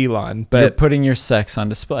going to be Elon, but you're putting your sex on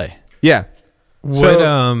display. yeah.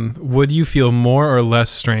 Would you feel more or less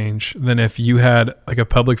strange than if you had like a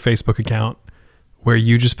public Facebook account where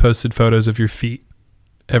you just posted photos of your feet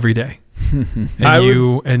every day?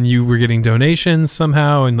 And you were getting donations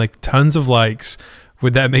somehow and like tons of likes?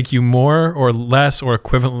 Would that make you more or less or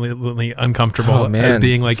equivalently uncomfortable as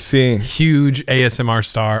being like huge ASMR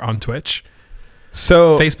star on Twitch?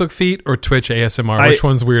 So Facebook feet or Twitch ASMR? Which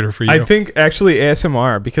one's weirder for you? I think actually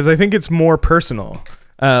ASMR, because I think it's more personal.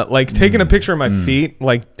 Like taking a picture of my feet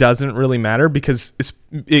like doesn't really matter, because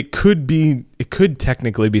it could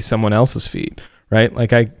technically be someone else's feet, right?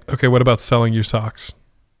 Like okay, what about selling your socks?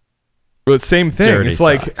 Well, same thing. Dirty it's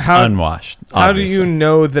like socks, how unwashed. How do you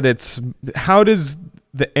know that how does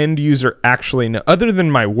the end user actually know, other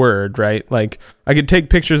than my word, right? Like I could take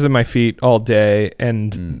pictures of my feet all day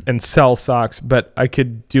and sell socks, but I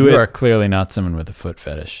could do it. You are clearly not someone with a foot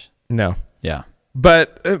fetish. No. Yeah.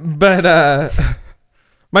 But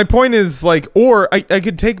my point is like, or I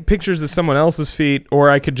could take pictures of someone else's feet, or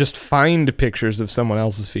I could just find pictures of someone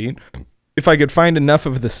else's feet. If I could find enough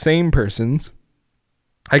of the same person's,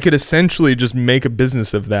 I could essentially just make a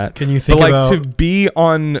business of that. Can you think about to be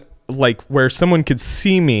on like where someone could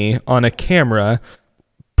see me on a camera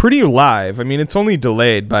pretty live? I mean, it's only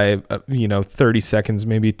delayed by 30 seconds,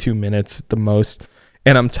 maybe 2 minutes at the most,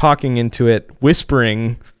 and I'm talking into it,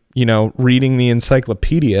 whispering, reading the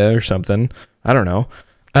encyclopedia or something. I don't know.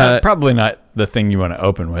 Probably not the thing you want to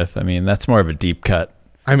open with. I mean, that's more of a deep cut.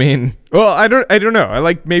 I mean, well, I don't know. I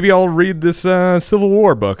like, maybe I'll read this Civil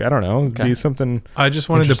War book. I don't know. It'd be something. I just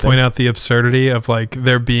wanted to point out the absurdity of like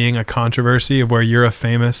there being a controversy of where you're a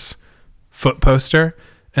famous foot poster,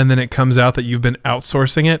 and then it comes out that you've been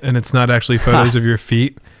outsourcing it, and it's not actually photos of your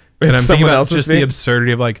feet. And I'm thinking about just the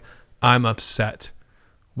absurdity of like, I'm upset.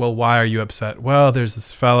 Well, why are you upset? Well, there's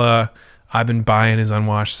this fella. I've been buying his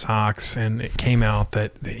unwashed socks, and it came out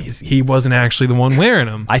that he wasn't actually the one wearing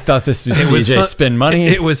them. I thought this was DJ Spin Money.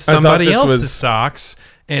 It was somebody else's socks.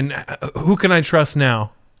 And who can I trust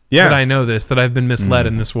now that I know this, that I've been misled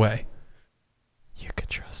in this way? You could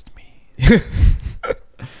trust me.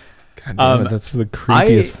 God damn it, that's the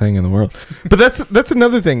creepiest thing in the world. But that's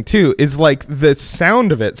another thing too, is like the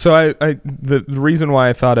sound of it. So the reason why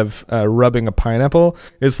I thought of rubbing a pineapple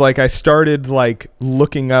is like I started like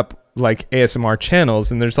looking up like ASMR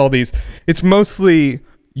channels, and there's all these, it's mostly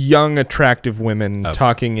young attractive women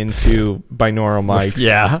talking into binaural mics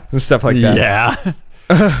and stuff like that.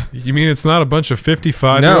 You mean it's not a bunch of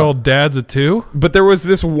 55-year-old dads at 2? But there was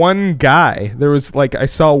this one guy. I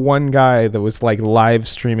saw one guy that was like live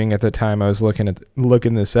streaming at the time I was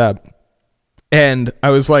looking this up. And I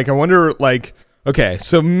was like, I wonder, like, okay,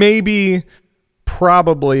 so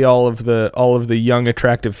probably all of the young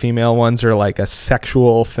attractive female ones are like a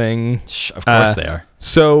sexual thing. Of course they are.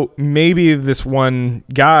 So maybe this one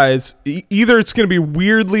guy's either it's going to be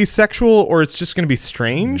weirdly sexual or it's just going to be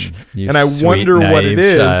strange. And I wonder what it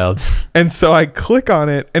is. Child. And so I click on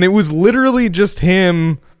it and it was literally just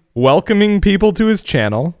him welcoming people to his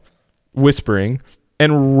channel, whispering,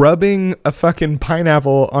 and rubbing a fucking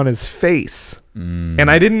pineapple on his face. And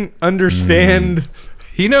I didn't understand.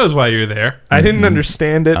 He knows why you're there. I didn't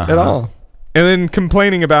understand it at all. And then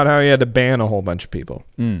complaining about how he had to ban a whole bunch of people.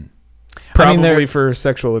 Probably for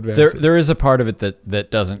sexual advances. There is a part of it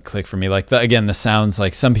that doesn't click for me. Like, the sounds,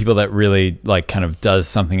 like some people that really like kind of does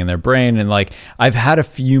something in their brain. And like, I've had a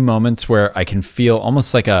few moments where I can feel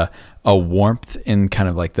almost like a warmth in kind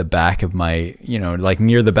of like the back of my, like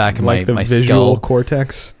near the back of like my visual skull.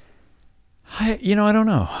 Cortex. I don't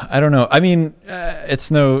know. I mean,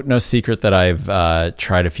 it's no secret that I've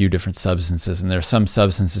tried a few different substances, and there are some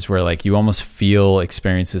substances where like you almost feel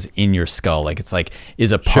experiences in your skull. Like it's like,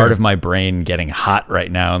 is a part of my brain getting hot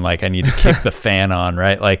right now, and like I need to kick the fan on,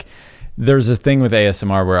 right? Like there's a thing with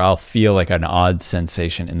ASMR where I'll feel like an odd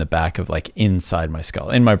sensation in the back of like inside my skull,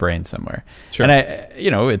 in my brain somewhere. Sure. And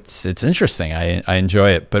it's interesting. I enjoy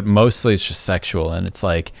it, but mostly it's just sexual, and it's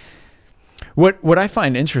like what I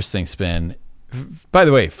find interesting, Spin. By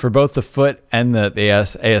the way, for both the foot and the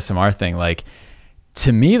ASMR thing, like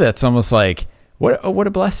to me, that's almost like what a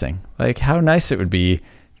blessing. Like how nice it would be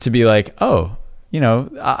to be like, oh,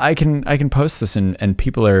 I can post this and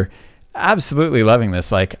people are absolutely loving this.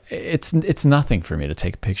 Like it's nothing for me to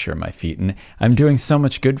take a picture of my feet, and I'm doing so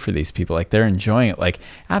much good for these people. Like they're enjoying it. Like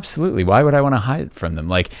absolutely. Why would I want to hide it from them?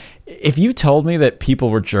 Like if you told me that people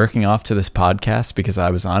were jerking off to this podcast because I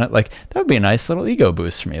was on it, like that would be a nice little ego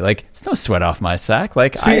boost for me. Like it's no sweat off my sack.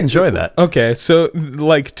 Like I enjoy that. Okay. So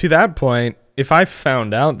like to that point, if I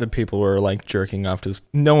found out that people were like jerking off to this,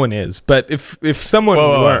 no one is, but if someone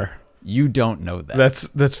were, you don't know that.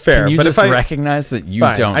 That's fair. Can you but just if I recognize that you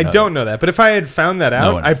fine, don't know I don't know that. But if I had found that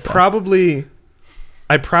out, I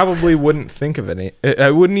probably wouldn't think of any.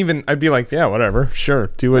 I wouldn't even. I'd be like, yeah, whatever, sure,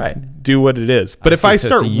 do it, right. Do what it is. But if I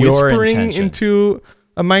start whispering into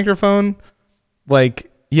a microphone,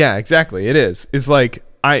 like, yeah, exactly, it is. It's like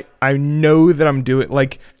I know that I'm doing.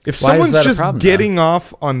 Like, if someone's just getting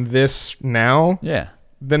off on this now, yeah,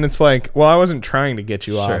 then it's like, well, I wasn't trying to get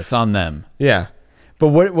you off. Sure, it's on them. Yeah. But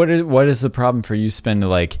what is the problem for you, Spin, to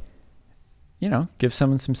like, give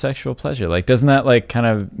someone some sexual pleasure? Like, doesn't that like kind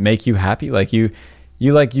of make you happy? Like you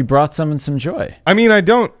brought someone some joy. I mean, I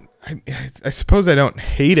suppose I don't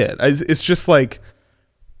hate it. It's just like,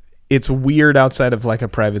 it's weird outside of like a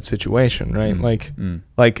private situation, right?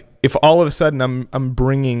 Like if all of a sudden I'm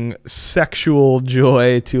bringing sexual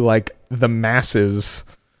joy to like the masses,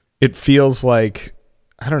 it feels like,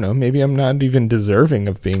 I don't know, maybe I'm not even deserving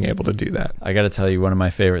of being able to do that. I got to tell you, one of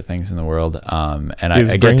my favorite things in the world, and I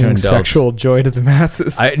get to indulge sexual joy to the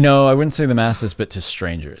masses. I wouldn't say the masses, but to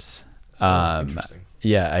strangers.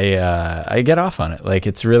 Yeah, I get off on it. Like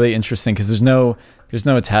it's really interesting because there's no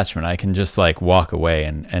attachment. I can just like walk away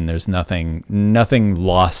and there's nothing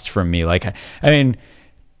lost from me. Like I mean,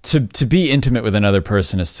 to be intimate with another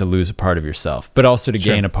person is to lose a part of yourself, but also to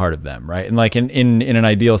gain a part of them, right? And like in an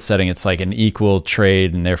ideal setting, it's like an equal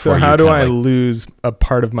trade, and therefore. So how do I lose a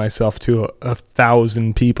part of myself to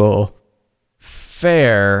 1,000 people?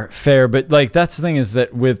 Fair, but like that's the thing is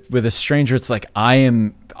that with a stranger, it's like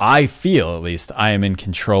I feel at least I am in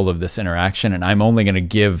control of this interaction, and I'm only going to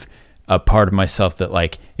give a part of myself that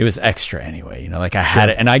like it was extra anyway, like I had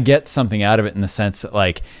it, and I get something out of it in the sense that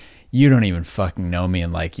like you don't even fucking know me,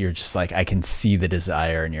 and like you're just like I can see the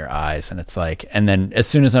desire in your eyes, and it's like, and then as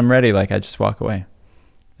soon as I'm ready, like I just walk away.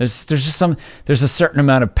 There's a certain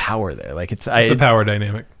amount of power there, like it's a power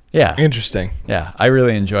dynamic. Yeah. Interesting. Yeah, I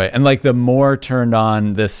really enjoy it. And like the more turned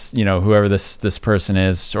on this, whoever this person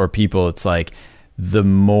is or people, it's like the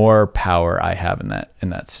more power I have in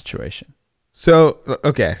that situation. So,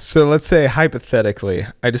 okay. So let's say hypothetically,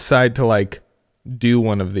 I decide to like do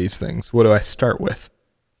one of these things. What do I start with?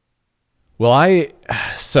 Well,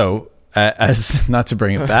 as not to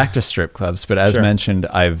bring it back to strip clubs, but as mentioned,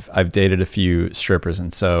 I've dated a few strippers.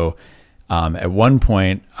 And so at one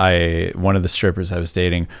point, one of the strippers I was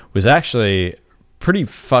dating was actually pretty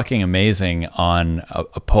fucking amazing on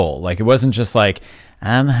a pole. Like it wasn't just like,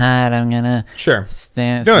 I'm hot, I'm gonna Sure.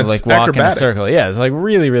 stand, No, so it's like walk in a acrobatic. circle. Yeah, it's like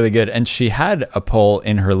really, really good. And she had a pole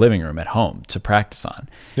in her living room at home to practice on.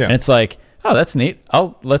 Yeah. And it's like, oh, that's neat.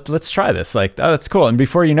 Let's try this. Like, oh, that's cool. And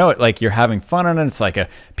before you know it, like you're having fun on it. It's like a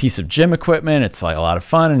piece of gym equipment. It's like a lot of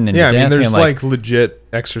fun. And then Yeah, I you're mean, dancing. there's and, like legit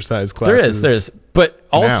exercise classes. there is. But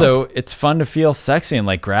also, it's fun to feel sexy and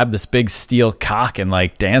like grab this big steel cock and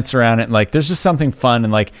like dance around it. And like, there's just something fun.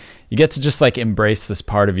 And like, you get to just like embrace this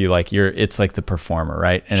part of you. Like it's like the performer,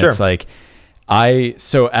 right? And Sure. it's like,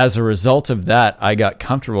 so as a result of that, I got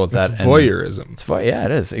comfortable with that. It's voyeurism. Yeah,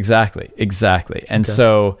 it is. Exactly. And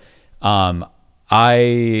so,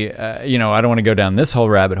 I don't want to go down this whole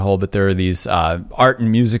rabbit hole, but there are these art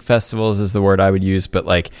and music festivals is the word I would use. But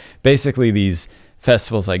like basically these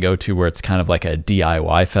festivals I go to where it's kind of like a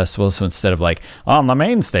DIY festival. So instead of like on the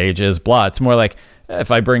main stage is blah, it's more like if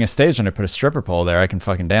I bring a stage and I put a stripper pole there, I can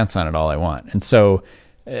fucking dance on it all I want. And so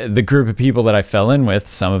the group of people that I fell in with,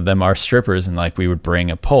 some of them are strippers, and like we would bring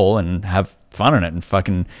a pole and have fun on it and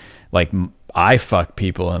fucking like I fuck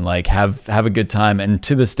people and like have a good time. And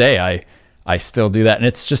to this day, I still do that. And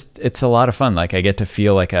it's a lot of fun. Like I get to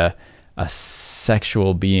feel like a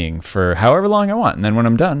sexual being for however long I want. And then when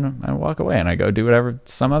I'm done, I walk away and I go do whatever,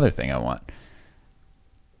 some other thing I want.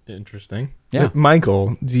 Interesting. Yeah.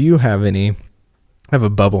 Michael, do you have any? I have a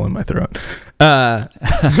bubble in my throat.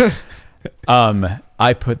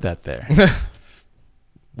 I put that there.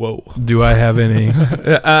 Whoa. Do I have any?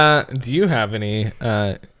 Do you have any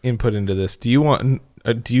input into this? Do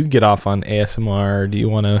you get off on ASMR? Or do you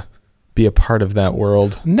want to be a part of that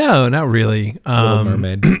world? No, not really. Little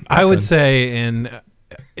Mermaid. I would reference. say, and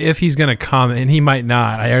if he's going to comment, and he might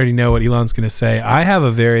not, I already know what Elon's going to say. I have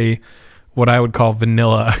a very, what I would call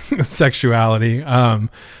vanilla sexuality.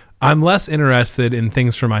 I'm less interested in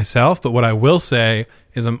things for myself, but what I will say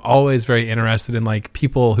is I'm always very interested in like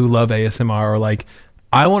people who love ASMR, or like,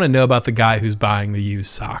 I want to know about the guy who's buying the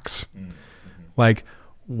used socks. Like,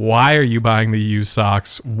 why are you buying the used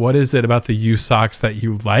socks? What is it about the used socks that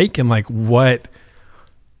you like? And like, what,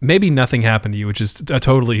 maybe nothing happened to you, which is a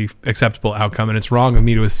totally acceptable outcome. And it's wrong of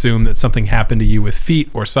me to assume that something happened to you with feet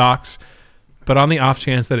or socks, but on the off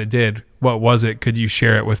chance that it did, what was it? Could you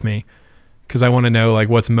share it with me? Because I want to know like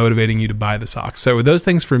what's motivating you to buy the socks. So those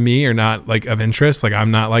things for me are not like of interest. Like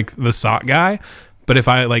I'm not like the sock guy, but if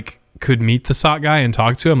I like could meet the sock guy and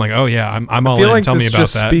talk to him, like, oh yeah, I'm all I feel in. like Tell this me about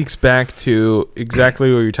just that. speaks back to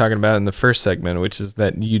exactly what you're talking about in the first segment, which is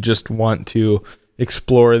that you just want to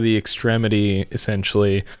explore the extremity,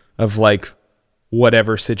 essentially, of like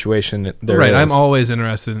whatever situation there Right. is. I'm always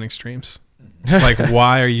interested in extremes. Like,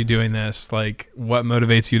 why are you doing this? Like, what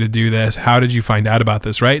motivates you to do this? How did you find out about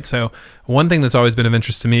this? Right. So one thing that's always been of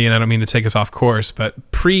interest to me, and I don't mean to take us off course,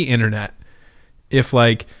 but pre-internet, if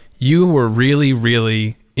like you were really,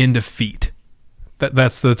 really into feet,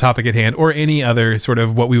 that's the topic at hand, or any other sort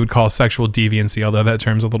of what we would call sexual deviancy, although that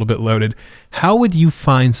term's a little bit loaded, how would you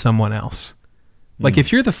find someone else? Like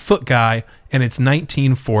if you're the foot guy and it's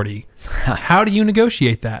 1940, how do you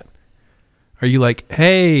negotiate that? Are you like,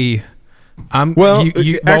 hey, while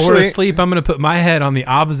we're actually- asleep, I'm going to put my head on the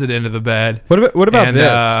opposite end of the bed. What about and,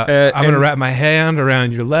 this? I'm going to wrap my hand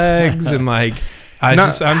around your legs and like, I'm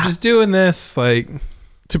just doing this. Like,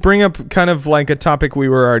 to bring up kind of like a topic we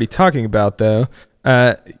were already talking about, though,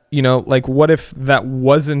 like what if that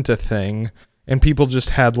wasn't a thing and people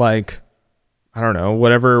just had like, I don't know,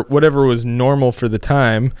 whatever was normal for the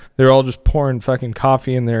time. They're all just pouring fucking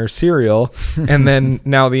coffee in their cereal. And then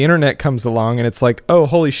now the internet comes along and it's like, oh,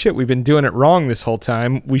 holy shit, we've been doing it wrong this whole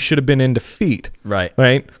time. We should have been into feet. Right.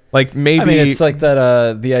 Like maybe. I mean, it's like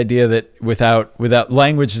that, the idea that without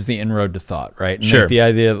language is the inroad to thought, right? And Sure. like the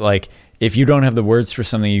idea that like, if you don't have the words for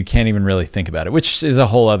something, you can't even really think about it, which is a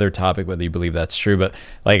whole other topic, whether you believe that's true. But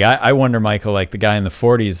like, I wonder, Michael, like the guy in the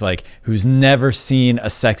 40s, like who's never seen a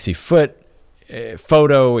sexy foot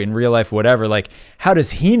photo in real life, whatever, like how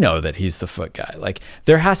does he know that he's the foot guy? Like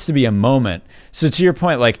there has to be a moment. So to your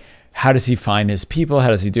point, like how does he find his people? How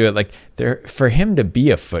does he do it? Like for him to be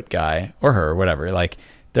a foot guy or her or whatever, like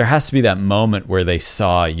there has to be that moment where they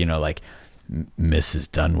saw, like Mrs.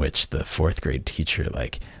 Dunwich, the 4th grade teacher,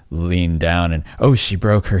 like leaned down and she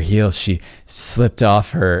broke her heel, she slipped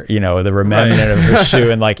off her the remnant of her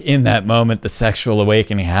shoe, and like in that moment the sexual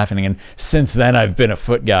awakening happening, and since then I've been a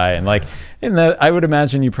foot guy. And like I would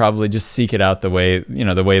imagine you probably just seek it out the way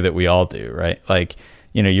that we all do, right? Like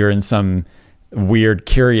you're in some weird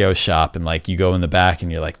curio shop and like you go in the back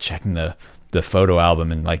and you're like checking the photo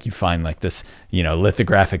album and like you find like this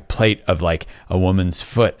lithographic plate of like a woman's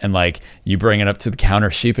foot, and like you bring it up to the counter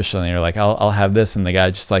sheepishly and you're like, I'll have this, and the guy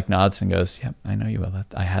just like nods and goes, yeah, I know you will,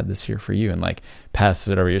 I had this here for you, and like passes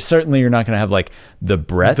it over you. Certainly you're not going to have like the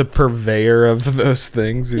breadth. The purveyor of those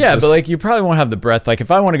things. Yeah, but like you probably won't have the breadth. Like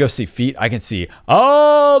if I want to go see feet, I can see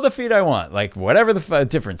all the feet I want. Like whatever the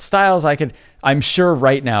different styles I'm sure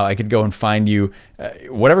right now I could go and find you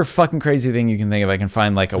whatever fucking crazy thing you can think of. I can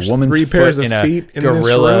find like a woman's 3 foot pairs of in a feet in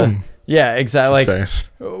gorilla. this room. Yeah, exactly. Like Say.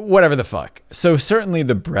 whatever the fuck. So certainly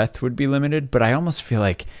the breadth would be limited, but I almost feel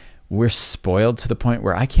like we're spoiled to the point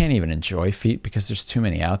where I can't even enjoy feet because there's too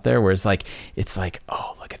many out there. Whereas like, it's like,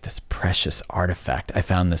 oh, look at this precious artifact. I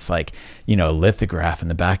found this like, lithograph in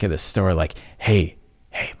the back of the store. Like, hey,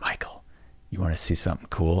 Michael, you want to see something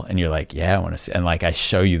cool? And you're like, yeah, I want to see. And like, I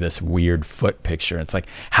show you this weird foot picture. It's like,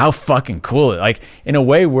 how fucking cool. Like in a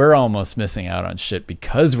way, we're almost missing out on shit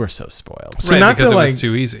because we're so spoiled. So right, not because to it like was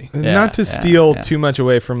too easy. not to steal too much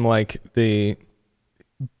away from like the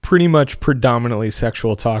pretty much predominantly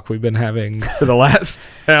sexual talk we've been having for the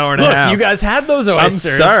last hour and a half. Look, you guys had those oysters.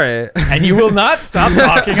 I'm sorry. And you will not stop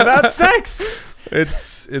talking about sex.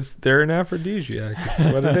 They're an aphrodisiac.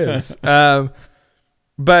 It's what it is.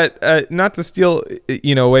 But not to steal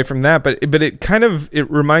away from that, but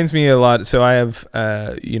it reminds me a lot. So I have I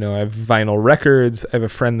have vinyl records. I have a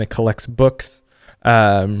friend that collects books.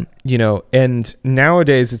 And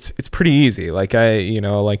nowadays it's pretty easy. Like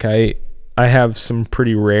I have some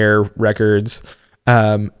pretty rare records,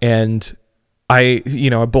 and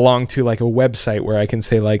I belong to like a website where I can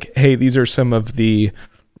say like, hey, these are some of the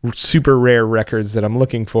super rare records that I'm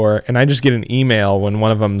looking for, and I just get an email when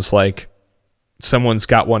one of them's like, someone's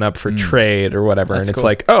got one up for trade or whatever. That's and it's cool.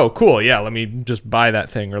 like, oh, cool. Yeah. Let me just buy that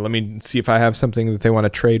thing, or let me see if I have something that they want to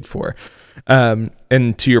trade for.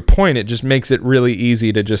 And to your point, it just makes it really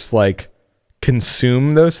easy to just like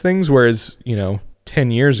consume those things. Whereas,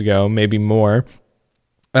 10 years ago, maybe more,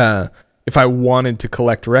 if I wanted to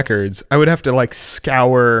collect records, I would have to like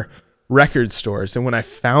scour record stores. And when I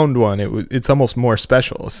found one, it's almost more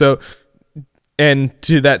special. So, and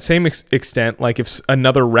to that same extent, like if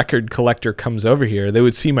another record collector comes over here, they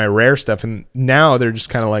would see my rare stuff. And now they're just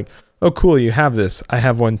kind of like, oh, cool, you have this. I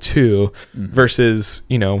have one too. Versus,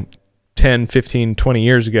 10, 15, 20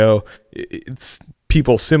 years ago, it's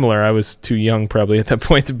people similar. I was too young probably at that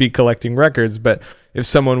point to be collecting records. But if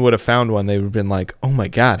someone would have found one, they would have been like, oh my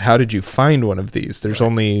God, how did you find one of these? There's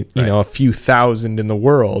only, a few thousand in the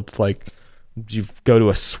world. Like, did you go to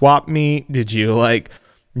a swap meet? Did you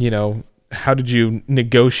how did you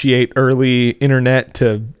negotiate early internet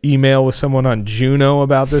to email with someone on Juno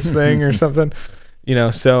about this thing or something?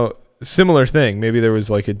 So similar thing. Maybe there was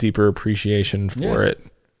like a deeper appreciation for it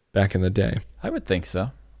back in the day. I would think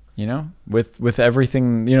so. With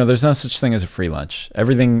everything, there's no such thing as a free lunch.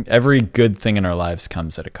 Every good thing in our lives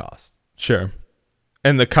comes at a cost. Sure.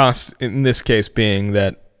 And the cost in this case being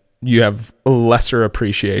that you have a lesser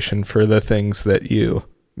appreciation for the things that you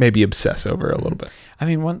maybe obsess over a little bit. I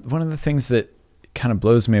mean, one of the things that kind of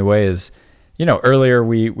blows me away is, earlier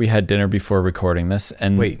we had dinner before recording this,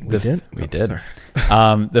 and we did.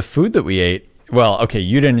 The food that we ate. Well, okay,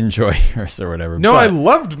 you didn't enjoy yours or whatever. No, but I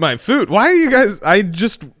loved my food. Why are you guys? I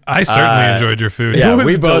certainly enjoyed your food. Yeah, it was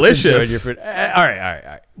we both delicious. enjoyed your food. All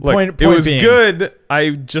right. Look, Point it was being, good.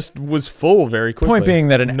 I just was full very quickly. Point being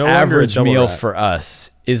that an No longer a average double meal rat. for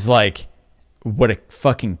us is like what a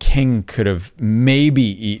fucking king could have maybe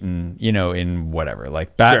eaten, in whatever,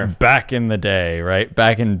 like back in the day, right?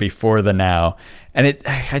 Back in before the now. And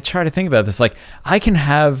I try to think about this. Like, I can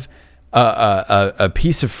have a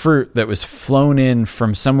piece of fruit that was flown in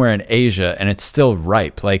from somewhere in Asia and it's still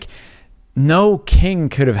ripe. Like, no king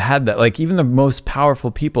could have had that. Like, even the most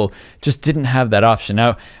powerful people just didn't have that option.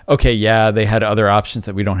 Now, okay, yeah, they had other options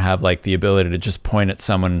that we don't have, like the ability to just point at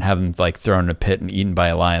someone and have them like thrown in a pit and eaten by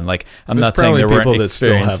a lion. Like, I'm There's not saying there weren't people that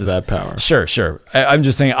still have experiences. that power. Sure. I'm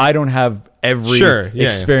just saying I don't have every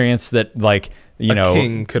experience that like a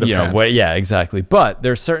king could have had. Yeah, exactly. But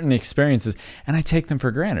there are certain experiences, and I take them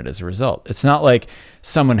for granted as a result. It's not like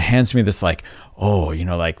someone hands me this like,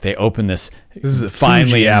 like they open this is a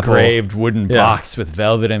finely Fuji apple. engraved wooden box with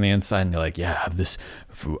velvet on the inside, and they're like, yeah, I have this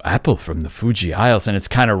apple from the Fuji Isles, and it's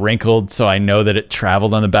kind of wrinkled, so I know that it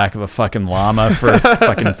traveled on the back of a fucking llama for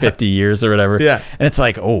fucking 50 years or whatever. Yeah. And it's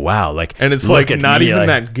like, oh wow, like, And it's look like at not me, even like,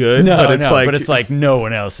 that good. No, but it's like no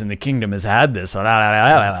one else in the kingdom has had this.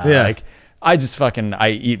 Yeah. Like, I just I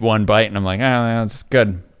eat one bite and I'm like, it's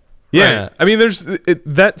good. Yeah, Right. I mean,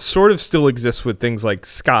 that sort of still exists with things like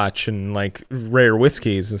Scotch and like rare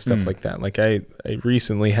whiskeys and stuff like that. Like I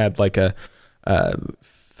recently had like a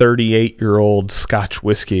 38-year-old Scotch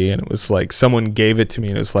whiskey, and it was like someone gave it to me,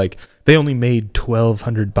 and it was like they only made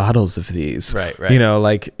 1,200 bottles of these. Right.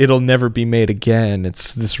 Like it'll never be made again.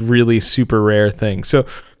 It's this really super rare thing. So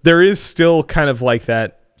there is still kind of like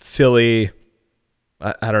that silly,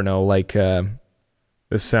 I don't know, like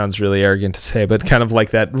this sounds really arrogant to say, but kind of like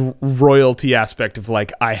that royalty aspect of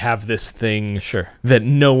like, I have this thing Sure. that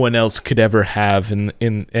no one else could ever have, and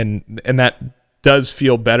that does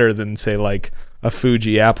feel better than say like a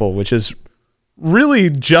Fuji apple, which is really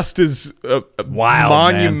just as Wild,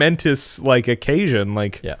 monumentous like occasion.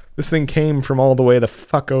 Like Yeah. this thing came from all the way the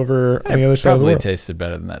fuck over on the other side of the Probably world. tasted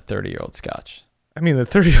better than that 30-year-old scotch. I mean, the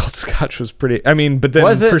 30-year-old scotch was pretty. I mean, but then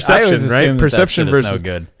Was it? I perception, always assumed right? that Perception shit is versus no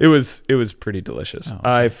good. It was pretty delicious. Oh, okay.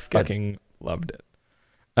 I fucking loved it.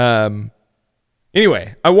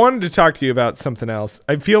 Anyway, I wanted to talk to you about something else.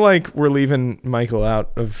 I feel like we're leaving Michael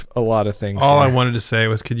out of a lot of things. All I here. wanted to say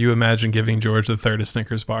was, could you imagine giving George III a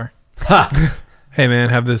Snickers bar? Hey man,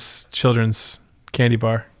 have this children's candy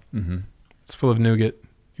bar. Mm-hmm. It's full of nougat.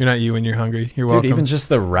 You're not you when you're hungry. You're Dude, welcome. even just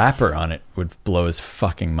the wrapper on it would blow his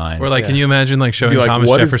fucking mind. Or like, Yeah. can you imagine like showing Be like, Thomas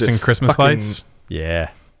what is Jefferson this Christmas fucking- lights? Yeah.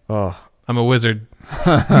 Oh, I'm a wizard.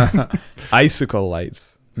 icicle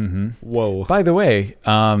lights. Mm-hmm. Whoa. By the way,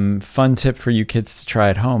 fun tip for you kids to try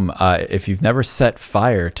at home. If you've never set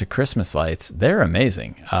fire to Christmas lights, they're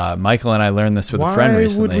amazing. Michael and I learned this with a friend Why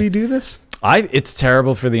recently. would we do this? It's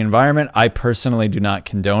terrible for the environment. I personally do not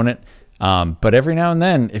condone it. But every now and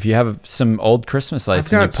then, if you have some old Christmas I've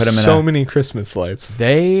lights and got you put them in so many Christmas lights.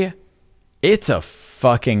 it's a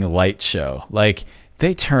fucking light show. Like,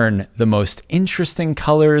 they turn the most interesting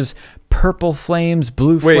colors, purple flames,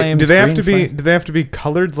 blue Wait, flames, do they have green to be? flames. Do they have to be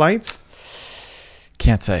colored lights?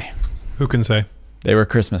 Can't say. Who can say? They were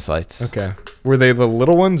Christmas lights. Okay. Were they the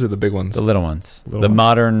little ones or the big ones? The little ones. Little the ones.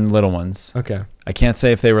 modern little ones. Okay. I can't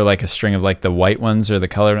say if they were like a string of like the white ones or the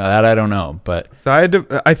color. That I don't know. But So I had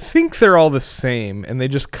to. I think they're all the same, and they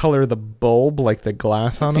just color the bulb like the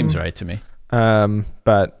glass on it them. seems right to me.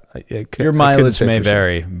 But it could, Your I couldn't mileage say may for sure.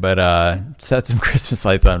 vary, but set some Christmas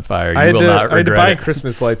lights on fire. You I had, will to, not I had to buy regret it.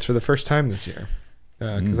 Christmas lights for the first time this year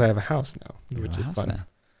because I have a house now, You which have a is house fun.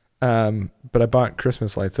 now. But I bought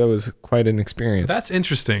Christmas lights. That was quite an experience. That's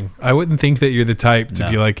interesting. I wouldn't think that you're the type to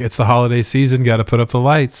No. be like, it's the holiday season, got to put up the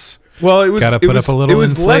lights. well, it was. Got to it put was, up a it little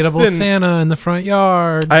was less inflatable than, Santa in the front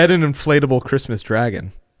yard. I had an inflatable Christmas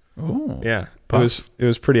dragon. Ooh. Yeah, Puff? it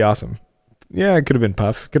was pretty awesome. Yeah, it could have been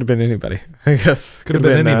Puff. Could have been anybody. I guess Could have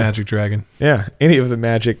been any uh, magic dragon. Yeah, any of the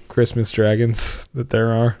magic Christmas dragons that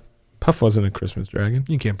there are. Puff wasn't a Christmas dragon.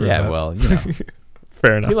 You can't prove Yeah, that. well, you know,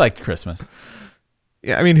 Fair enough. we liked Christmas.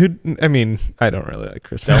 Yeah, I mean, I don't really like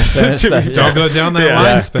Christmas. Don't finish To be that. fair. Don't go down that Yeah. line,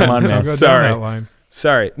 Yeah, Spen. come on, Don't man. go Sorry. down that line.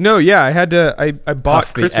 Sorry. No, yeah, I had to. I bought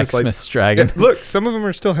Puff the Christmas lights. Xmas dragon. Yeah, look, some of them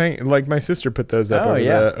are still hanging. Like my sister put those up Oh,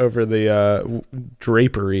 yeah. over the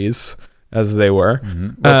draperies as they were.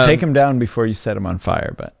 Mhm. Well, take Um, them down before you set them on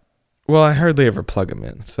fire. But Well, I hardly ever plug them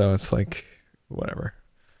in, so it's like whatever.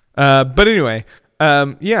 But anyway,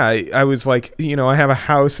 yeah, I was like, I have a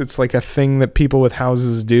house. It's like a thing that people with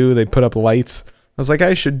houses do. They put up lights. I was like,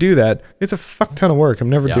 I should do that. It's a fuck ton of work. I'm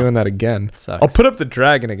never Yeah. doing that again. sucks. I'll put up the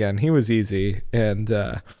dragon again. He was easy, and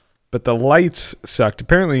but the lights sucked.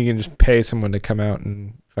 Apparently, you can just pay someone to come out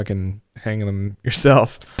and fucking hang them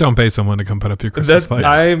yourself. Don't pay someone to come put up your Christmas lights.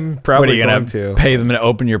 I'm probably What are you going gonna to pay them to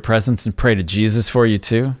open your presents and pray to Jesus for you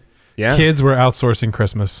too? Yeah, Kids were outsourcing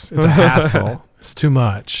Christmas. It's a hassle. It's too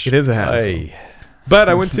much. it is a hassle. Hey. But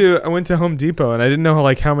I went to Home Depot and I didn't know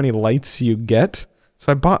how many lights you get,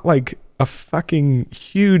 so I bought like a fucking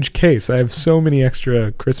huge case. I have so many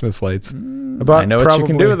extra Christmas lights. I know what you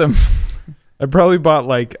can do with them. I probably bought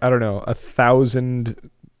like, I don't know, 1,000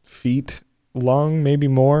 feet long, maybe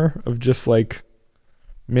more, of just like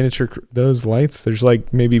miniature those lights. There's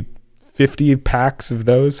like maybe 50 packs of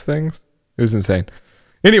those things. It was insane.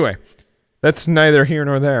 Anyway, that's neither here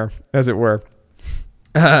nor there, as it were.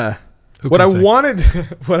 Who What can I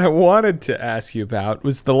say? wanted to ask you about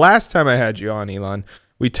was the last time I had you on, Elon.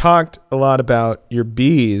 We talked a lot about your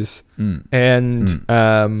bees, and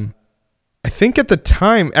I think at the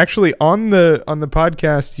time, actually on the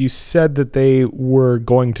podcast, you said that they were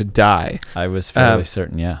going to die I was fairly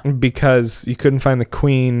certain, yeah. because you couldn't find the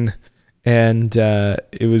queen, and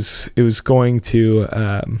it was going to.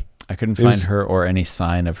 I couldn't It find was- her or any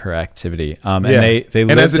sign of her activity. And Yeah. they And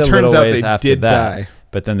lived as it a turns little out, ways they after did that, die.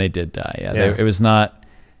 but then they did die. Yeah, Yeah. it was not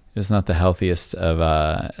the healthiest of.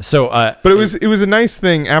 But it was a nice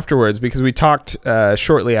thing afterwards because we talked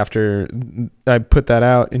shortly after I put that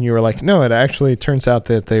out, and you were like, "No, it actually turns out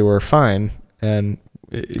that they were fine." And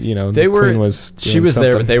They the were. queen was She doing was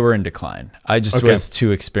there, something. but they were in decline. I just Okay. was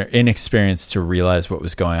too inexperienced to realize what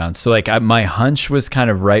was going on. So like my hunch was kind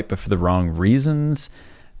of right, but for the wrong reasons.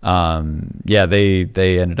 Yeah, they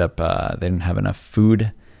ended up they didn't have enough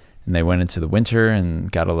food, and they went into the winter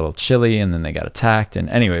and got a little chilly, and then they got attacked. And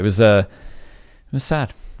anyway, it was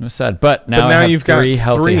sad. It was sad. But now now I have you've got three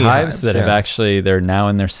healthy three hives hives, that have yeah. actually, they're now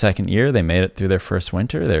in their second year. They made it through their first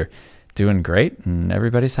winter. They're doing great and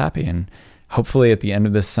everybody's happy. And hopefully at the end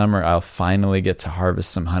of this summer, I'll finally get to harvest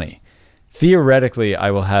some honey. Theoretically, I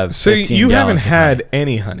will have So 15 you haven't gallons of had honey.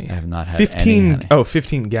 any honey. I have not had 15 any honey. Oh,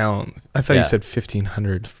 15 gallons. I thought Yeah. you said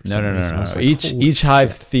 1,500 for some reason. I No. was like, Each holy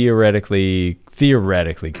hive shit.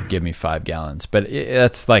 theoretically could give me 5 gallons, but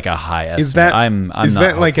that's like a high estimate. Is that I'm is not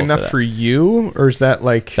that like hopeful enough that. for you, or is that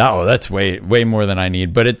like That's way more than I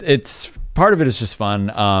need. But it's part of it is just fun.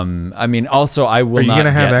 I mean, also I will Are you not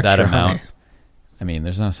gonna have get that extra amount. honey? I mean,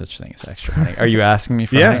 there's no such thing as extra honey. Are you asking me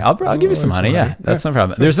for Yeah. honey? I'll give you some Some honey. honey. Yeah, that's no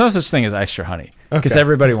problem. There's no such thing as extra honey because Okay.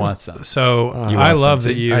 everybody wants some. So You I want love some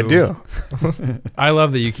that too? you. I do. I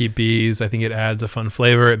love that you keep bees. I think it adds a fun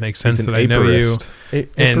flavor. It makes sense He's an that I know you. apiarist.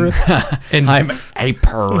 And Apiarist? and I'm a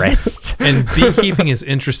purist. and beekeeping is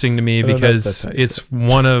interesting to me I don't know if because that's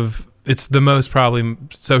how you it's the most probably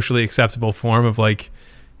socially acceptable form of like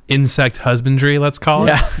insect husbandry, let's call it.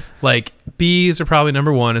 Yeah. Like bees are probably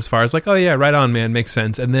number one as far as like, oh yeah, right on, man, makes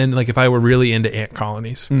sense. And then like if I were really into ant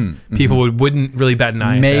colonies, people wouldn't really bat an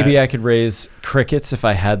eye. Maybe at I could raise crickets if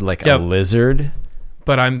I had like Yep. a lizard.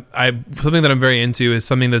 but something that I'm very into is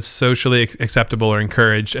something that's socially acceptable or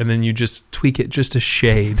encouraged, and then you just tweak it just a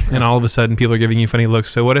shade, and all of a sudden people are giving you funny looks.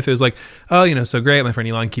 So what if it was like, oh, so great, my friend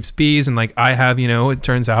Elon keeps bees, and like I have, it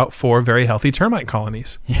turns out 4 very healthy termite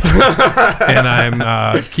colonies, and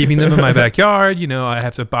I'm keeping them in my backyard.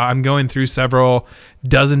 I'm going through several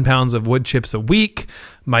dozen pounds of wood chips a week.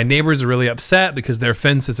 My neighbors are really upset because their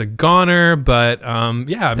fence is a goner, but I'm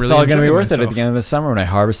really It's all going to be enjoying worth it at myself. the end of the summer when I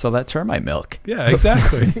harvest all that termite milk. Yeah,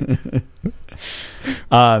 exactly.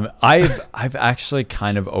 I've actually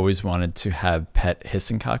kind of always wanted to have pet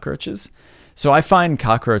hissing cockroaches. So I find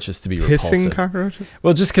cockroaches to be repulsive. Hissing cockroaches?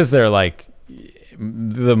 Well, just because they're like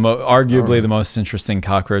arguably the most interesting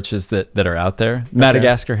cockroaches that are out there.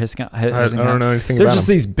 Madagascar hissing I don't know anything They're about just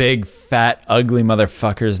them. these big, fat, ugly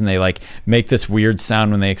motherfuckers, and they like make this weird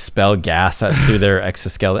sound when they expel gas out through their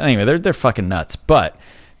exoskeleton. Anyway, they're fucking nuts, but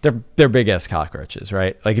they're big ass cockroaches,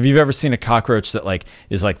 right? Like if you've ever seen a cockroach that like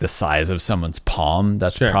is like the size of someone's palm,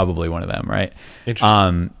 that's Sure. probably one of them, right?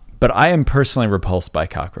 Interesting. But I am personally repulsed by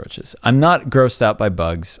cockroaches. I'm not grossed out by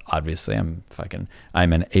bugs. Obviously, I'm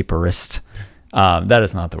an apiarist. That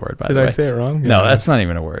is not the word, by the Did way. I say it wrong? No, Yeah. that's not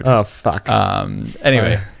even a word. Oh, fuck.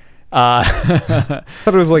 Anyway, I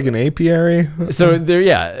thought it was like an apiary. so their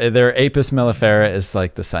Apis mellifera is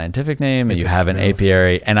like the scientific name, and you have an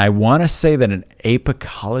apiary. And I want to say that an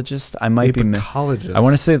apicologist, I might be. Apicologist. I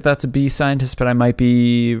want to say that that's a bee scientist, but I might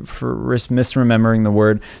be misremembering the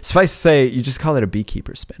word. Suffice to say, you just call it a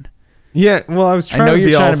beekeeper spin. Yeah, well, I was trying I know to you're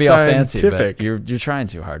be trying all to be all fancy, scientific. but you're trying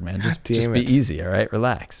too hard, man. Just damn be it. easy, all right?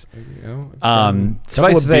 Relax. Couple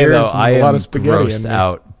Suffice to of say, though, beers and I a am lot of spaghetti in grossed me.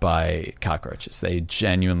 out by cockroaches. They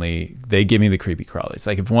give me the creepy crawlies.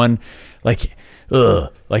 Like if one, like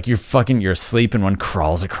you're asleep and one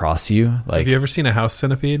crawls across you. Like, Have you ever seen a house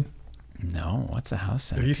centipede? no, what's a house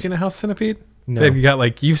Have you centipede? seen a house centipede? No. They've got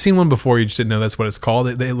like, you've seen one before, you just didn't know that's what it's called.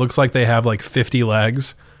 It looks like they have like 50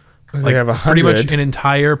 legs. They Like have pretty much 100 an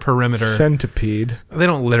entire perimeter. centipede. They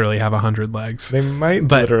don't literally have 100 legs. They might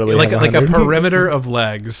But literally like have like a 100. perimeter of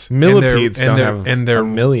legs. Millipedes and don't they're, have and they're a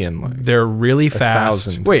million legs. They're really fast.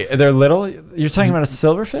 1,000. Wait, they're little? You're talking about a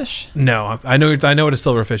silverfish? No, I know what a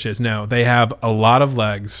silverfish is. No, they have a lot of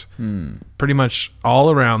legs, pretty much all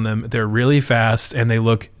around them. They're really fast and they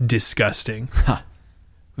look disgusting.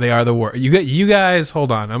 They are the worst. You guys,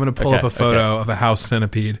 hold on. I'm going to pull up a photo of a house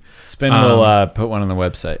centipede. Spin will put one on the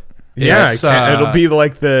website. Yeah, It's, it'll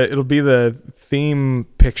be the theme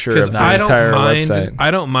picture of Because the I entire don't website.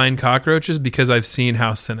 I don't mind cockroaches because I've seen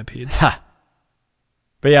house centipedes.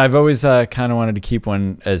 But yeah, I've always kind of wanted to keep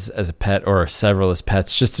one as a pet or several as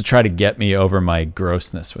pets just to try to get me over my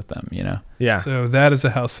grossness with them, Yeah, So that is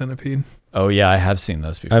a house centipede. Oh, yeah, I have seen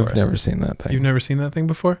those before. I've never seen that thing. You've never seen that thing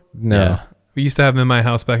before? No, Yeah. We used to have them in my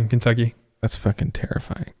house back in Kentucky, that's fucking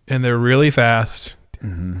terrifying. and they're really fast,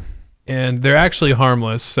 Mm-hmm. and they're actually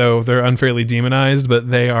harmless, so they're unfairly demonized, but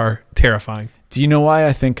they are terrifying. Do you know why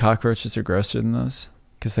I think cockroaches are grosser than those?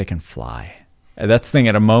 Because they can fly. And that's the thing.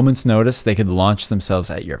 At a moment's notice, they could launch themselves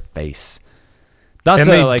at your face. Not And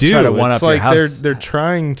to they like do. try to one It's up like your house. they're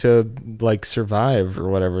trying to like survive or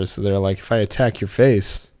whatever. So they're like, if I attack your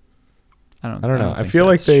face, I don't know. I think feel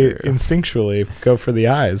like that's they true. instinctually go for the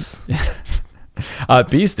eyes.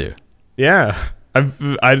 Bees do. Yeah.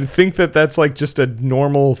 I think that's like just a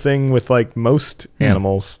normal thing with like most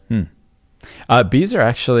animals. Bees are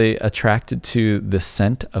actually attracted to the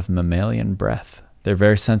scent of mammalian breath. They're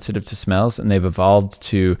very sensitive to smells, and they've evolved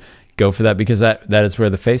to go for that, because that is where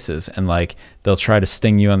the face is, and like they'll try to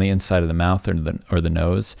sting you on the inside of the mouth or the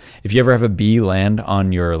nose. If you ever have a bee land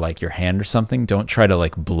on your like your hand or something, don't try to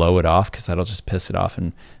like blow it off, because that'll just piss it off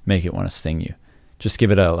and make it want to sting you. Just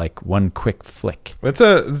give it a like one quick flick. That's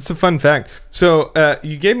a fun fact. So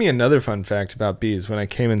you gave me another fun fact about bees when I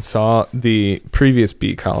came and saw the previous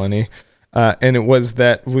bee colony. And it was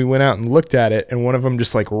that we went out and looked at it, and one of them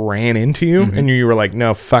just like ran into you, and you were like,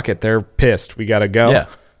 no, fuck it, they're pissed, we gotta go. Yeah.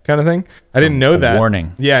 Kind of thing. I didn't know that.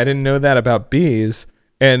 Warning. Yeah, I didn't know that about bees.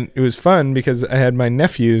 And it was fun because I had my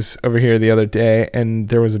nephews over here the other day, and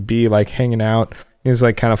there was a bee like hanging out. He was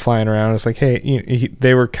like kind of flying around. I was like, hey,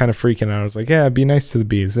 they were kind of freaking out. I was like, yeah, be nice to the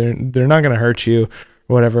bees. They're not going to hurt you or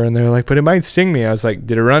whatever. And they're like, but it might sting me. I was like,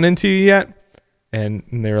 did it run into you yet? And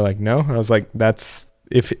they were like, no. And I was like, that's,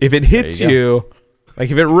 if it hits you,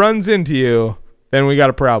 like if it runs into you, then we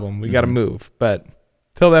got a problem. We got to move. But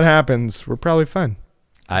till that happens, we're probably fine.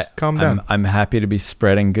 Calm down. I'm happy to be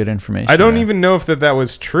spreading good information. I don't even know if that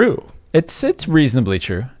was true. It's reasonably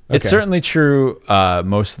true. Okay. It's certainly true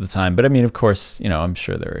most of the time. But I mean, of course, I'm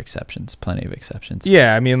sure there are exceptions, plenty of exceptions.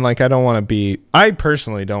 Yeah, I mean, like I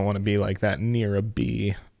personally don't want to be like that near a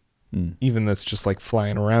bee, even that's just like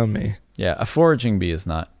flying around me. Yeah, a foraging bee is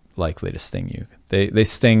not likely to sting you. They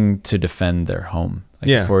sting to defend their home.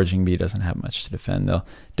 Like a foraging bee doesn't have much to defend. They'll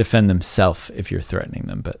defend themselves if you're threatening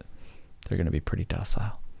them, but they're going to be pretty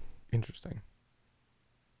docile. Interesting.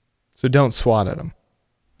 So don't swat at them.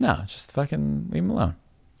 No, just fucking leave them alone.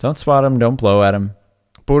 Don't swat them. Don't blow at them.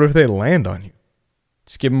 But what if they land on you?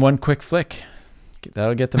 Just give them one quick flick.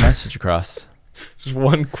 That'll get the message across. Just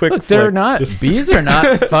one quick Look, flick. they're not, bees are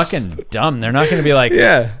not fucking dumb. They're not going to be like,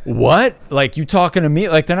 what? Like, you talking to me?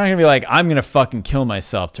 Like, they're not going to be like, I'm going to fucking kill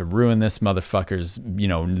myself to ruin this motherfucker's,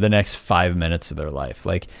 the next 5 minutes of their life.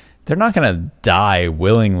 Like, they're not going to die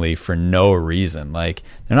willingly for no reason. Like,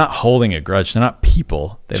 they're not holding a grudge. They're not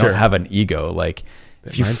people. They don't have an ego. Like,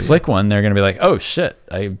 if you flick one, they're going to be like, oh shit,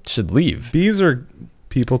 I should leave. Bees are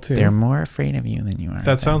people too. They're more afraid of you than you are.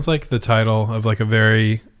 That sounds like the title of like a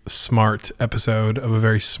very smart episode of a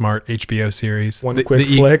very smart HBO series. One quick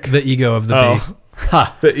flick. The ego of the bee.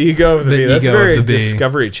 Ha, the ego of the bee. That's ego very of the bee.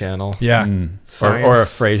 Discovery Channel. Yeah. Or a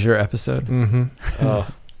Frasier episode. Mm-hmm. Oh,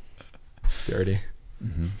 dirty.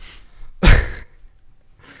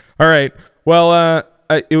 All right. Well,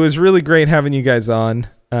 it was really great having you guys on.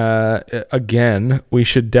 Again, we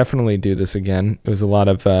should definitely do this again. It was a lot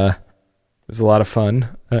of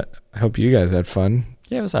fun. I hope you guys had fun.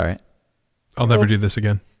 Yeah, it was all right. I'll never do this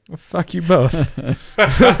again. Well, fuck you both.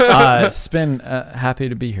 Spin, happy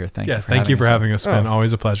to be here. Thank you for having us, Spin.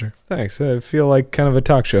 Always a pleasure. Thanks. I feel like kind of a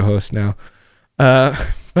talk show host now.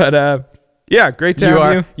 But yeah, great to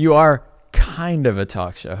have you. You are kind of a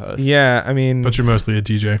talk show host. Yeah, I mean, but you're mostly a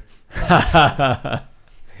DJ.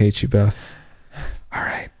 Hate you both. All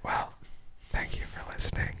right. Well, thank you for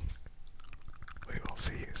listening. We will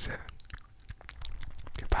see you soon.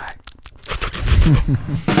 Goodbye.